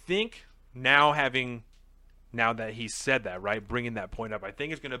 And I think now that he said that, right, bringing that point up, I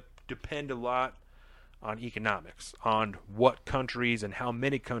think it's going to depend a lot on economics, on what countries and how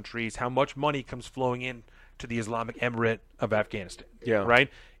many countries, how much money comes flowing in to the Islamic Emirate of Afghanistan. Yeah. Right?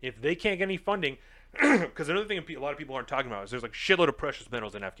 If they can't get any funding, because another thing a lot of people aren't talking about is there's like shitload of precious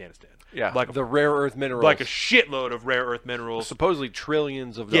metals in Afghanistan. Yeah, like the rare earth minerals. like a shitload of rare earth minerals. Supposedly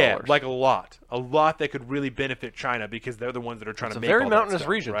trillions of Yeah, dollars. like a lot that could really benefit China because they're the ones that are trying It's to a make very all that mountainous stuff,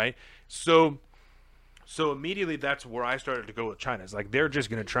 region. right? So immediately that's where I started to go with China. It's like they're just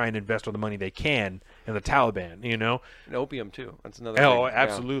going to try and invest all the money they can in the Taliban, you know? And opium too. That's another. Oh, big-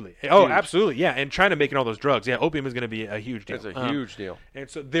 absolutely. Yeah. Oh, Huge. absolutely. Yeah, and China making all those drugs. Yeah, opium is going to be a huge deal. It's a huge deal. And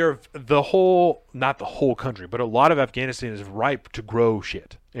so they're not the whole country, but a lot of Afghanistan is ripe to grow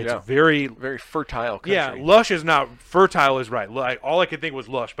shit. It's Yeah. very Very fertile country. yeah, lush is not fertile is right. Like, all I could think was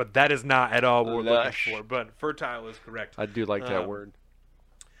lush, but that is not at all what we're Lush. looking for. But fertile is correct. I do like that word.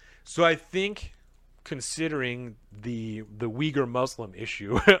 So I think, considering the Uyghur Muslim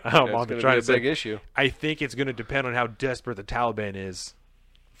issue It's on going the to China be a side, big issue. I think it's going to depend on how desperate the Taliban is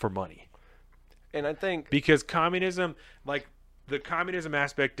for money. And I think Because communism, like the communism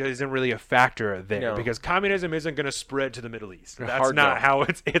aspect, isn't really a factor there. No. Because communism isn't going to spread to the Middle East. That's Hard not no. how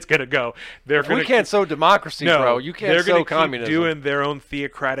it's going to go. They're we gonna can't sow democracy, no, bro. You can't they're sow gonna communism. keep doing their own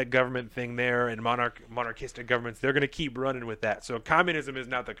theocratic government thing there and monarchistic governments. They're going to keep running with that. So communism is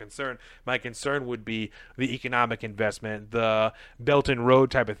not the concern. My concern would be the economic investment, the Belt and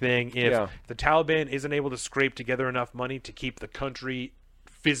Road type of thing. If Yeah. the Taliban isn't able to scrape together enough money to keep the country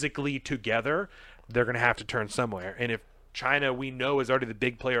physically together, they're going to have to turn somewhere. And if China, we know, is already the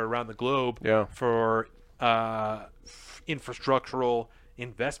big player around the globe Yeah. for infrastructural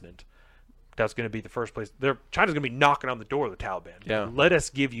investment, that's going to be the first place. China's going to be knocking on the door of the Taliban. Yeah. Let us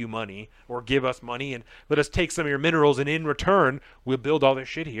give you money, or give us money, and let us take some of your minerals, and in return, we'll build all this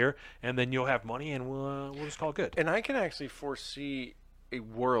shit here, and then you'll have money, and we'll just call it good. And I can actually foresee a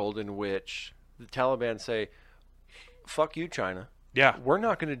world in which the Taliban say, fuck you, China. Yeah. We're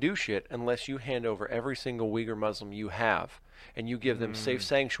not going to do shit unless you hand over every single Uyghur Muslim you have and you give them safe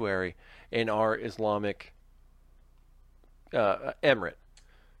sanctuary in our Islamic emirate.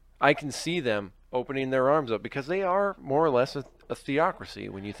 I can see them opening their arms up because they are more or less a theocracy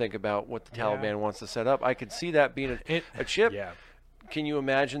when you think about what the Taliban wants to set up. I could see that being a chip. Yeah. Can you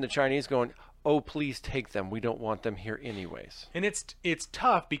imagine the Chinese going, oh, please take them. We don't want them here anyways. And it's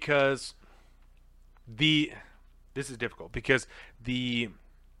tough because this is difficult because the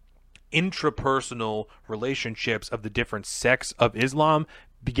intrapersonal relationships of the different sects of Islam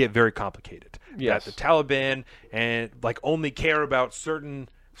get very complicated. Yes. That the Taliban and like only care about certain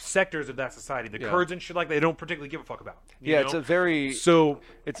sectors of that society. The Kurds and shit like that, they don't particularly give a fuck about. You know?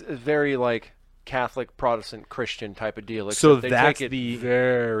 It's a very like Catholic, Protestant, Christian type of deal. So except they that's take it the-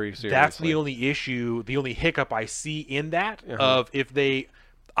 very seriously. That's the only issue, the only hiccup I see in that of if they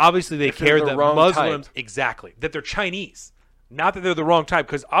obviously they If they're care the that wrong Muslims type. exactly that they're Chinese, not that they're the wrong type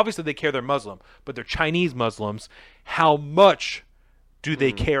because obviously they care they're Muslim, but they're Chinese Muslims. How much do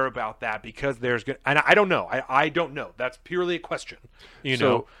they care about that? Because there's and I don't know. I don't know. That's purely a question. You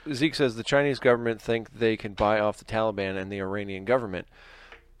know. So Zeke says the Chinese government think they can buy off the Taliban and the Iranian government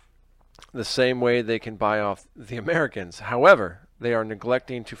the same way they can buy off the Americans. However, they are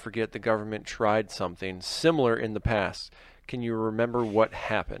neglecting to forget the government tried something similar in the past. Can you remember what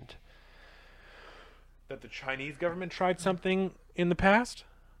happened? That the Chinese government tried something in the past?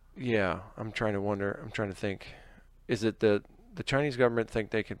 Yeah, I'm trying to think. Is it the Chinese government think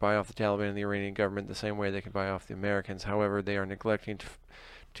they could buy off the Taliban and the Iranian government the same way they can buy off the Americans? However, they are neglecting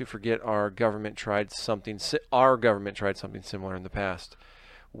to forget our government tried something similar in the past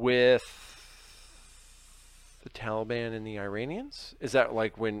with the Taliban and the Iranians. Is that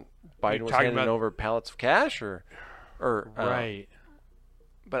like when Biden was talking handing about- over pallets of cash or Right.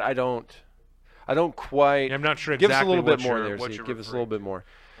 But I don't quite. Yeah, I'm not sure Give us a exactly little what bit more you're- there. what Zeke. you're Give us a little bit more.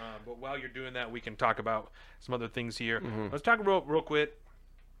 But while you're doing that, we can talk about some other things here. Mm-hmm. Let's talk about real quick.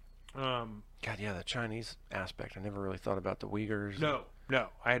 God, yeah, the Chinese aspect. I never really thought about the Uyghurs. No,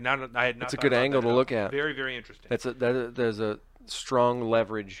 I had not. It's a thought good about angle that to at look all. at. Very, very interesting. There's a strong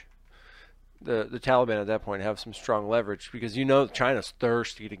leverage. The Taliban at that point have some strong leverage because China's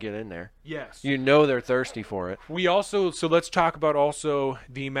thirsty to get in there. Yes. They're thirsty for it. We also let's talk about also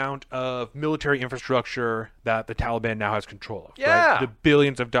the amount of military infrastructure that the Taliban now has control of. Yeah. Right? The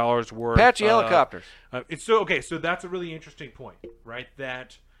billions of dollars worth. Apache helicopters. It's so okay. So that's a really interesting point, right?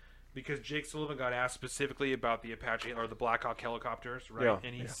 That because Jake Sullivan got asked specifically about the Apache or the Black Hawk helicopters, right? Yeah,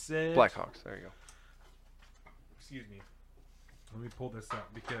 And he said, Blackhawks. There you go. Excuse me. Let me pull this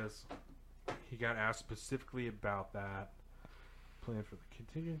up because he got asked specifically about that. Plan for the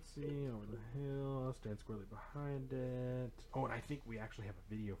contingency over the hill, stand squarely behind it. Oh, and I think we actually have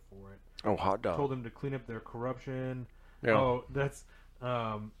a video for it. Oh, hot dog. Told them to clean up their corruption. Yeah. Oh, that's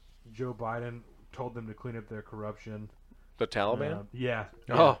Joe Biden told them to clean up their corruption. The Taliban? Yeah.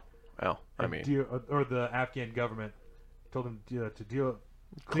 Oh, Well, I mean, or the Afghan government told them to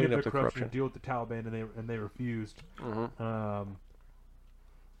clean up the corruption, and deal with the Taliban, and they refused.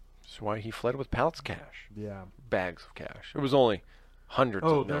 that's why he fled with pallets of cash, Yeah. bags of cash. It was only hundreds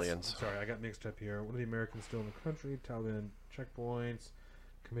of millions. Sorry, I got mixed up here. What are the Americans still in the country? Taliban checkpoints.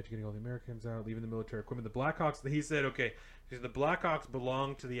 Commit to getting all the Americans out, leaving the military equipment. The Blackhawks, he said, the Blackhawks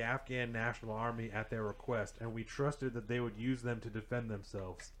belong to the Afghan National Army at their request, and we trusted that they would use them to defend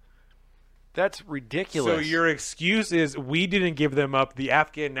themselves. That's ridiculous. So your excuse is we didn't give them up. The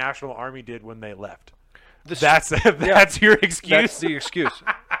Afghan National Army did when they left. That's your excuse? That's the excuse.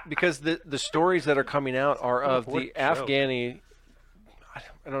 Because the stories that are coming out are of the Afghani...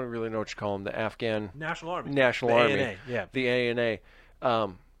 I don't really know what you call them. The Afghan... National Army. National Army. ANA, yeah. The ANA.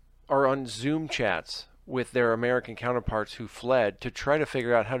 Are on Zoom chats with their American counterparts who fled to try to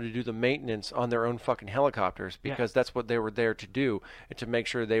figure out how to do the maintenance on their own fucking helicopters, because that's what they were there to do, and to make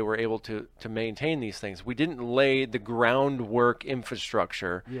sure they were able to maintain these things. We didn't lay the groundwork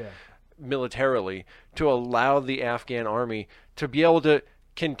infrastructure militarily to allow the Afghan army to be able to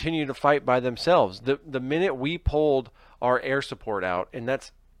continue to fight by themselves. The minute we pulled our air support out, and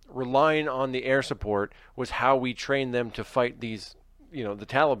that's relying on the air support, was how we trained them to fight these, the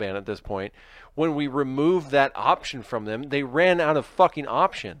Taliban at this point. When we removed that option from them, they ran out of fucking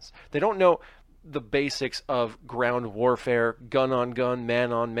options. They don't know the basics of ground warfare, gun on gun,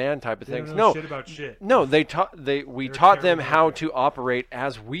 man on man type of things. Don't know shit about shit. No, we taught them how to operate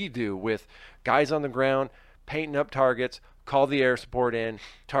as we do, with guys on the ground, painting up targets, call the air support in,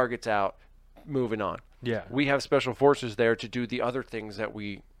 targets out, moving on. Yeah. We have special forces there to do the other things that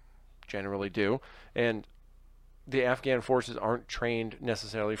we generally do, and the Afghan forces aren't trained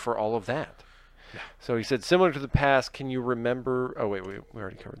necessarily for all of that. No. So he said, similar to the past, can you remember... Oh, wait, we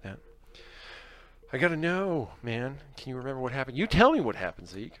already covered that. I got to know, man. Can you remember what happened? You tell me what happened,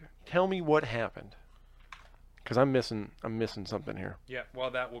 Zeke. Tell me what happened. Because I'm missing something here. Yeah, well,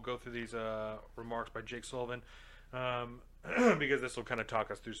 we'll go through these remarks by Jake Sullivan, because this will kind of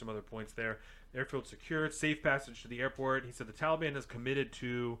talk us through some other points there. Airfield secured, safe passage to the airport. He said the Taliban is committed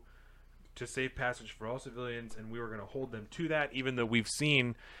to safe passage for all civilians, and we were going to hold them to that, even though we've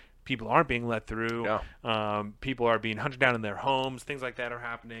seen people aren't being let through. Yeah. People are being hunted down in their homes. Things like that are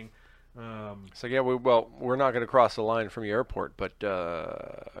happening. So yeah, we're not going to cross the line from the airport, but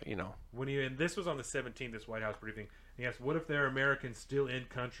and this was on the 17th, this White House briefing. He asked, "What if there are Americans still in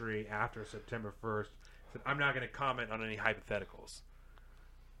country after September 1st?" He said, "I'm not going to comment on any hypotheticals."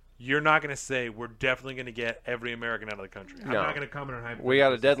 You're not going to say we're definitely going to get every American out of the country. I'm not going to comment on hypotheticals. We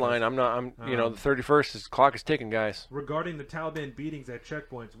got a deadline. The 31st clock is ticking, guys. Regarding the Taliban beatings at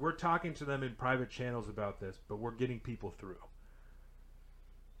checkpoints, we're talking to them in private channels about this, but we're getting people through.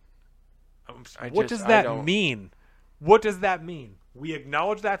 What does that mean? What does that mean? We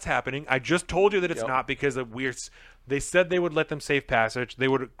acknowledge that's happening. I just told you that it's not because of they said they would let them safe passage. They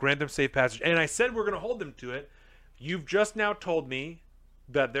would grant them safe passage. And I said we're going to hold them to it. You've just now told me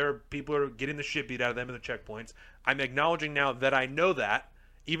that there are people who are getting the shit beat out of them in the checkpoints. I'm acknowledging now that I know that,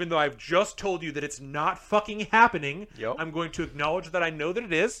 even though I've just told you that it's not fucking happening. I'm going to acknowledge that I know that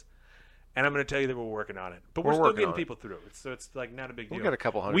it is. And I'm going to tell you that we're working on it. But we're still getting people through. So it's like not a big deal. We got a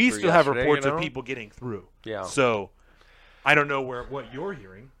couple hundred. We still have reports of people getting through. Yeah. So I don't know what you're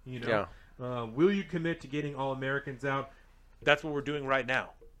hearing. Will you commit to getting all Americans out? That's what we're doing right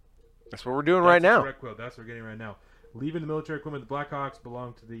now. That's what we're doing right now. Correct quote. That's what we're getting right now. Leaving the military equipment, the Blackhawks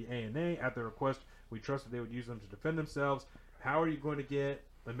belong to the ANA at their request. We trust that they would use them to defend themselves. How are you going to get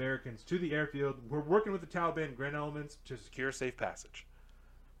Americans to the airfield? We're working with the Taliban and ground elements to secure safe passage.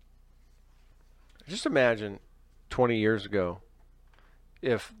 Just imagine 20 years ago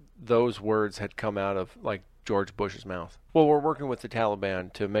if those words had come out of, like, George Bush's mouth. Well, we're working with the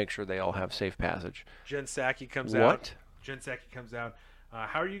Taliban to make sure they all have safe passage. Jen Psaki comes out. Jen Psaki comes out.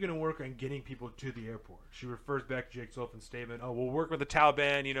 How are you going to work on getting people to the airport? She refers back to Jake Sullivan's statement. Oh, we'll work with the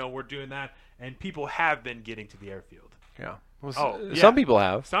Taliban. We're doing that. And people have been getting to the airfield. Yeah. Well, some people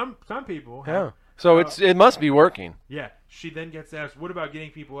have. Some people have. Yeah. So it must be working. Yeah. She then gets asked, what about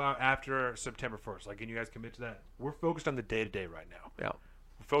getting people out after September 1st? Like, can you guys commit to that? We're focused on the day-to-day right now. Yeah.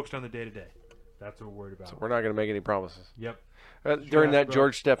 We're focused on the day-to-day. That's what we're worried about. So we're not going to make any promises. Yep. During that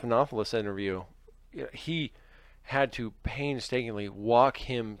George Stephanopoulos interview, he had to painstakingly walk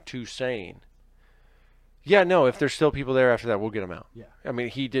him to saying, if there's still people there after that, we'll get them out. Yeah. I mean,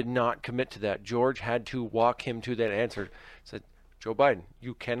 he did not commit to that. George had to walk him to that answer. Said, Joe Biden,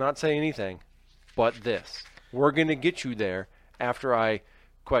 you cannot say anything but this. We're going to get you there after I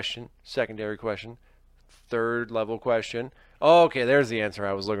question, secondary question, third level question. Oh, okay, there's the answer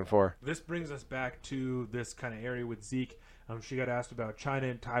I was looking for. This brings us back to this kind of area with Zeke. She got asked about China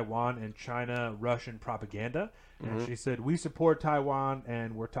and Taiwan and China-Russian propaganda. And she said, we support Taiwan,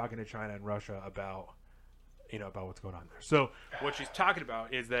 and we're talking to China and Russia about what's going on there. So what she's talking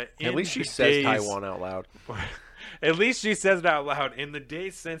about is that At least she says Taiwan out loud. At least she says it out loud. In the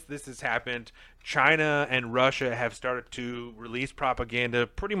days since this has happened, China and Russia have started to release propaganda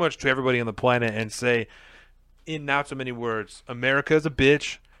pretty much to everybody on the planet and say, in not so many words, America is a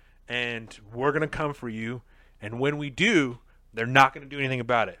bitch, and we're going to come for you. And when we do, they're not going to do anything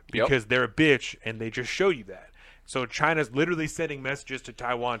about it because they're a bitch, and they just show you that. So China's literally sending messages to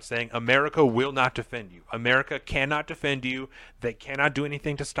Taiwan saying, America will not defend you. America cannot defend you. They cannot do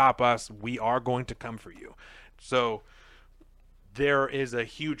anything to stop us. We are going to come for you. So there is a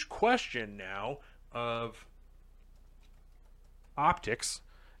huge question now of optics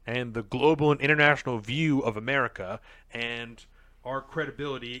and the global and international view of America and our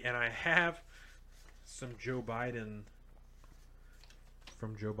credibility. And I have some Joe Biden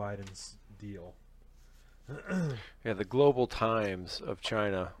from Joe Biden's deal. Yeah, the Global Times of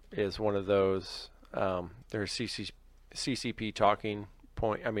China is one of those. Their CCP talking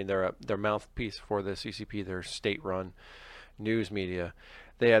point. I mean, they're their mouthpiece for the CCP. Their state-run news media.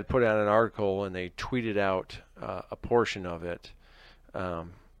 They had put out an article and they tweeted out a portion of it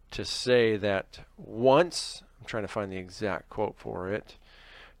to say that once, I'm trying to find the exact quote for it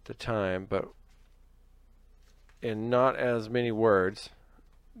at the time, but in not as many words,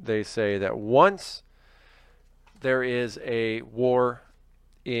 they say that once there is a war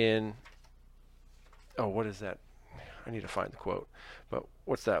in, what is that? I need to find the quote. But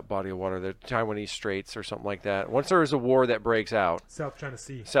what's that body of water? The Taiwanese Straits or something like that. Once there is a war that breaks out, South China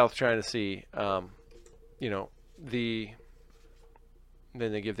Sea.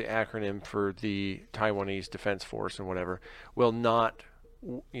 Then they give the acronym for the Taiwanese Defense Force and whatever, will not,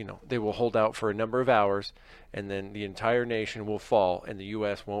 they will hold out for a number of hours, and then the entire nation will fall, and the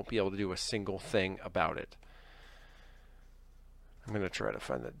U.S. won't be able to do a single thing about it. I'm going to try to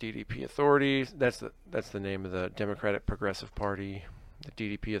find the DDP authorities. That's the name of the Democratic Progressive Party. The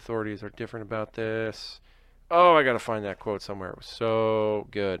DDP authorities are different about this. Oh, I got to find that quote somewhere. It was so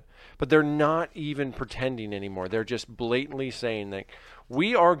good. But they're not even pretending anymore. They're just blatantly saying that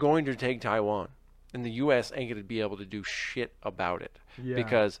we are going to take Taiwan, and the U.S. ain't going to be able to do shit about it. Yeah.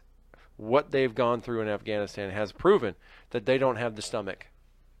 Because what they've gone through in Afghanistan has proven that they don't have the stomach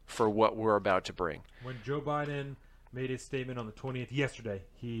for what we're about to bring. When Joe Biden made his statement on the 20th, yesterday,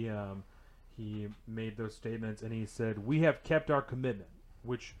 he made those statements, and he said, we have kept our commitment,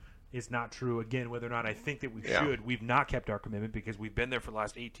 which is not true. Again, whether or not I think that we should, we've not kept our commitment because we've been there for the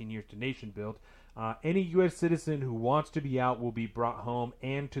last 18 years to nation build. Any U.S. citizen who wants to be out will be brought home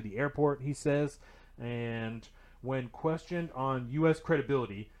and to the airport, he says. And when questioned on U.S.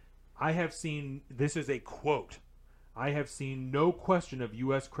 credibility, I have seen, this is a quote, I have seen no question of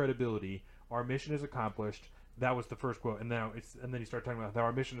U.S. credibility. Our mission is accomplished. That was the first quote, and then he started talking about that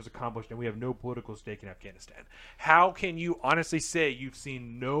our mission is accomplished and we have no political stake in Afghanistan. How can you honestly say you've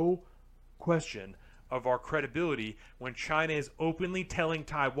seen no question of our credibility when China is openly telling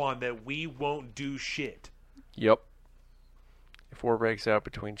Taiwan that we won't do shit? Yep. If war breaks out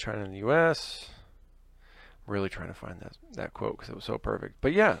between China and the U.S., I'm really trying to find that quote because it was so perfect.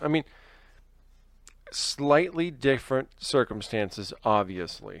 But yeah, I mean, slightly different circumstances,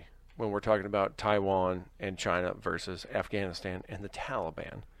 obviously, when we're talking about Taiwan and China versus Afghanistan and the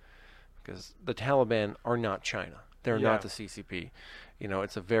Taliban, because the Taliban are not China. They're not the CCP.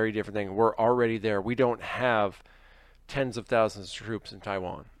 It's a very different thing. We're already there. We don't have tens of thousands of troops in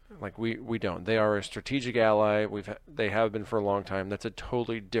Taiwan. Like we don't. They are a strategic ally. They have been for a long time. That's a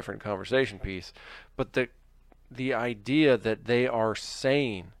totally different conversation piece. But the idea that they are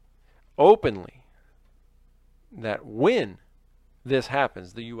saying openly that when this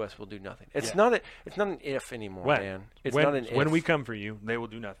happens, the U.S. will do nothing. It's not an if anymore, man. It's not an if. When we come for you, they will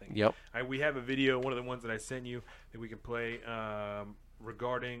do nothing. Yep. We have a video, one of the ones that I sent you, that we can play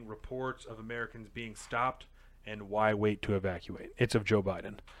regarding reports of Americans being stopped and why wait to evacuate. It's of Joe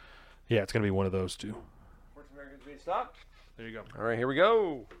Biden. Yeah, it's going to be one of those two. Reports of Americans being stopped. There you go. All right, here we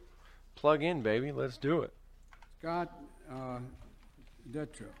go. Plug in, baby. Let's do it. Scott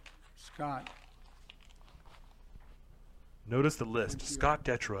Detrow. Scott. Notice the list. Scott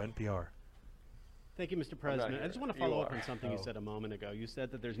Detrow, NPR. Thank you, Mr. President. I just want to follow up on something you said a moment ago. You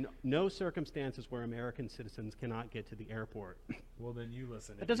said that there's no circumstances where American citizens cannot get to the airport. Well, then you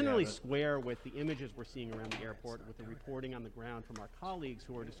listen. That doesn't really square with the images we're seeing around the airport, with the reporting on the ground from our colleagues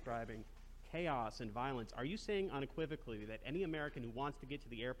who are describing chaos and violence. Are you saying unequivocally that any American who wants to get to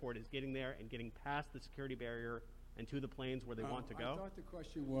the airport is getting there and getting past the security barrier and to the planes where they want to I go? thought the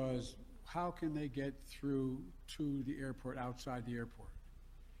question was, how can they get through to the airport outside the airport?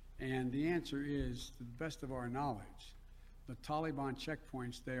 And the answer is, to the best of our knowledge, the Taliban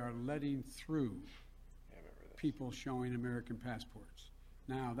checkpoints, they are letting through people showing American passports.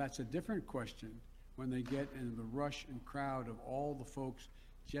 Now, that's a different question when they get in the rush and crowd of all the folks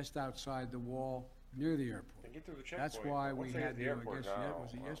just outside the wall near the airport. They get through the That's checkpoint, why but we once they had hit the airport,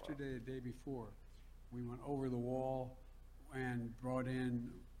 was it yesterday or the day before? We went over the wall and brought in,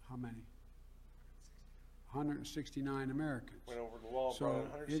 how many? 169 Americans. Went over the wall, brought So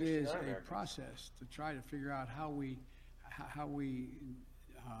in it is 169 a Americans. process to try to figure out how we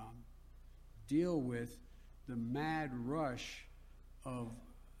deal with the mad rush of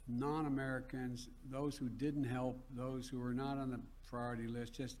non-Americans, those who didn't help, those who were not on the priority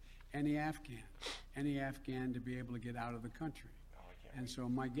list, just any Afghan to be able to get out of the country. And so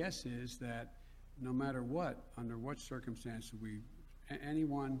my guess is that no matter what, under what circumstances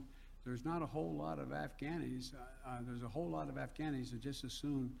anyone, there's not a whole lot of Afghanis, there's a whole lot of Afghanis that just as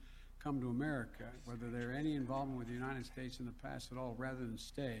soon come to America, whether they're any involvement with the United States in the past at all, rather than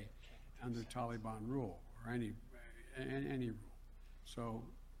stay under Taliban rule or any rule. So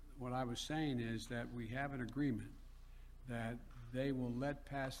what I was saying is that we have an agreement that they will let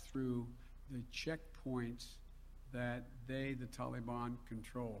pass through the checkpoints that the Taliban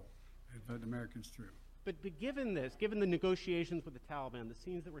control, let Americans through. But given this, given the negotiations with the Taliban, the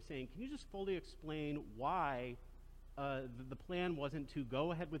scenes that we're seeing, can you just fully explain why the plan wasn't to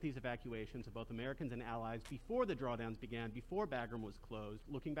go ahead with these evacuations of both Americans and allies before the drawdowns began, before Bagram was closed,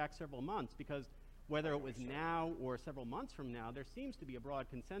 looking back several months? Because whether it was now or several months from now, there seems to be a broad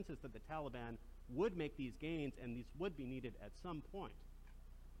consensus that the Taliban would make these gains, and these would be needed at some point.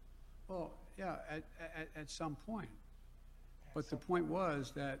 Well, yeah, at some point. But the point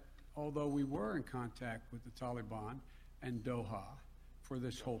was that although we were in contact with the Taliban and Doha for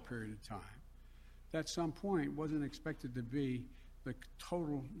this whole period of time, at some point wasn't expected to be the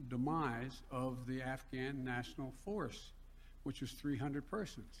total demise of the Afghan National Force, which was 300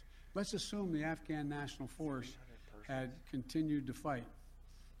 persons. Let's assume the Afghan National Force had continued to fight,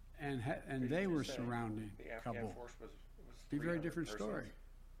 and they were surrounding Kabul. Be a very different story.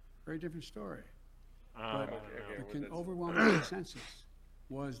 Very different story. But the overwhelming consensus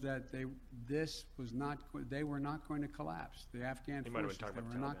was that they were not going to collapse. The Afghan forces, they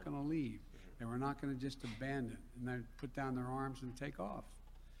were not going to leave. They were not going to just abandon and then put down their arms and take off.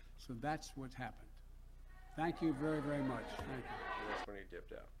 So that's what happened. Thank you very, very much. Thank you. And that's when he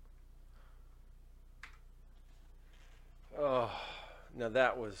dipped out. Oh, now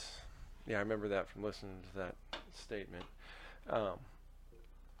that was, I remember that from listening to that statement.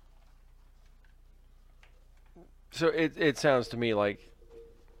 So it sounds to me like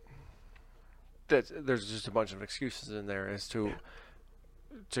that there's just a bunch of excuses in there as to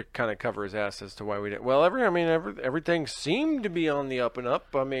kind of cover his ass as to why we didn't. Well, everything seemed to be on the up and up.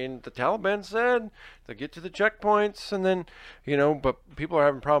 I mean, the Taliban said they'll get to the checkpoints, and then, but people are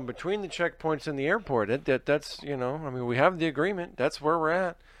having a problem between the checkpoints and the airport. That's we have the agreement. That's where we're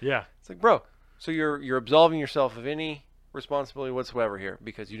at. Yeah. It's like, bro, so you're absolving yourself of any responsibility whatsoever here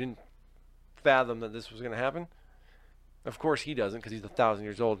because you didn't fathom that this was going to happen? Of course he doesn't, because he's 1,000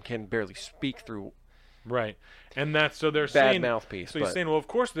 years old and can barely speak through. Right, and that's so they're bad saying mouthpiece. So you're saying, well, of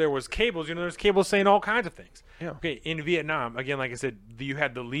course there was cables. There's cables saying all kinds of things. Yeah. Okay, in Vietnam, again, like I said, you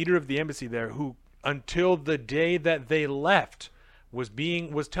had the leader of the embassy there who, until the day that they left, was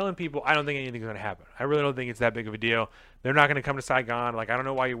telling people, I don't think anything's going to happen. I really don't think it's that big of a deal. They're not going to come to Saigon. Like, I don't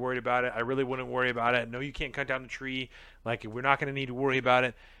know why you're worried about it. I really wouldn't worry about it. No, you can't cut down the tree. Like, we're not going to need to worry about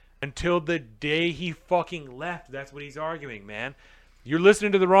it. Until the day he fucking left, that's what he's arguing, man. You're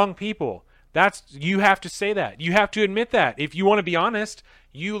listening to the wrong people. You have to say that. You have to admit that. If you want to be honest,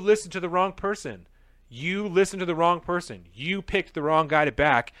 you listen to the wrong person. You listen to the wrong person. You picked the wrong guy to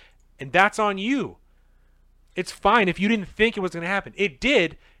back, and that's on you. It's fine if you didn't think it was going to happen. It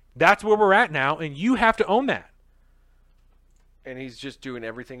did. That's where we're at now, and you have to own that. And he's just doing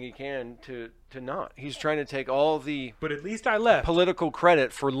everything he can to not. He's trying to take all the But at least I left. political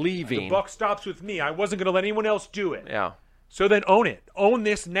credit for leaving. The buck stops with me. I wasn't going to let anyone else do it. Yeah. So then own it. Own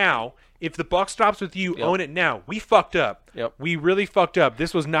this now. If the buck stops with you, Yep. own it now. We fucked up. Yep. We really fucked up.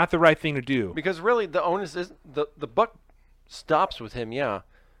 This was not the right thing to do. Because really, the onus is the buck stops with him, yeah,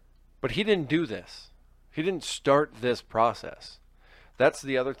 but he didn't do this. He didn't start this process. That's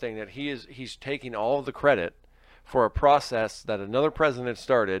the other thing, that he's taking all of the credit for a process that another president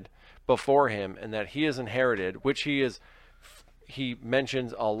started before him, and that he has inherited, which he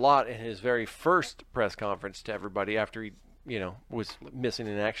mentions a lot in his very first press conference to everybody after he was missing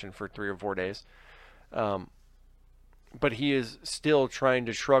in action for 3 or 4 days. but he is still trying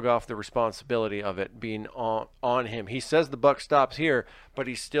to shrug off the responsibility of it being on him. He says the buck stops here, but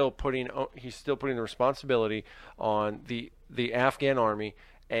he's still putting the responsibility on the Afghan army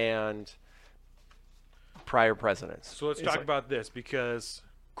and prior presidents. So let's It's talk like- about this, because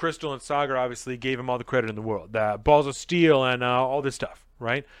Crystal and Sagar obviously gave him all the credit in the world. Balls of Steel and all this stuff,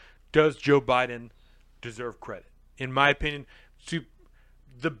 right? Does Joe Biden deserve credit? In my opinion, to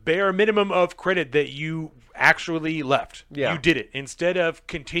the bare minimum of credit that you actually left. Yeah. You did it. Instead of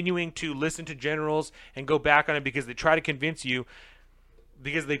continuing to listen to generals and go back on it because they try to convince you,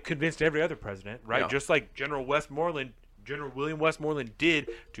 because they've convinced every other president, right? Yeah. Just like General William Westmoreland did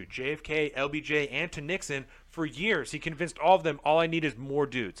to JFK, LBJ, and to Nixon for years. He convinced all of them, all I need is more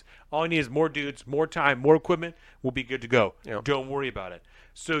dudes. All I need is more dudes, more time, more equipment. We'll be good to go. Yep. Don't worry about it.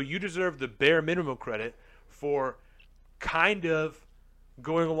 So you deserve the bare minimum credit for kind of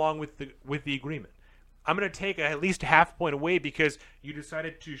going along with the agreement. I'm going to take at least half a point away because you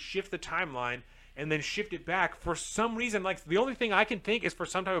decided to shift the timeline and then shift it back for some reason. Like, the only thing I can think is for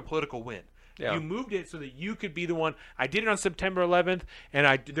some type of political win. Yeah. You moved it so that you could be the one. I did it on September 11th,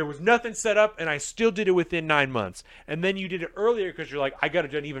 and there was nothing set up, and I still did it within 9 months. And then you did it earlier because you're like, I got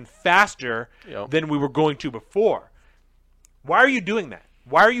it done even faster Yep. than we were going to before. Why are you doing that?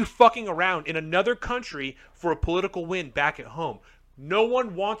 Why are you fucking around in another country for a political win back at home? No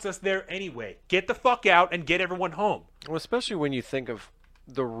one wants us there anyway. Get the fuck out and get everyone home. Well, especially when you think of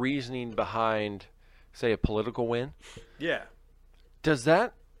the reasoning behind, say, a political win. Yeah.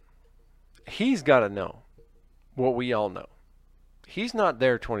 He's got to know what we all know. He's not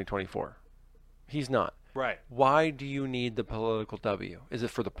there 2024. He's not. Right. Why do you need the political W? Is it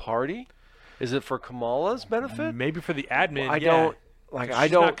for the party? Is it for Kamala's benefit? Maybe for the admin. I yeah. don't like. She's I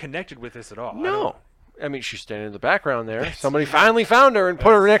don't. not connected with this at all. No. I mean, she's standing in the background there. Somebody finally found her and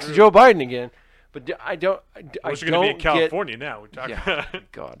put her next to Joe Biden again. But I don't. I She's going to be in don't get. California now. We're talking Yeah,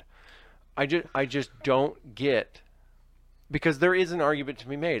 God. I just don't get, because there is an argument to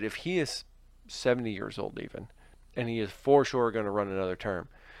be made. If he is 70 years old even, and he is for sure going to run another term,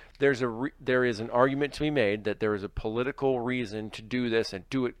 there is an argument to be made that there is a political reason to do this and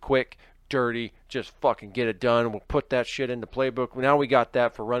do it quick, dirty, just fucking get it done. We'll put that shit in the playbook. Now we got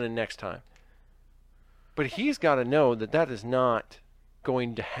that for running next time. But he's got to know that that is not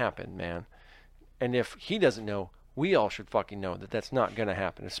going to happen, man. And if he doesn't know, we all should fucking know that that's not going to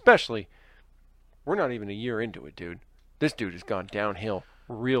happen. Especially, we're not even a year into it, dude. This dude has gone downhill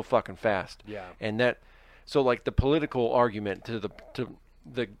real fucking fast. Yeah. And so like the political argument to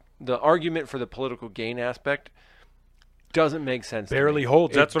the argument for the political gain aspect doesn't make sense. to Barely me.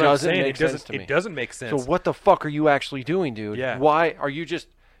 holds. It That's what I'm doesn't saying. make sense to me. It doesn't make sense. So what the fuck are you actually doing, dude? Yeah. Why are you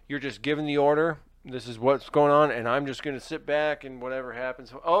you're just giving the order? This is what's going on, and I'm just going to sit back and whatever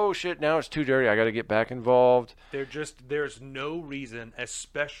happens. Oh shit! Now it's too dirty. I got to get back involved. There's no reason,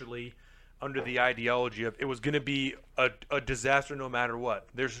 especially under the ideology of it was going to be a disaster no matter what.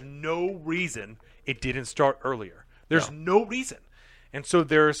 There's no reason it didn't start earlier. There's no reason. And so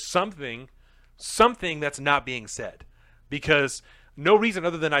there's something that's not being said, because no reason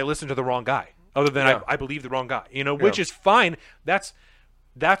other than I listened to the wrong guy, other than I believe the wrong guy, which is fine. That's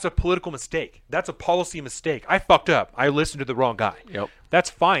a political mistake. That's a policy mistake. I fucked up. I listened to the wrong guy. Yep. That's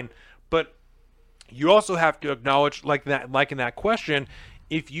fine. But you also have to acknowledge, like in that question,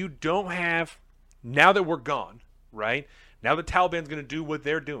 if you don't have, now that we're gone, right? Now the Taliban's going to do what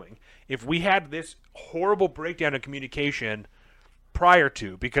they're doing. If we had this horrible breakdown in communication prior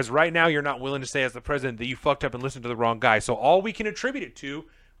to, because right now you're not willing to say as the president that you fucked up and listened to the wrong guy. So all we can attribute it to,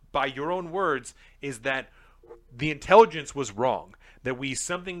 by your own words, is that the intelligence was wrong. That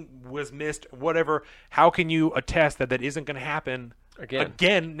something was missed, whatever. How can you attest that isn't going to happen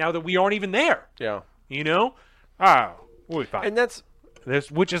again now that we aren't even there? Yeah. We'll be fine. And that's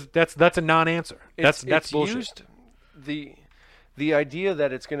a non-answer. That's it's bullshit. used the idea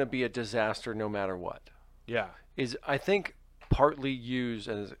that it's going to be a disaster no matter what Yeah. is, I think, partly used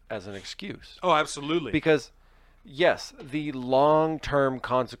as an excuse. Oh, absolutely. Because yes, the long-term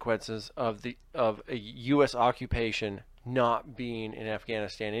consequences of a U.S. occupation not being in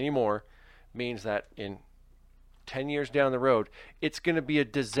Afghanistan anymore means that in 10 years down the road, it's going to be a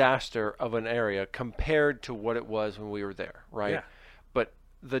disaster of an area compared to what it was when we were there, right? Yeah. But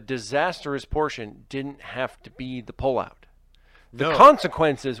the disastrous portion didn't have to be the pullout. The No.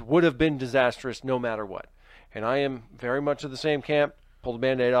 consequences would have been disastrous no matter what. And I am very much of the same camp. Pull the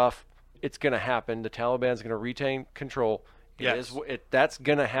Band-Aid off. It's going to happen. The Taliban's going to retain control. Yes. That's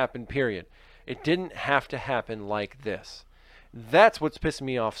going to happen, period. It didn't have to happen like this. That's what's pissing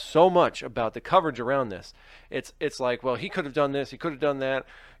me off so much about the coverage around this. It's like, well, he could have done this, he could have done that.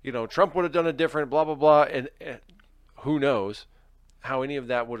 Trump would have done it different, blah, blah, blah. And who knows how any of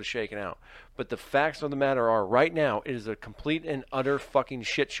that would have shaken out. But the facts of the matter are, right now, it is a complete and utter fucking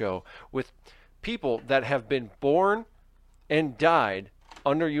shit show with people that have been born and died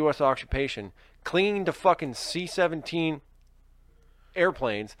under U.S. occupation, clinging to fucking C-17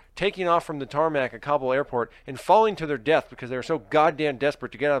 airplanes, taking off from the tarmac at Kabul airport, and falling to their death because they were so goddamn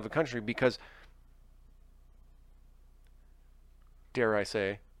desperate to get out of the country because, dare I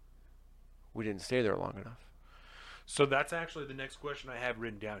say, we didn't stay there long enough. So that's actually the next question I have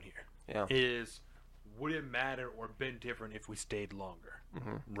written down here. Yeah. Is, would it matter or been different if we stayed longer?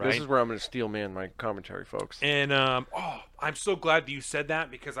 Mm-hmm. This is where I'm going to steal my commentary, folks. And I'm so glad that you said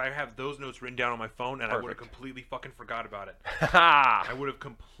that because I have those notes written down on my phone and I would have Perfect. completely fucking forgot about it. Ha! I would have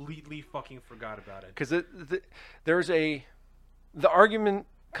completely fucking forgot about it. Because there's the argument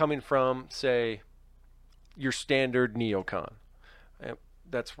coming from, say, your standard neocon.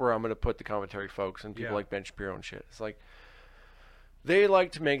 That's where I'm going to put the commentary, folks, and people like Ben Shapiro and shit. It's like, they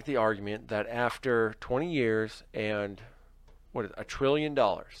like to make the argument that after 20 years and $1 trillion,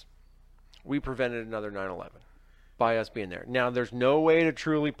 we prevented another 9/11 by us being there. Now, there's no way to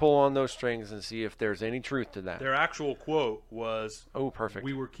truly pull on those strings and see if there's any truth to that. Their actual quote was, oh, perfect.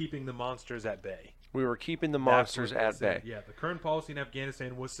 We were keeping the monsters at bay. We were keeping the monsters That's what they at said. bay. Yeah, the current policy in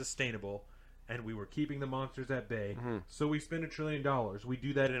Afghanistan was sustainable, and we were keeping the monsters at bay. Mm-hmm. So we spent $1 trillion. We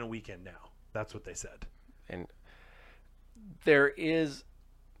do that in a weekend now. That's what they said. And there is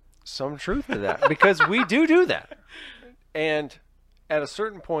some truth to that because we do that. And at a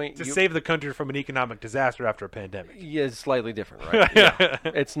certain point, To save the country from an economic disaster after a pandemic. yeah, it's slightly different, right? Yeah.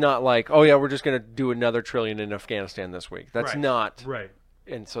 It's not like, oh yeah, we're just going to do another $1 trillion in Afghanistan this week. That's Right. not. Right.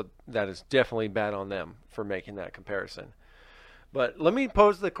 And so that is definitely bad on them for making that comparison. But let me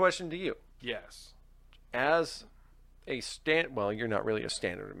pose the question to you. Yes. As well, you're not really a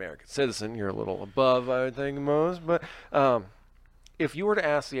standard American citizen. You're a little above, I would think, most. But if you were to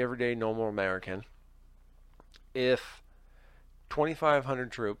ask the everyday normal American if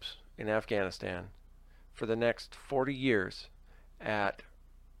 2,500 troops in Afghanistan for the next 40 years at,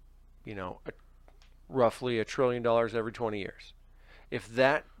 roughly $1 trillion every 20 years, if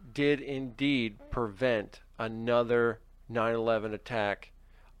that did indeed prevent another 9/11 attack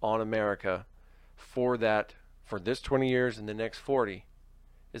on America for this 20 years and the next 40,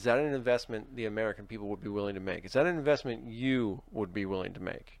 is that an investment the American people would be willing to make? Is that an investment you would be willing to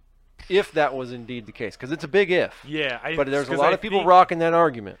make? If that was indeed the case. Because it's a big if. Yeah. But there's a lot of people rocking that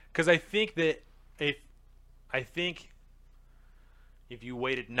argument. Because I think that if you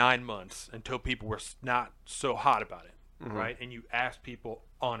waited 9 months until people were not so hot about it, right, and you asked people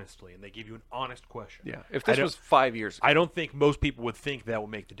honestly, and they give you an honest question. Yeah. If this was 5 years ago. I don't think most people would think that would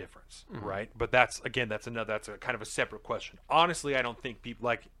make the difference, right? But that's a kind of a separate question. Honestly, I don't think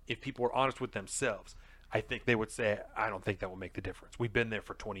people, if people were honest with themselves, I think they would say, I don't think that will make the difference. We've been there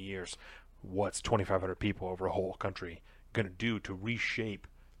for 20 years. What's 2,500 people over a whole country going to do to reshape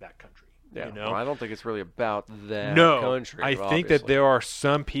that country? Yeah. Well, Well, I don't think it's really about that no, country. I think that there are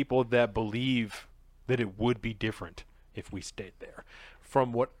some people that believe that it would be different if we stayed there.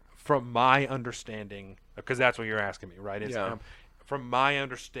 From my understanding, because that's what you're asking me, right? Yeah. From my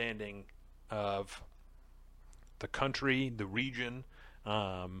understanding of the country, the region,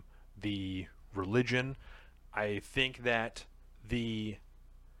 the religion, I think that the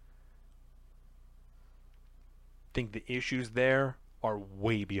issues there are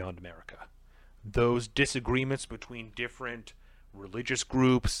way beyond America. Those disagreements between different religious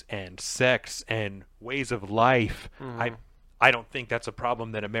groups and sects and ways of life, I don't think that's a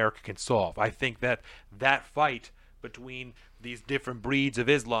problem that America can solve. I think that fight between these different breeds of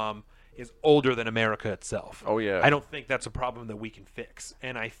Islam is older than America itself. Oh, yeah. I don't think that's a problem that we can fix.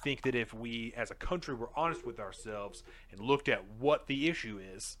 And I think that if we, as a country, were honest with ourselves and looked at what the issue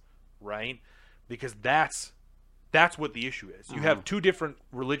is, right? Because that's what the issue is. You have two different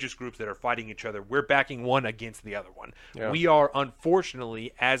religious groups that are fighting each other. We're backing one against the other one. Yeah. We are,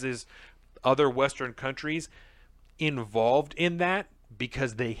 unfortunately, as is other Western countries, involved in that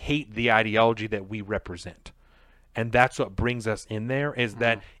because they hate the ideology that we represent. And that's what brings us in there, is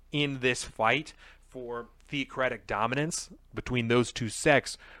that in this fight for theocratic dominance between those two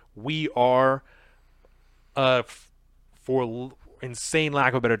sects, we are, for insane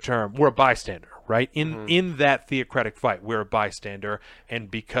lack of a better term, we're a bystander, right? In that theocratic fight, we're a bystander.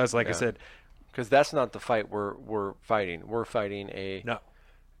 And because, like I said, because that's not the fight we're fighting. We're fighting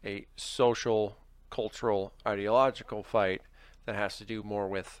a social, cultural, ideological fight that has to do more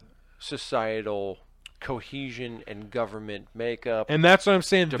with societal cohesion and government makeup, And that's what I'm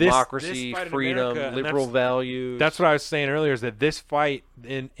saying. democracy, this fight in freedom, America, and liberal values. That's what I was saying earlier, is that this fight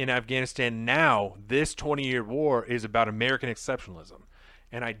in Afghanistan now, this 20-year war, is about American exceptionalism.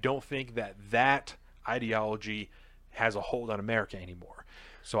 And I don't think that ideology has a hold on America anymore.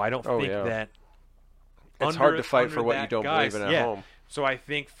 So I don't think yeah. that... It's hard to fight for what you don't believe in at home. So I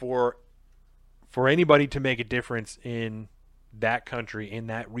think for anybody to make a difference in that country, in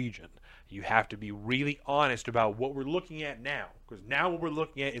that region, you have to be really honest about what we're looking at now. Because now what we're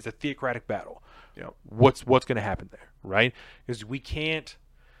looking at is a theocratic battle. Yep. What's going to happen there, right? Because we can't...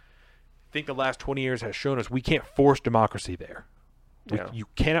 I think the last 20 years has shown us we can't force democracy there. Yeah. You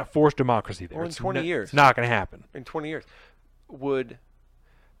cannot force democracy there. Or in 20 years. It's not going to happen. In 20 years, would,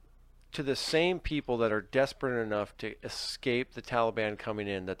 to the same people that are desperate enough to escape the Taliban coming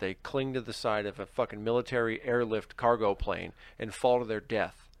in, that they cling to the side of a fucking military airlift cargo plane and fall to their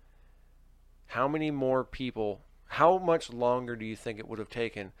death, how many more people, how much longer do you think it would have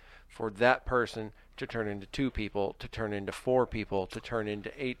taken for that person to turn into 2 people, to turn into 4 people, to turn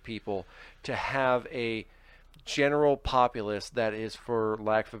into 8 people, to have a general populace that is, for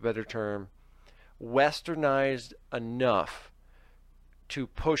lack of a better term, westernized enough to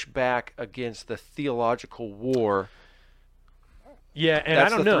push back against the theological war? Yeah, and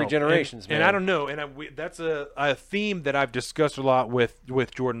That's I don't the know. 3 generations, and man. I don't know. And that's a theme that I've discussed a lot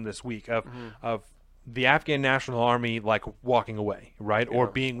with Jordan this week of the Afghan National Army, like, walking away, right? Or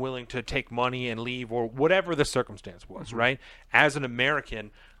being willing to take money and leave, or whatever the circumstance was, right? As an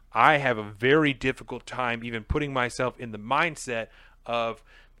American, I have a very difficult time even putting myself in the mindset of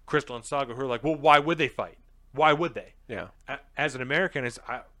Crystal and Saga, who are like, well, why would they fight? Why would they? Yeah. As an American, it's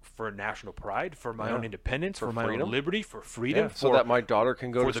for national pride, for my own independence, for my freedom. own liberty, for freedom, Yeah, so that my daughter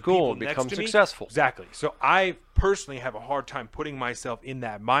can go for to the school people and next become to me. successful. Exactly. So I personally have a hard time putting myself in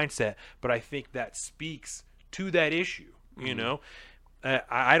that mindset, but I think that speaks to that issue. You know,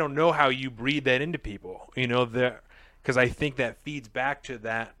 I don't know how you breed that into people. You know, because I think that feeds back to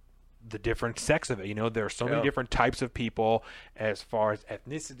that. The different sex of it. You know, there are so many different types of people as far as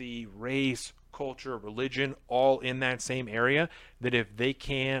ethnicity, race, culture, religion, all in that same area, that if they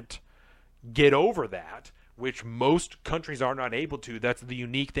can't get over that, which most countries are not able to, that's the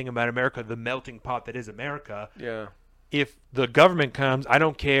unique thing about America, the melting pot that is America. Yeah. If the government comes, I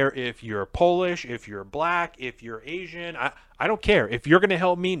don't care if you're Polish, if you're black, if you're Asian, I don't care. If you're going to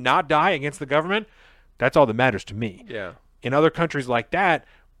help me not die against the government, that's all that matters to me. Yeah. In other countries like that,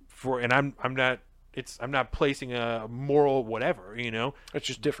 I'm not placing a moral whatever, you know. It's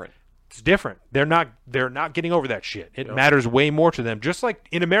just different. It's different. They're not getting over that shit. It matters way more to them. Just like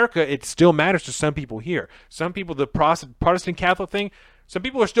in America, it still matters to some people here. Some people, the Protestant Catholic thing, some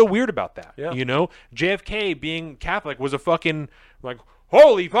people are still weird about that. Yeah. You know, JFK being Catholic was a fucking, like,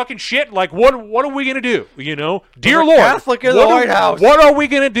 holy fucking shit. Like, what are we gonna do? You know, dear a Lord, Catholic in the White House. What are we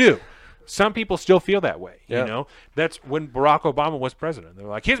gonna do? Some people still feel that way, Yeah. you know? That's when Barack Obama was president. They're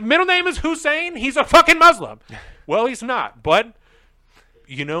like, his middle name is Hussein. He's a fucking Muslim. Well, he's not. But,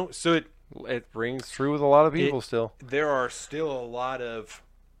 you know, so It rings true with a lot of people still. there are still a lot of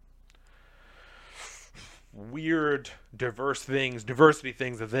weird, diversity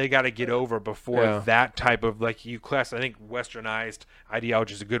things that they got to get over before that type of, like, I think westernized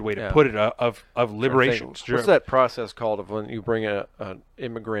ideology is a good way to put it, of liberation. What's that process called of when you bring an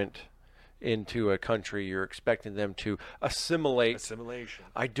immigrant into a country, you're expecting them to assimilate? Assimilation.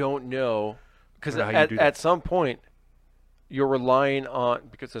 I don't know, because I don't know how you do that. at some point you're relying on,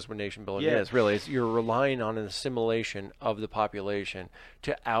 because that's what nation building is really, is you're relying on an assimilation of the population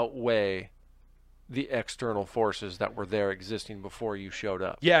to outweigh the external forces that were there existing before you showed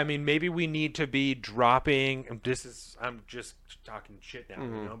up. Yeah, I mean, maybe we need to be dropping. I'm just talking shit now,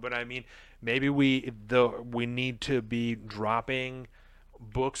 you know. But I mean, maybe we need to be dropping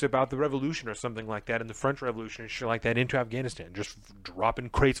books about the revolution or something like that, and the French Revolution and shit like that into Afghanistan. Just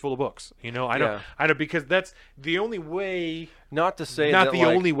dropping crates full of books. You know, I don't, because that's the only way. Not to say not that, the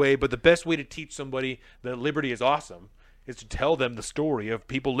like, only way, but the best way to teach somebody that liberty is awesome is to tell them the story of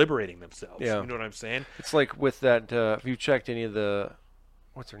people liberating themselves. Yeah. You know what I'm saying? It's like with that, have you checked any of the,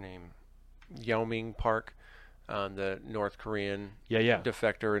 what's her name? Yao Ming Park, the North Korean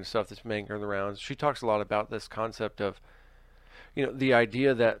defector and stuff that's making the rounds. She talks a lot about this concept of, you know, the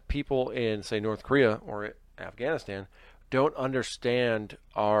idea that people in, say, North Korea or Afghanistan don't understand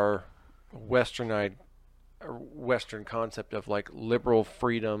our Western concept of, like, liberal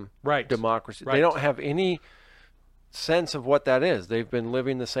freedom, democracy. Right. They don't have any sense of what that is. They've been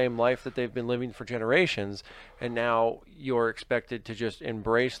living the same life that they've been living for generations, and now you're expected to just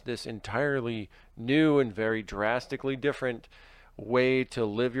embrace this entirely new and very drastically different way to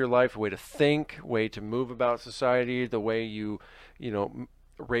live your life, way to think, way to move about society, the way you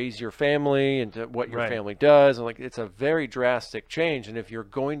raise your family and to what your Right. family does. And like, it's a very drastic change. And if you're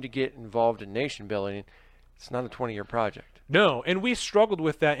going to get involved in nation building, it's not a 20-year project. No, and we struggled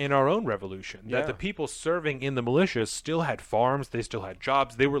with that in our own revolution. Yeah. That the people serving in the militias still had farms, they still had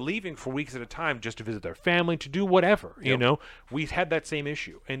jobs. They were leaving for weeks at a time just to visit their family, to do whatever. You know, we had that same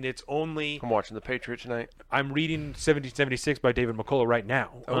issue, and it's only I'm watching The Patriot tonight. I'm reading 1776 by David McCullough right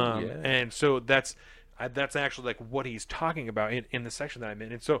now. Oh, yeah. And so that's actually like what he's talking about in the section that I'm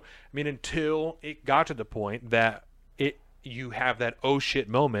in. And so, I mean, until it got to the point that you have that oh shit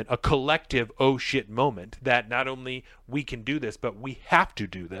moment, a collective oh shit moment, that not only we can do this, but we have to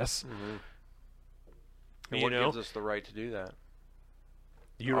do this. And You what know? gives us the right to do that?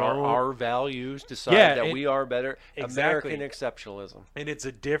 Our Our values decide Yeah, that and- we are better. Exactly. American exceptionalism. and it's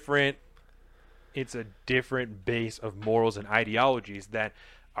a different base of morals and ideologies, that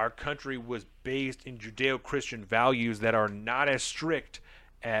our country was based in Judeo-Christian values that are not as strict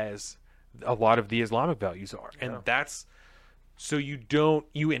as a lot of the Islamic values are. And that's so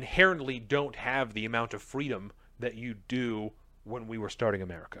you inherently don't have the amount of freedom that you do when we were starting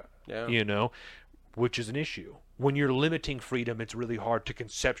America. Yeah. You know, which is an issue. When you're limiting freedom, it's really hard to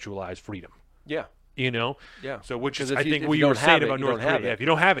conceptualize freedom. Yeah. You know, Yeah. So which is, Because I if you- think, if what you you were don't saying have it, about you North don't have Korea. it. If you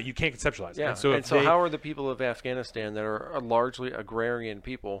don't have it, you can't conceptualize Yeah. it. So, And if so they- how are the people of Afghanistan that are largely agrarian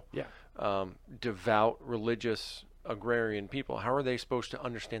people, devout, religious, agrarian people, how are they supposed to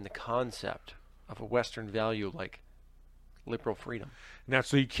understand the concept of a Western value like liberal freedom? now,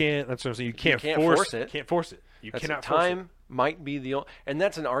 so you can't. That's what I'm saying. You can't, can't force force it. Can't force it. You That's cannot time force might be the only, and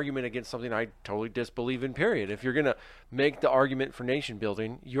that's an argument against something I totally disbelieve in. Period. If you're gonna make the argument for nation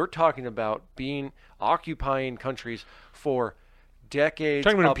building, you're talking about occupying countries for decades.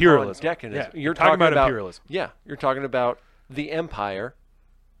 Talking about upon imperialism. Decades. Yeah, You're talking talking about imperialism. Yeah, you're talking about the empire,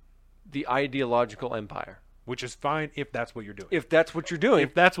 the ideological empire. it, which is fine if that's what you're doing. If that's what you're doing,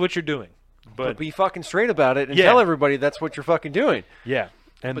 If that's what you're doing, but be fucking straight about it and Yeah. tell everybody that's what you're fucking doing. yeah,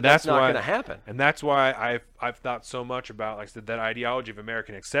 and But that's that's not why gonna happen. And that's why I've thought so much about, like I said, that ideology of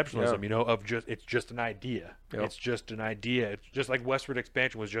American exceptionalism. Yeah. You know, of just it's just an idea. Yep. It's just an idea. It's just like westward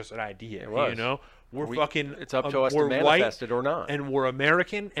expansion was just an idea. It was. You know, we're We- fucking. it's up to us to we're manifest white, it or not. and we're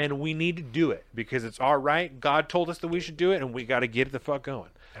American, and we need to do it because it's our right. God told us that we should do it, and we got to get it the fuck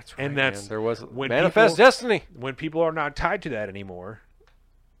going. That's right. And that's man. There was when manifest people- destiny. When people are not tied to that anymore,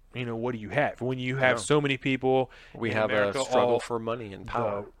 you know, what do you have? When you have so many people, We in have America, a struggle all for money and the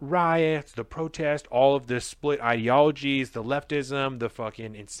power. riots, the protest, all of the split ideologies, the leftism, the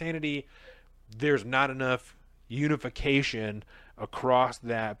fucking insanity. There's not enough unification across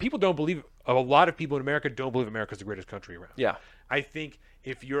that. People don't believe. A lot of people in America don't believe America's the greatest country around. Yeah. I think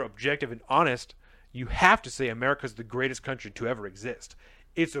if you're objective and honest, you have to say America's the greatest country to ever exist.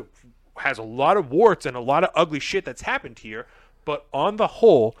 Has a lot of warts and a lot of ugly shit that's happened here, but on the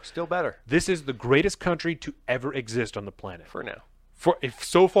whole, Still better this is the greatest country to ever exist on the planet. for now.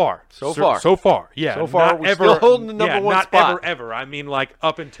 So far, So So far. yeah. So far, not we're ever, still holding the number yeah, one not spot. ever. I mean, like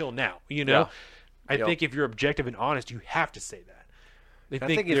up until now. You know, Yeah. I Yep. think if you're objective and honest, you have to say that. I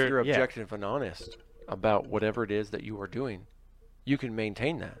think if they're- you're yeah. objective and honest about whatever it is that you are doing, you can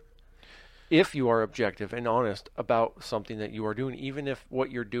maintain that. If you are objective and honest about something that you are doing, even if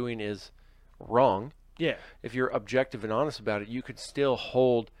what you're doing is wrong, yeah, if you're objective and honest about it, you could still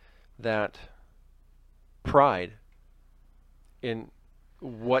hold that pride in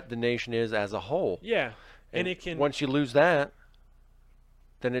what the nation is as a whole. yeah, and it can Once you lose that,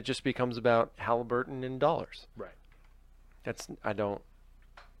 then it just becomes about Halliburton and dollars. right.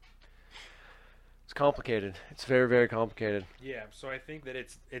 It's complicated. It's very, very complicated. Yeah, so I think that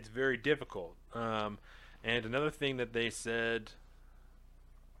it's very difficult. And another thing that they said,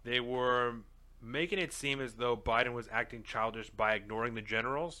 they were making it seem as though Biden was acting childish by ignoring the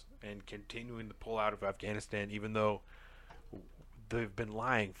generals and continuing to pull out of Afghanistan, even though they've been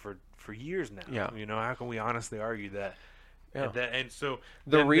lying for years now. Yeah. You know, how can we honestly argue that? Yeah. And so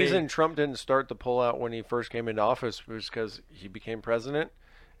The then reason Trump didn't start the pullout when he first came into office was because he became president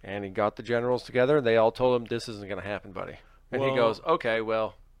and he got the generals together. They all told him, this isn't going to happen, buddy. And he Well- goes, okay,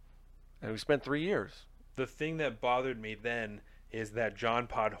 well, and we spent 3 years. the thing that bothered me then is that John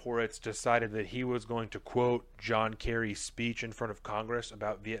Podhoretz decided that he was going to quote John Kerry's speech in front of Congress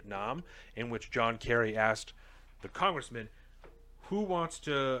about Vietnam, in which John Kerry asked the congressman,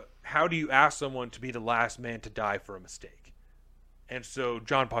 how do you ask someone to be the last man to die for a mistake? And so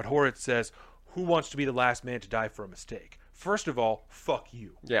John Podhoretz says, who wants to be the last man to die for a mistake? First of all, fuck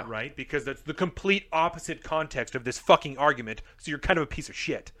you. Yeah. Right? Because that's the complete opposite context of this fucking argument, so you're kind of a piece of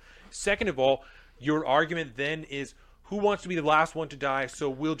shit. Second of all, your argument then is, who wants to be the last one to die, so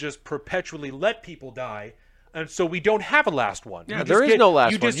we'll just perpetually let people die, and so we don't have a last one. Yeah, You there just is no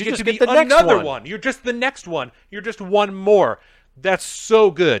last you one. just You get just to get be the next another one. You're just the next one. You're just one more. That's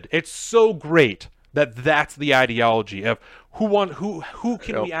so good. It's so great that that's the ideology of who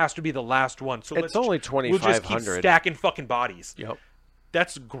can we ask to be the last one. So It's only we'll just keep 2,500. stacking fucking bodies. Yep.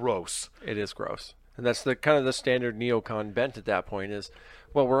 That's gross. It is gross. And that's the kind of the standard neocon bent at that point is,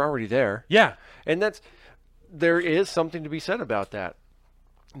 well, we're already there. Yeah. And there is something to be said about that.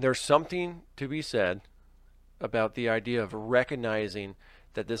 There's something to be said about the idea of recognizing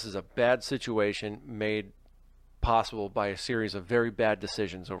that this is a bad situation made possible by a series of very bad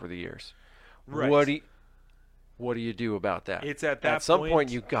decisions over the years. Right. What do you do about that? It's at that some point-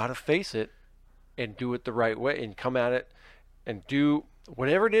 point you got to face it and do it the right way and come at it and do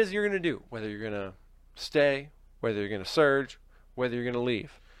whatever it is you're going to do, whether you're going to stay, whether you're going to surge, whether you're going to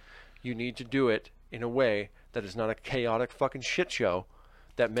leave. You need to do it in a way that is not a chaotic fucking shit show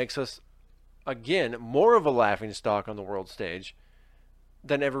that makes us, again, more of a laughing stock on the world stage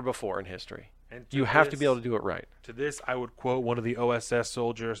than ever before in history. And to You have to this- be able to do it right. To this, I would quote one of the OSS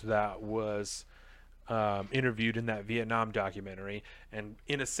soldiers that was interviewed in that Vietnam documentary, and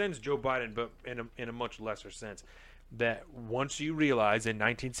in a sense, Joe Biden, but in a much lesser sense, that once you realize in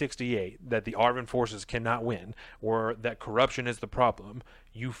 1968 that the armed forces cannot win, or that corruption is the problem,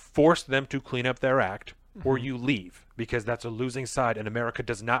 you force them to clean up their act, or you leave, because that's a losing side, and America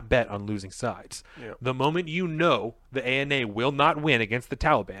does not bet on losing sides. Yep. The moment you know the ANA will not win against the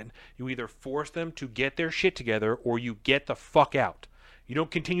Taliban, you either force them to get their shit together, or you get the fuck out. You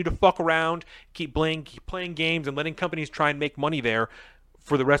don't continue to fuck around, keep playing games, and letting companies try and make money there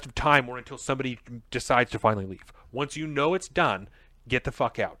for the rest of time, or until somebody decides to finally leave. Once you know it's done, get the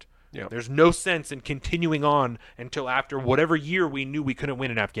fuck out. Yep. There's no sense in continuing on until after whatever year we knew we couldn't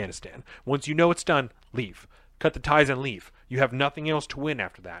win in Afghanistan. Once you know it's done, leave. Cut the ties and leave. You have nothing else to win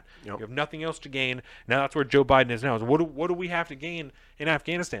after that. Yep. You have nothing else to gain. Now that's where Joe Biden is now. Is what do we have to gain in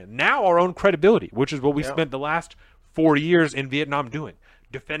Afghanistan? Now our own credibility, which is what we spent the last 4 years in Vietnam doing,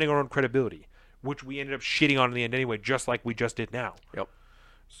 defending our own credibility, which we ended up shitting on in the end anyway, just like we just did now. Yep.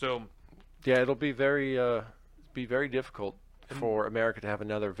 So Yeah, it'll be very difficult for America to have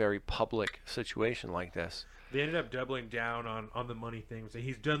another very public situation like this. they ended up doubling down on the money things.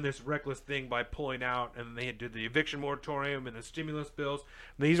 He's done this reckless thing by pulling out, and they did the eviction moratorium and the stimulus bills.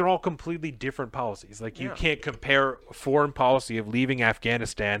 These are all completely different policies. Like, you can't compare foreign policy of leaving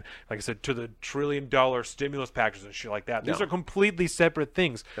Afghanistan, like I said, to the $1 trillion stimulus packages and shit like that. These No. are completely separate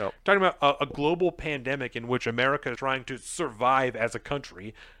things. Yep. Talking about a global pandemic in which America is trying to survive as a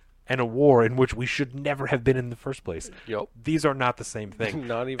country, and a war in which we should never have been in the first place. Yep. These are not the same thing.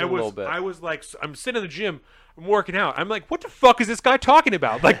 Not even a little bit. I was like, I'm sitting in the gym, I'm working out. I'm like, what the fuck is this guy talking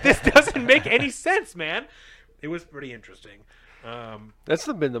about? Like, this doesn't make any sense, man. It was pretty interesting. That's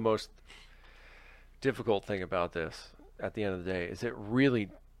been the most difficult thing about this at the end of the day is it really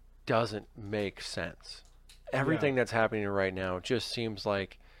doesn't make sense. Everything that's happening right now just seems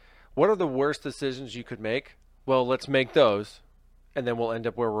like, what are the worst decisions you could make? Well, let's make those, and then we'll end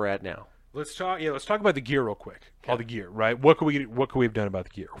up where we're at now. Let's talk about the gear real quick. All the gear, right? What could we have done about the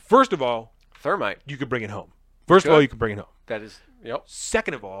gear? First of all, Thermite. you could bring it home. First of all, you could bring it home. That is, yep.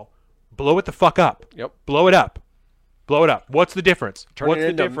 Second of all, blow it the fuck up. Yep. Blow it up. Blow it up. What's the difference? Turn What's it the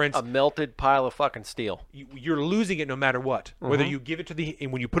into difference? a melted pile of fucking steel. You're losing it no matter what. Whether you give it to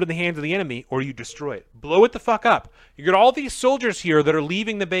when you put it in the hands of the enemy, or you destroy it. Blow it the fuck up. You got all these soldiers here that are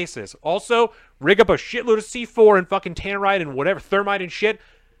leaving the bases. Also, rig up a shitload of C4 and fucking tannerite and whatever, thermite and shit.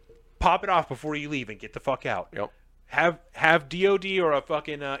 Pop it off before you leave and get the fuck out. Yep. Have DOD or a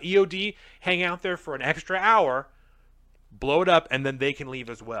fucking EOD hang out there for an extra hour, blow it up, and then they can leave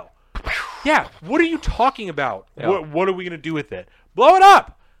as well. Yeah, what are you talking about? Yeah. What are we going to do with it? Blow it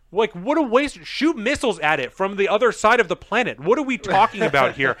up! Like, what a waste. Shoot missiles at it from the other side of the planet. What are we talking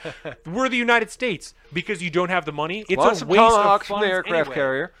about here? We're the United States. Because you don't have the money? It's Lots a of waste of Tomahawks funds from the aircraft anyway.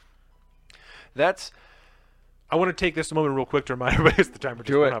 carrier. That's I want to take this moment real quick to remind everybody as the timer just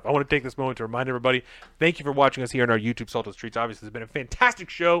Do went it. up. I want to take this moment to remind everybody, thank you for watching us here on our YouTube Salt of the Streets. Obviously, it's been a fantastic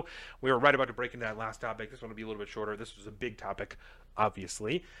show. We were right about to break into that last topic. This one will be a little bit shorter. This was a big topic,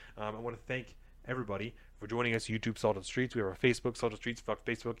 obviously. I want to thank everybody for joining us, YouTube Salt of the Streets. We have our Facebook, Salt of the Streets, fuck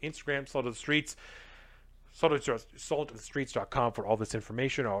Facebook, Instagram, Salt of the Streets, saltofthestreets.com for all this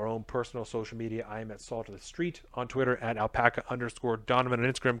information, our own personal social media. I am at Salt of the Street on Twitter, at alpaca_Donovan on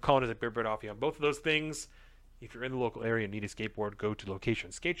Instagram. Colin is at Beardbird Offie on both of those things. If you're in the local area and need a skateboard, go to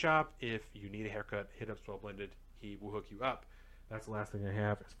Location Skate Shop. If you need a haircut, hit up Swell Blended. He will hook you up. That's the last thing I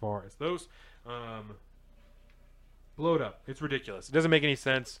have as far as those. Blow it up. It's ridiculous. It doesn't make any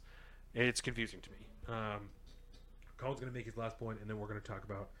sense. It's confusing to me. Colin's going to make his last point, and then we're going to talk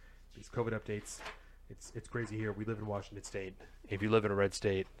about these COVID updates. It's crazy here. We live in Washington State. If you live in a red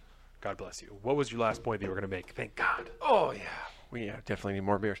state, God bless you. What was your last point that you were going to make? Thank God. Oh, yeah. We definitely need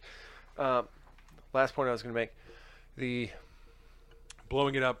more beers. Last point I was going to make.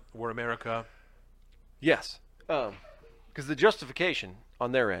 Blowing it up, we're America. Yes. Because the justification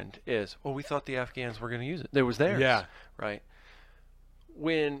on their end is, well, we thought the Afghans were going to use it. It was theirs. Yeah. Right?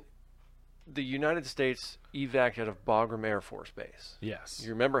 When the United States evac'd out of Bagram Air Force Base, Yes.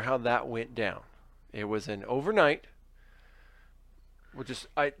 you remember how that went down. It was an overnight, which is,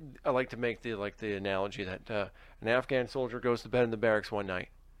 I like to make the analogy that an Afghan soldier goes to bed in the barracks one night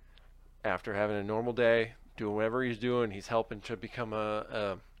after having a normal day, doing whatever he's doing. He's helping to become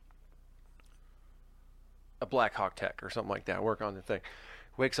a Black Hawk tech or something like that, work on the thing.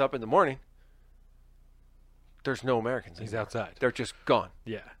 Wakes up in the morning, there's no Americans He's anymore. outside. They're just gone.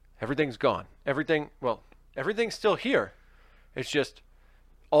 Yeah. Everything's gone. Everything's still here. It's just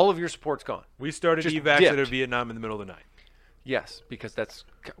all of your support's gone. We started Just evacs dipped. out of Vietnam in the middle of the night. Yes, because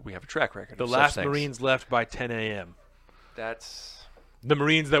we have a track record. The of such last things. Marines left by 10 a.m. That's The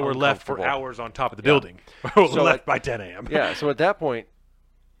Marines that were left for Uncomfortable. hours on top of the building were So left by 10 a.m. yeah. So at that point,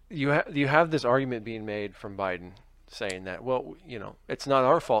 you have this argument being made from Biden saying that, well, it's not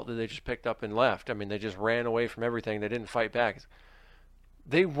our fault that they just picked up and left. I mean, they just ran away from everything. They didn't fight back.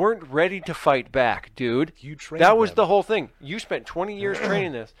 They weren't ready to fight back, dude. You trained That was them. the whole thing. You spent 20 years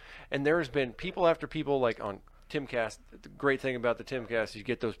training this, and there's been people after people like on Timcast. The great thing about the Timcast is you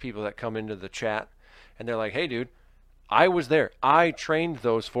get those people that come into the chat, and they're like, hey, dude, I was there. I trained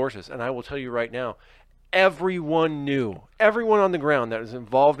those forces, and I will tell you right now, everyone on the ground that was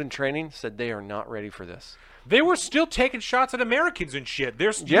involved in training said they are not ready for this. They were still taking shots at Americans and shit.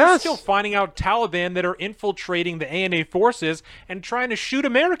 You're Yes. still finding out Taliban that are infiltrating the ANA forces and trying to shoot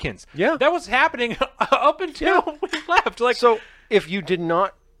Americans. Yeah. That was happening up until we left. Like, So if you did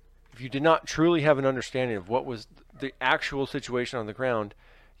not truly have an understanding of what was the actual situation on the ground,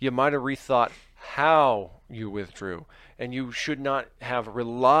 you might have rethought how you withdrew. And you should not have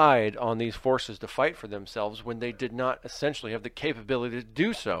relied on these forces to fight for themselves when they did not essentially have the capability to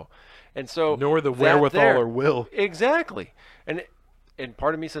do so. And so Nor the that wherewithal there- or will. Exactly. And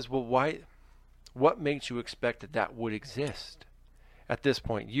part of me says, well, what makes you expect that would exist at this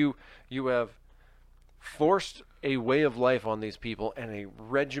point? You have forced a way of life on these people and a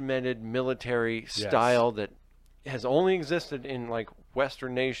regimented military style that has only existed in like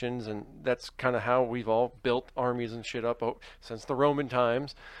Western nations, and that's kind of how we've all built armies and shit up since the Roman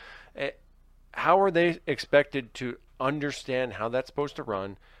times. How are they expected to understand how that's supposed to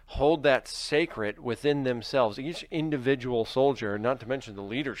run, hold that sacred within themselves, each individual soldier, not to mention the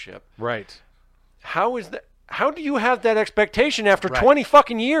leadership? right. How is that? How do you have that expectation after Right. 20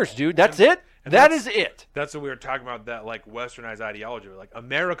 fucking years, dude? That's it? That is it. That's what we were talking about, that like westernized ideology. Like,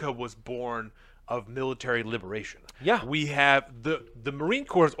 America was born of military liberation. Yeah. We have the Marine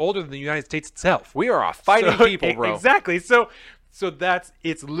Corps is older than the United States itself. We are a fighting So- people, bro. Exactly. So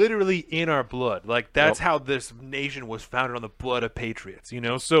it's literally in our blood. Like, that's how this nation was founded, on the blood of patriots,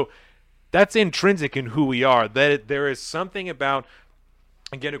 So that's intrinsic in who we are. That there is something about,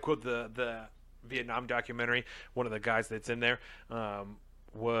 again, to quote the Vietnam documentary, one of the guys that's in there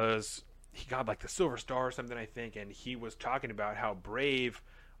he got like the Silver Star or something, I think, and he was talking about how brave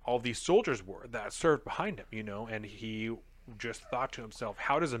all these soldiers were that served behind him, and he just thought to himself,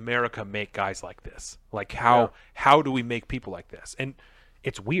 how does America make guys like this? Like, how do we make people like this? And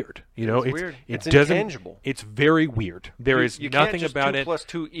it's weird, It's weird. It It's doesn't, intangible. It's very weird. There is You nothing can't just about 2 it. +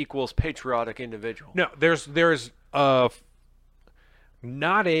 2 = patriotic individual. No, there's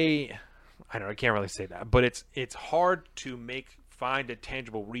not a, I don't know, I can't really say that, but it's hard to find a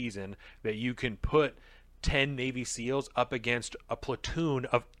tangible reason that you can put 10 Navy SEALs up against a platoon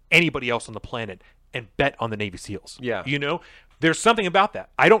of anybody else on the planet and bet on the Navy SEALs. Yeah. There's something about that.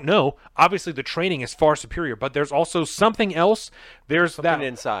 I don't know. Obviously, the training is far superior, but there's also something else. There's Something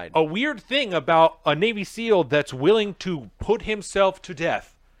inside. a weird thing about a Navy SEAL that's willing to put himself to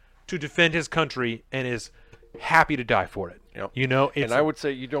death to defend his country and is happy to die for it. Yep. It's, And I would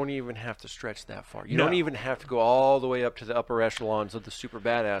say you don't even have to stretch that far. You No. don't even have to go all the way up to the upper echelons of the super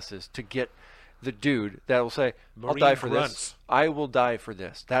badasses to get the dude that will say, I'll Marine die for grunts. this. I will die for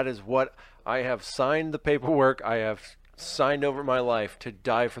this. That is what I have signed the paperwork. I have signed over my life to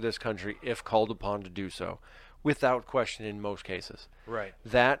die for this country if called upon to do so, without question in most cases. Right.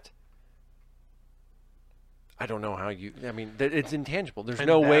 That, I don't know how it's intangible. There's And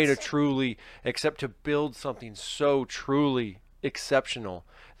no way to that's- truly, except to build something so truly exceptional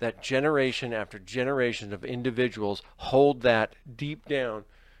that generation after generation of individuals hold that deep down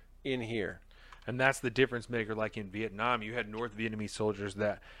in here. And that's the difference maker. Like in Vietnam, you had North Vietnamese soldiers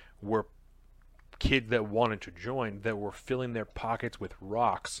that were kids that wanted to join, that were filling their pockets with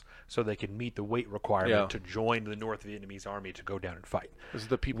rocks so they could meet the weight requirement to join the North Vietnamese army to go down and fight. This is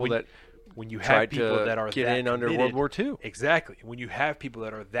the people when you have tried people to that are get that in under committed, World War II. Exactly. When you have people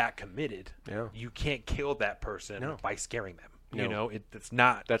that are that committed, Yeah. you can't kill that person No. by scaring them. No. You know, it's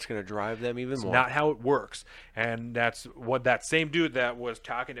not. That's going to drive them even more. Not how it works. And that's what that same dude that was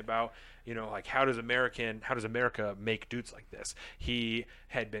talking about, you know, like how does America make dudes like this? He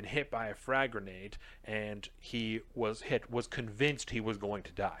had been hit by a frag grenade and he was convinced he was going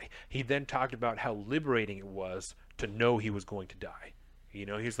to die. He then talked about how liberating it was to know he was going to die. You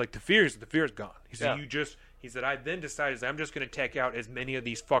know, he's like, the fear is gone. He said, he said, I then decided I'm just going to take out as many of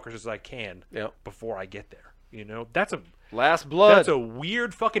these fuckers as I can before I get there. You know, that's a Last blood. That's a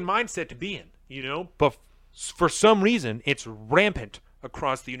weird fucking mindset to be in, you know? But for some reason, it's rampant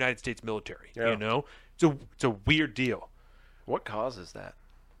across the United States military, you know? It's a weird deal. What causes that?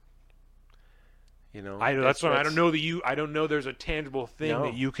 You know, I don't know there's a tangible thing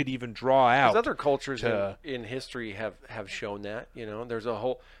that you could even draw out. Other cultures in history have shown that, you know. There's a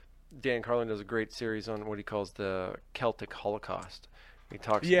whole Dan Carlin does a great series on what he calls the Celtic Holocaust. He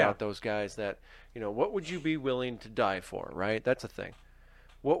talks about those guys that, you know, what would you be willing to die for, right? That's a thing.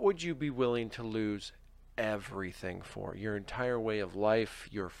 What would you be willing to lose everything for? Your entire way of life,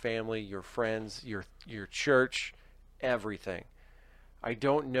 your family, your friends, your church, everything. I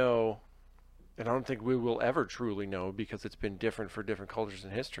don't know, and I don't think we will ever truly know because it's been different for different cultures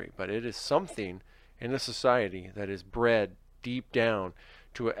in history, but it is something in a society that is bred deep down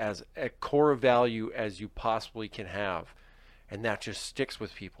to as a core value as you possibly can have. And that just sticks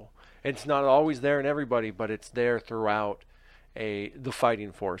with people. It's not always there in everybody, but it's there throughout the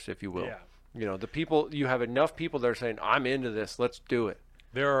fighting force, if you will. Yeah. You know, the people, you have enough people that are saying, I'm into this, let's do it.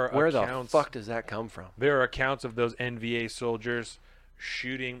 Where the fuck does that come from? There are accounts of those NVA soldiers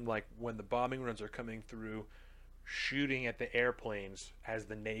shooting, like when the bombing runs are coming through, shooting at the airplanes as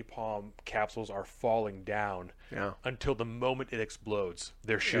the napalm capsules are falling down until the moment it explodes.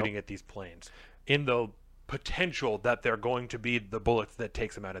 They're shooting at these planes in the potential that they're going to be the bullets that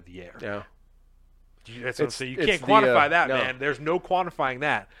takes them out of the air. Yeah. That's what I'm saying. You can't quantify that, man. There's no quantifying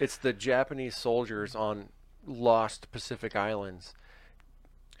that. It's the Japanese soldiers on lost Pacific Islands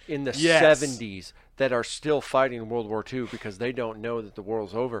in the 70s that are still fighting World War II because they don't know that the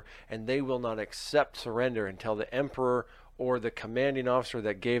world's over, and they will not accept surrender until the emperor or the commanding officer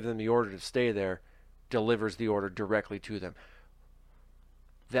that gave them the order to stay there delivers the order directly to them.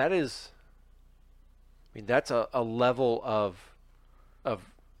 That is... I mean, that's a level of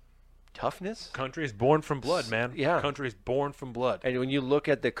toughness. Country is born from blood, man. Yeah. Country is born from blood. And when you look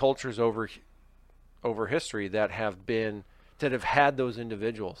at the cultures over history that have had those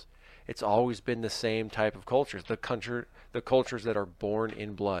individuals, it's always been the same type of cultures. The cultures that are born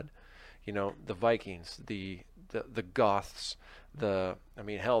in blood. You know, the Vikings, the Goths, what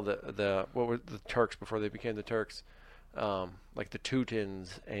were the Turks before they became the Turks? Like the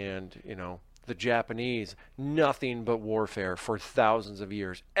Teutons and, you know, the Japanese, nothing but warfare for thousands of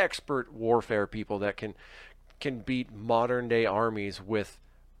years. Expert warfare people that can beat modern day armies with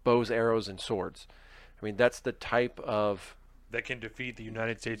bows, arrows, and swords. I mean, that's the type of... That can defeat the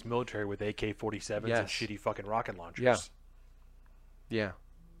United States military with AK-47s and shitty fucking rocket launchers. Yeah.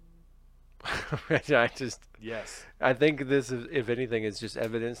 Yes. I think this, if anything, is just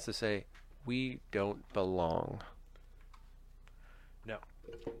evidence to say we don't belong. No.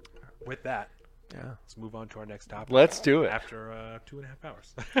 With that, let's move on to our next topic. Let's do it. After 2.5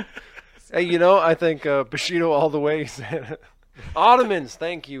 hours. Hey, you know, I think Bushido all the way said Ottomans.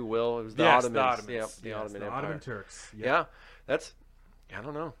 Thank you, Will. It was the Ottomans. The Ottomans. Yep, the Ottoman Empire. Ottoman Turks. Yep. Yeah, that's, I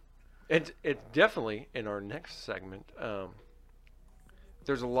don't know. It definitely, in our next segment,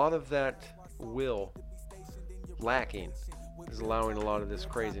 there's a lot of that will lacking is allowing a lot of this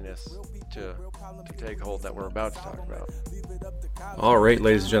craziness to take hold that we're about to talk about. All right,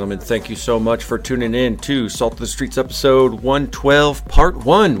 ladies and gentlemen, thank you so much for tuning in to Salt of the Streets episode 112, part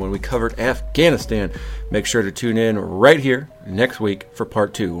 1, when we covered Afghanistan. Make sure to tune in right here next week for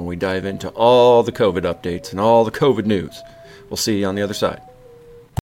part 2 when we dive into all the COVID updates and all the COVID news. We'll see you on the other side.